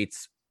the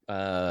Yates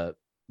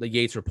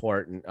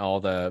report and all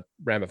the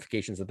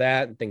ramifications of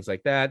that and things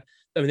like that.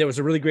 I mean, there was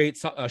a really great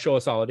show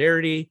of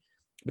solidarity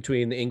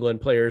between the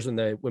England players and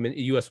the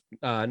U.S.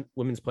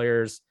 Women's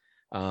players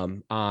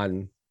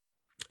and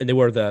they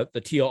wore the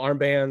teal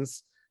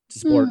armbands to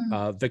support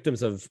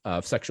victims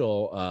of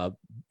sexual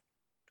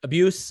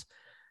abuse,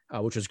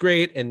 which was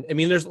great. And I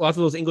mean, there's lots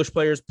of those English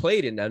players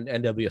played in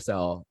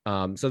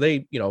NWSL, so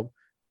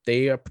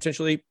they are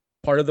potentially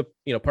part of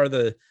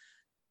the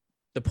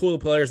pool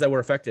of players that were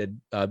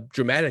affected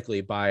dramatically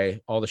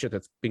by all the shit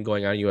that's been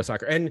going on in U.S.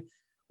 soccer. And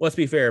let's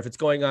be fair, if it's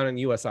going on in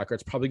U.S. soccer,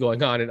 it's probably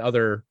going on in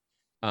other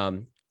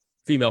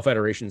female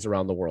federations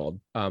around the world.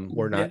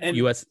 We're not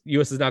U.S.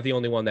 is not the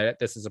only one that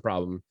this is a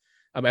problem.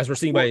 As we're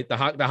seeing by the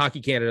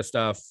Hockey Canada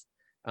stuff,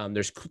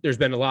 there's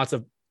been lots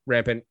of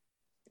rampant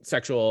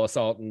sexual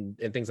assault and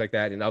things like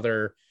that in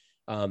other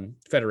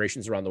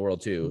federations around the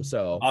world too.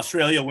 So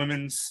Australia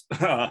women's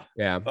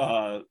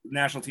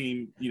national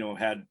team,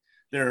 had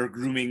their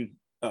grooming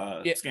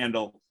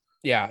scandal.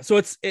 Yeah. So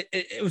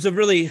it was a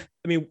really,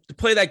 I mean, to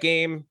play that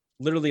game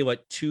literally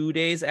like 2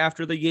 days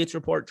after the Yates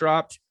report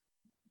dropped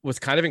was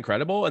kind of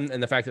incredible.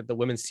 And the fact that the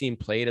women's team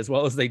played as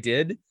well as they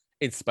did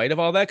in spite of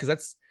all that, because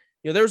that's,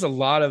 there was a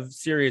lot of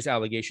serious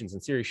allegations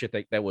and serious shit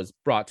that was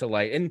brought to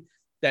light. And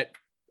that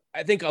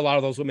I think a lot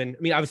of those women,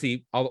 I mean,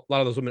 obviously a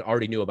lot of those women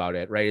already knew about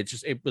it, right?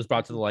 It was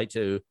brought to the light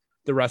to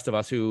the rest of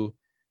us who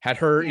had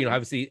heard,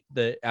 obviously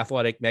the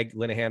Athletic Meg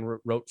Linehan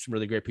wrote some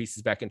really great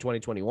pieces back in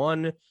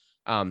 2021,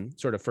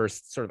 sort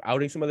of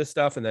outing some of this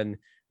stuff. And then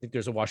I think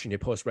there's a Washington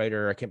Post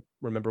writer, I can't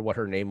remember what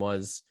her name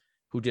was,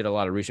 who did a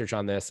lot of research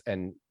on this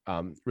and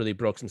really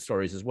broke some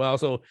stories as well.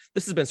 So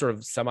this has been sort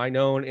of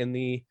semi-known in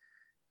the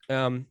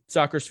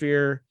soccer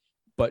sphere,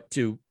 but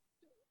to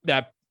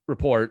that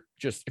report,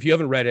 just if you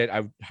haven't read it,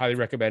 I would highly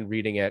recommend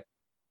reading it.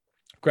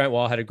 Grant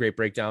Wall had a great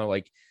breakdown.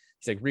 Like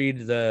he's like,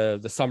 read the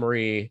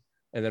summary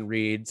and then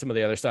read some of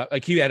the other stuff.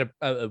 Like he had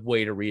a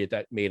way to read it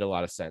that made a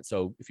lot of sense.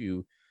 So if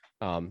you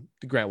the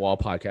Grant Wall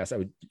podcast, I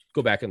would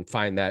go back and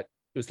find that.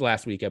 It was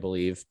last week, I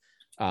believe,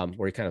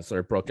 where he kind of sort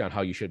of broke down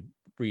how you should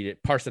read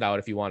it, parse it out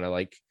if you want to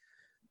like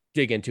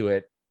dig into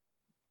it.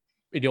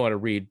 You don't want to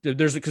read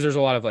because there's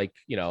a lot of like,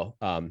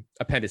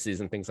 appendices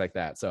and things like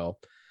that. So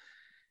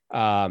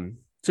yeah,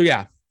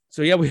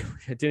 we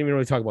didn't even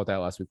really talk about that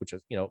last week, which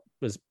is,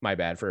 was my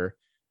bad.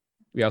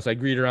 We also had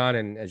Greeter on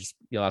and just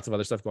lots of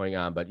other stuff going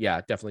on, but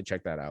yeah, definitely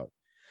check that out.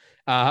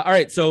 All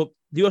right, so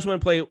the U.S. women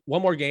play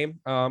one more game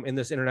in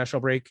this international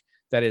break.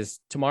 That is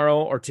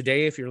tomorrow or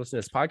today, if you're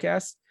listening to this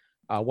podcast,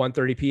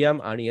 1:30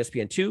 p.m. on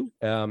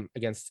ESPN2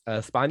 against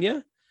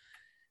España.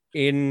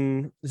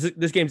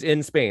 This game's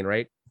in Spain,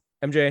 right,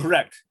 MJ?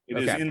 Correct.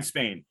 It is in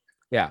Spain.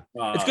 Yeah,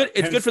 it's good.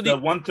 It's good for the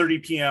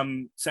 1:30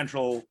 p.m.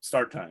 Central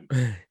start time.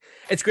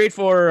 It's great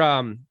for.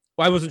 Well,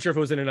 I wasn't sure if it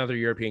was in another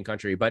European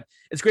country, but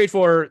it's great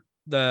for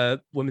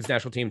the women's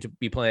national team to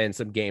be playing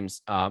some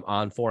games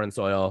on foreign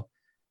soil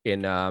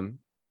in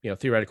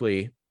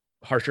theoretically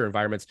harsher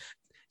environments.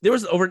 There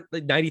was over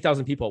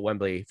 90,000 people at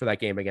Wembley for that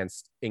game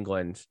against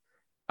England.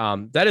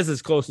 That is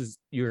as close as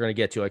you're going to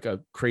get to like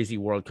a crazy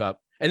World Cup,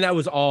 and that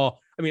was all.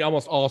 I mean,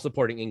 almost all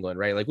supporting England,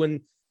 right? Like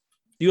when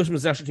the U.S.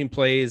 women's national team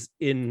plays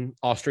in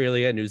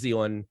Australia and New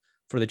Zealand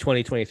for the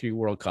 2023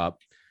 World Cup,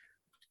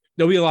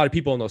 there'll be a lot of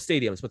people in those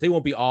stadiums, but they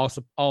won't be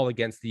all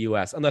against the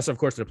U.S. unless, of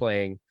course, they're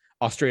playing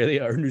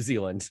Australia or New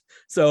Zealand.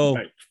 So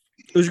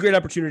It was a great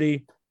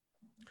opportunity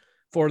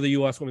for the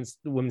U.S.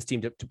 women's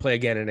team to play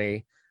again in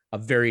a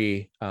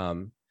very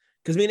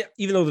because I mean,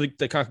 even though the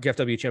CONCACAF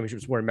W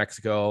championships were in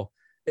Mexico,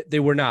 they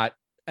were not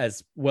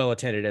as well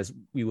attended as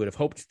we would have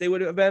hoped they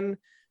would have been.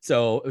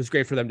 So it was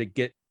great for them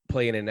to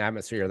play in an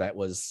atmosphere that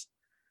was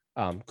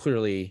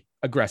clearly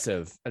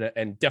aggressive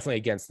and definitely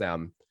against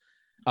them.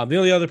 The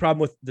only other problem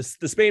with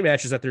the Spain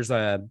match is that there's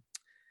I'm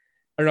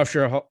not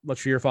sure how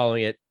much you're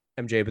following it,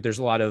 MJ, but there's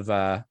a lot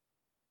of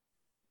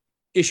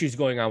issues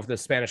going on with the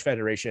Spanish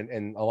Federation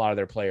and a lot of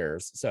their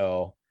players.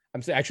 So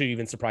I'm actually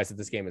even surprised that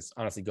this game is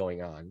honestly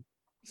going on.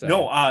 So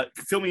no,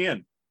 fill me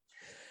in.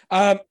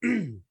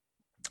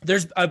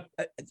 There's I'm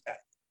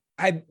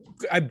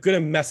gonna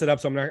mess it up,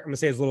 so I'm gonna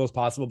say as little as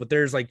possible, but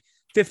there's like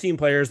 15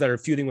 players that are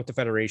feuding with the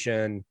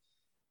Federation,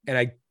 and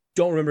I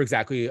don't remember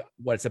exactly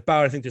what it's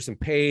about. I think there's some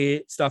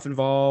pay stuff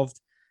involved.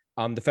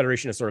 The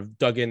Federation has sort of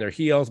dug in their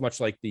heels, much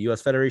like the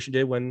U.S. Federation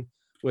did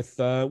with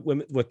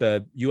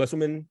the U.S.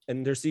 women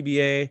and their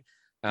CBA.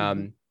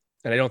 And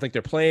I don't think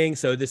they're playing.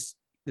 So this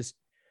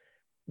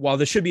while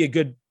this should be a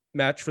good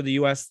match for the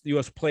U.S.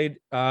 Played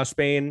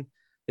Spain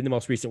in the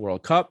most recent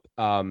World Cup.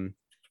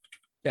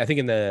 I think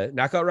in the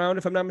knockout round,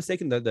 if I'm not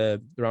mistaken,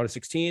 the round of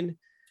 16.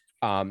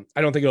 I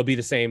don't think it'll be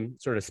the same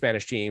sort of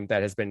Spanish team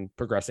that has been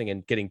progressing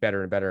and getting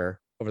better and better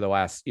over the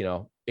last,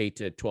 8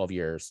 to 12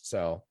 years.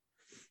 So.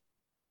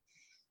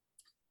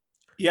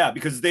 Yeah,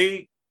 because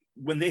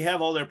when they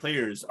have all their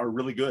players are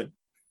really good.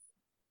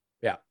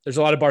 Yeah, there's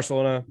a lot of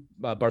Barcelona.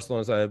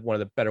 Barcelona's one of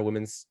the better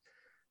women's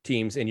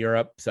teams in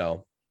Europe.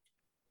 So,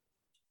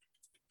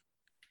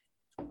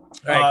 all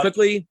right,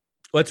 quickly,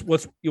 let's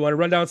you want to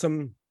run down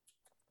some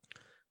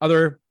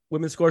other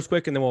women's scores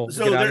quick, and then we'll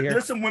get out of here.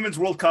 There's some Women's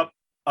World Cup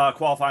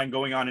qualifying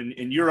going on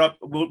in Europe.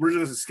 We're just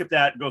going to skip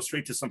that and go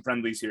straight to some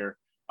friendlies here.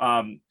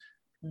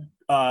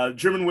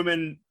 German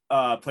women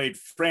played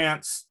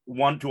France,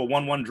 won to a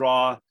 1-1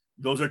 draw.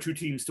 Those are two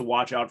teams to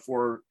watch out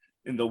for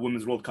in the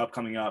Women's World Cup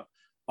coming up.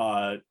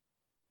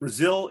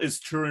 Brazil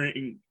is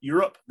touring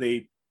Europe.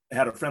 They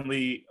had a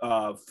friendly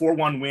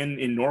 4-1 win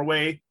in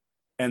Norway.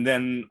 And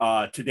then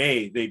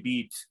today they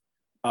beat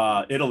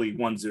Italy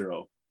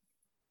 1-0.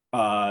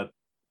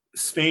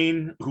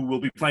 Spain, who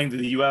will be playing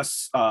the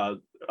U.S.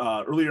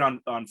 Earlier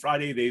on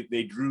Friday,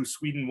 they drew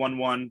Sweden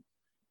 1-1,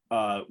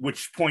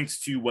 which points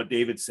to what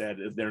David said,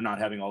 they're not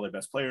having all their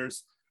best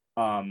players.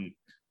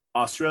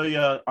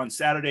 Australia on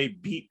Saturday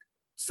beat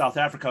South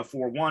Africa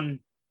 4-1.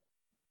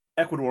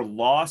 Ecuador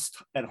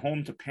lost at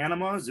home to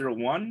Panama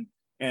 0-1.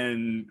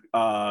 And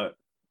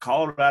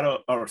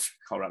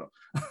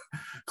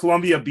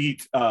Colombia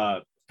beat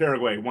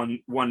Paraguay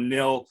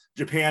 1-0.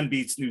 Japan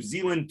beats New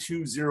Zealand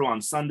 2-0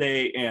 on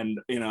Sunday. And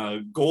in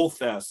a goal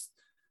fest,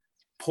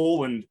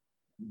 Poland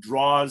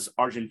draws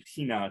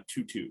Argentina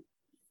 2-2.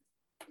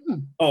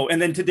 Oh,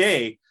 and then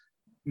today,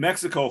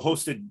 Mexico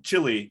hosted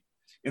Chile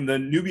in the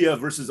Nubia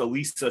versus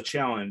Elisa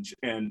challenge,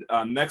 and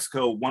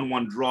Mexico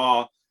 1-1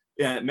 draw.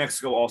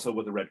 Mexico also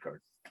with a red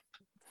card.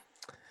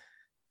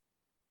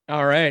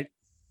 All right.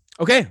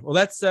 Okay. Well,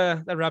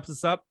 that wraps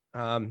us up.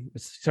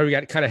 So we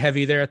got kind of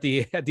heavy there at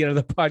the end of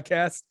the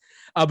podcast.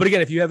 But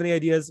again, if you have any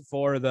ideas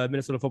for the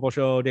Minnesota Football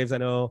Show, Dave's I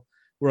Know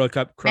World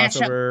Cup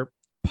crossover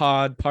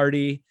pod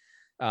party,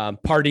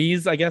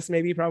 parties, I guess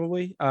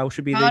probably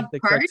should be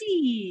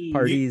the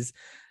parties.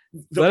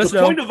 The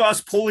point of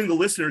us polling the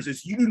listeners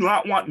is you do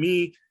not want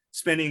me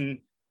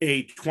spending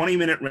a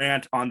 20-minute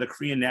rant on the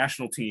Korean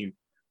national team.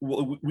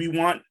 We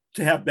want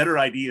to have better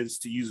ideas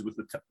to use with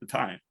the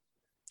time.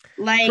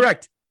 Like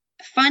correct.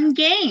 Fun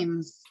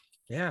games.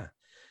 Yeah.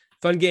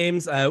 Fun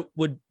games.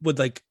 Would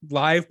like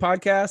live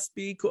podcasts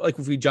be cool? Like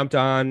if we jumped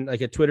on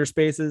like a Twitter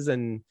Spaces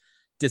and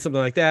did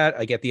something like that,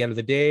 like at the end of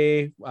the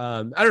day.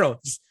 I don't know.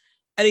 Just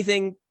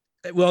anything.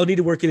 We'll need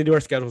to work it into our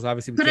schedules.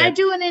 Obviously, could I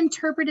do an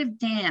interpretive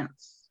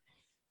dance?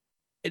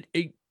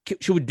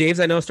 Should Dave's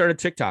I Know start a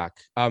TikTok?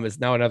 Is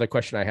now another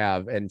question I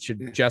have, and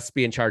should Jess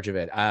be in charge of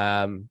it?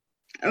 That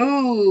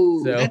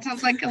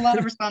sounds like a lot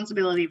of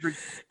responsibility for.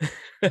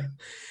 All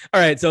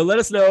right, so let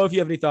us know if you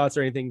have any thoughts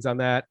or anything on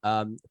that.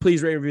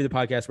 Please rate and review the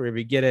podcast wherever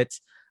you get it.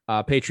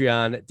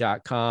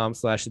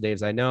 Patreon.com/the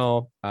Daves I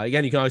Know.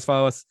 Again, you can always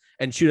follow us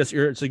and shoot us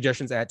your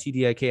suggestions at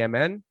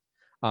TDIKMN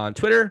on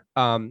Twitter,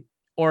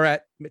 or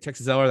at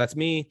Texas Zeller. That's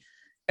me.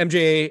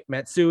 MJ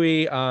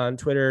Matsui on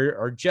Twitter,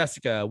 or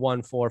Jessica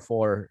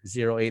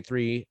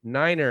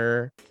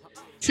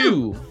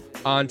 1440839er2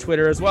 on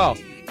Twitter as well.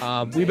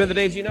 We've been the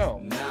Daves You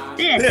Know.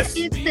 This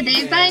is the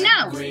Daves I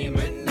Know.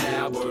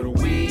 But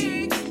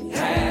we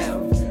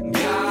have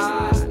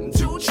got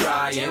to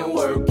try and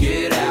work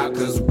it out,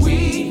 'cause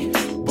we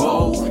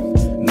both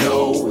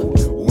know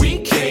we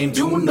can't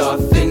do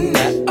nothing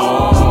at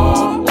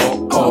all.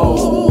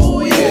 Oh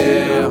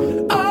yeah.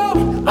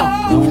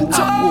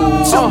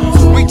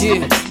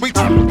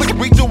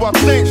 We do our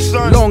thing,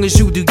 son. Long as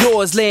you do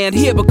yours, land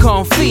here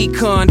become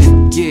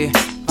fecund. Yeah.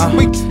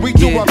 We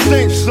do our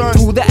thing, son.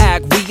 Through the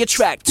act, we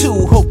attract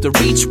two, hope to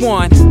reach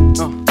one.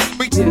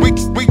 We do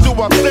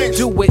our thing.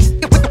 Do it.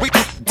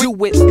 Do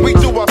it. We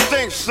do our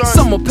thing, son.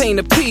 Some will paint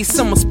a piece,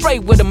 some will spray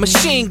with a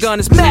machine gun.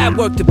 It's mad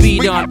work to be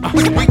done.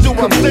 We do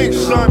our thing,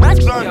 son. I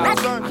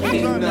can't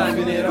do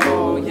nothing at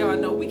all. Y'all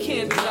know we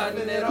can't do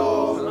nothing at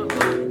all.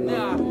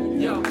 Nah,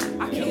 yo,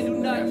 I can't do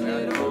nothing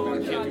at all.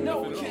 Y'all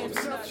know we can't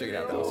do nothing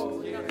at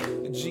all.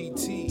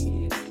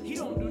 GT, he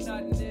don't do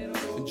nothing at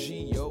all.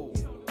 G.O.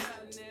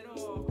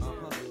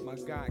 My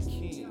guy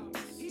King,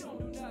 he don't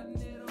do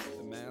nothing at all.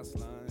 The mass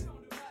line.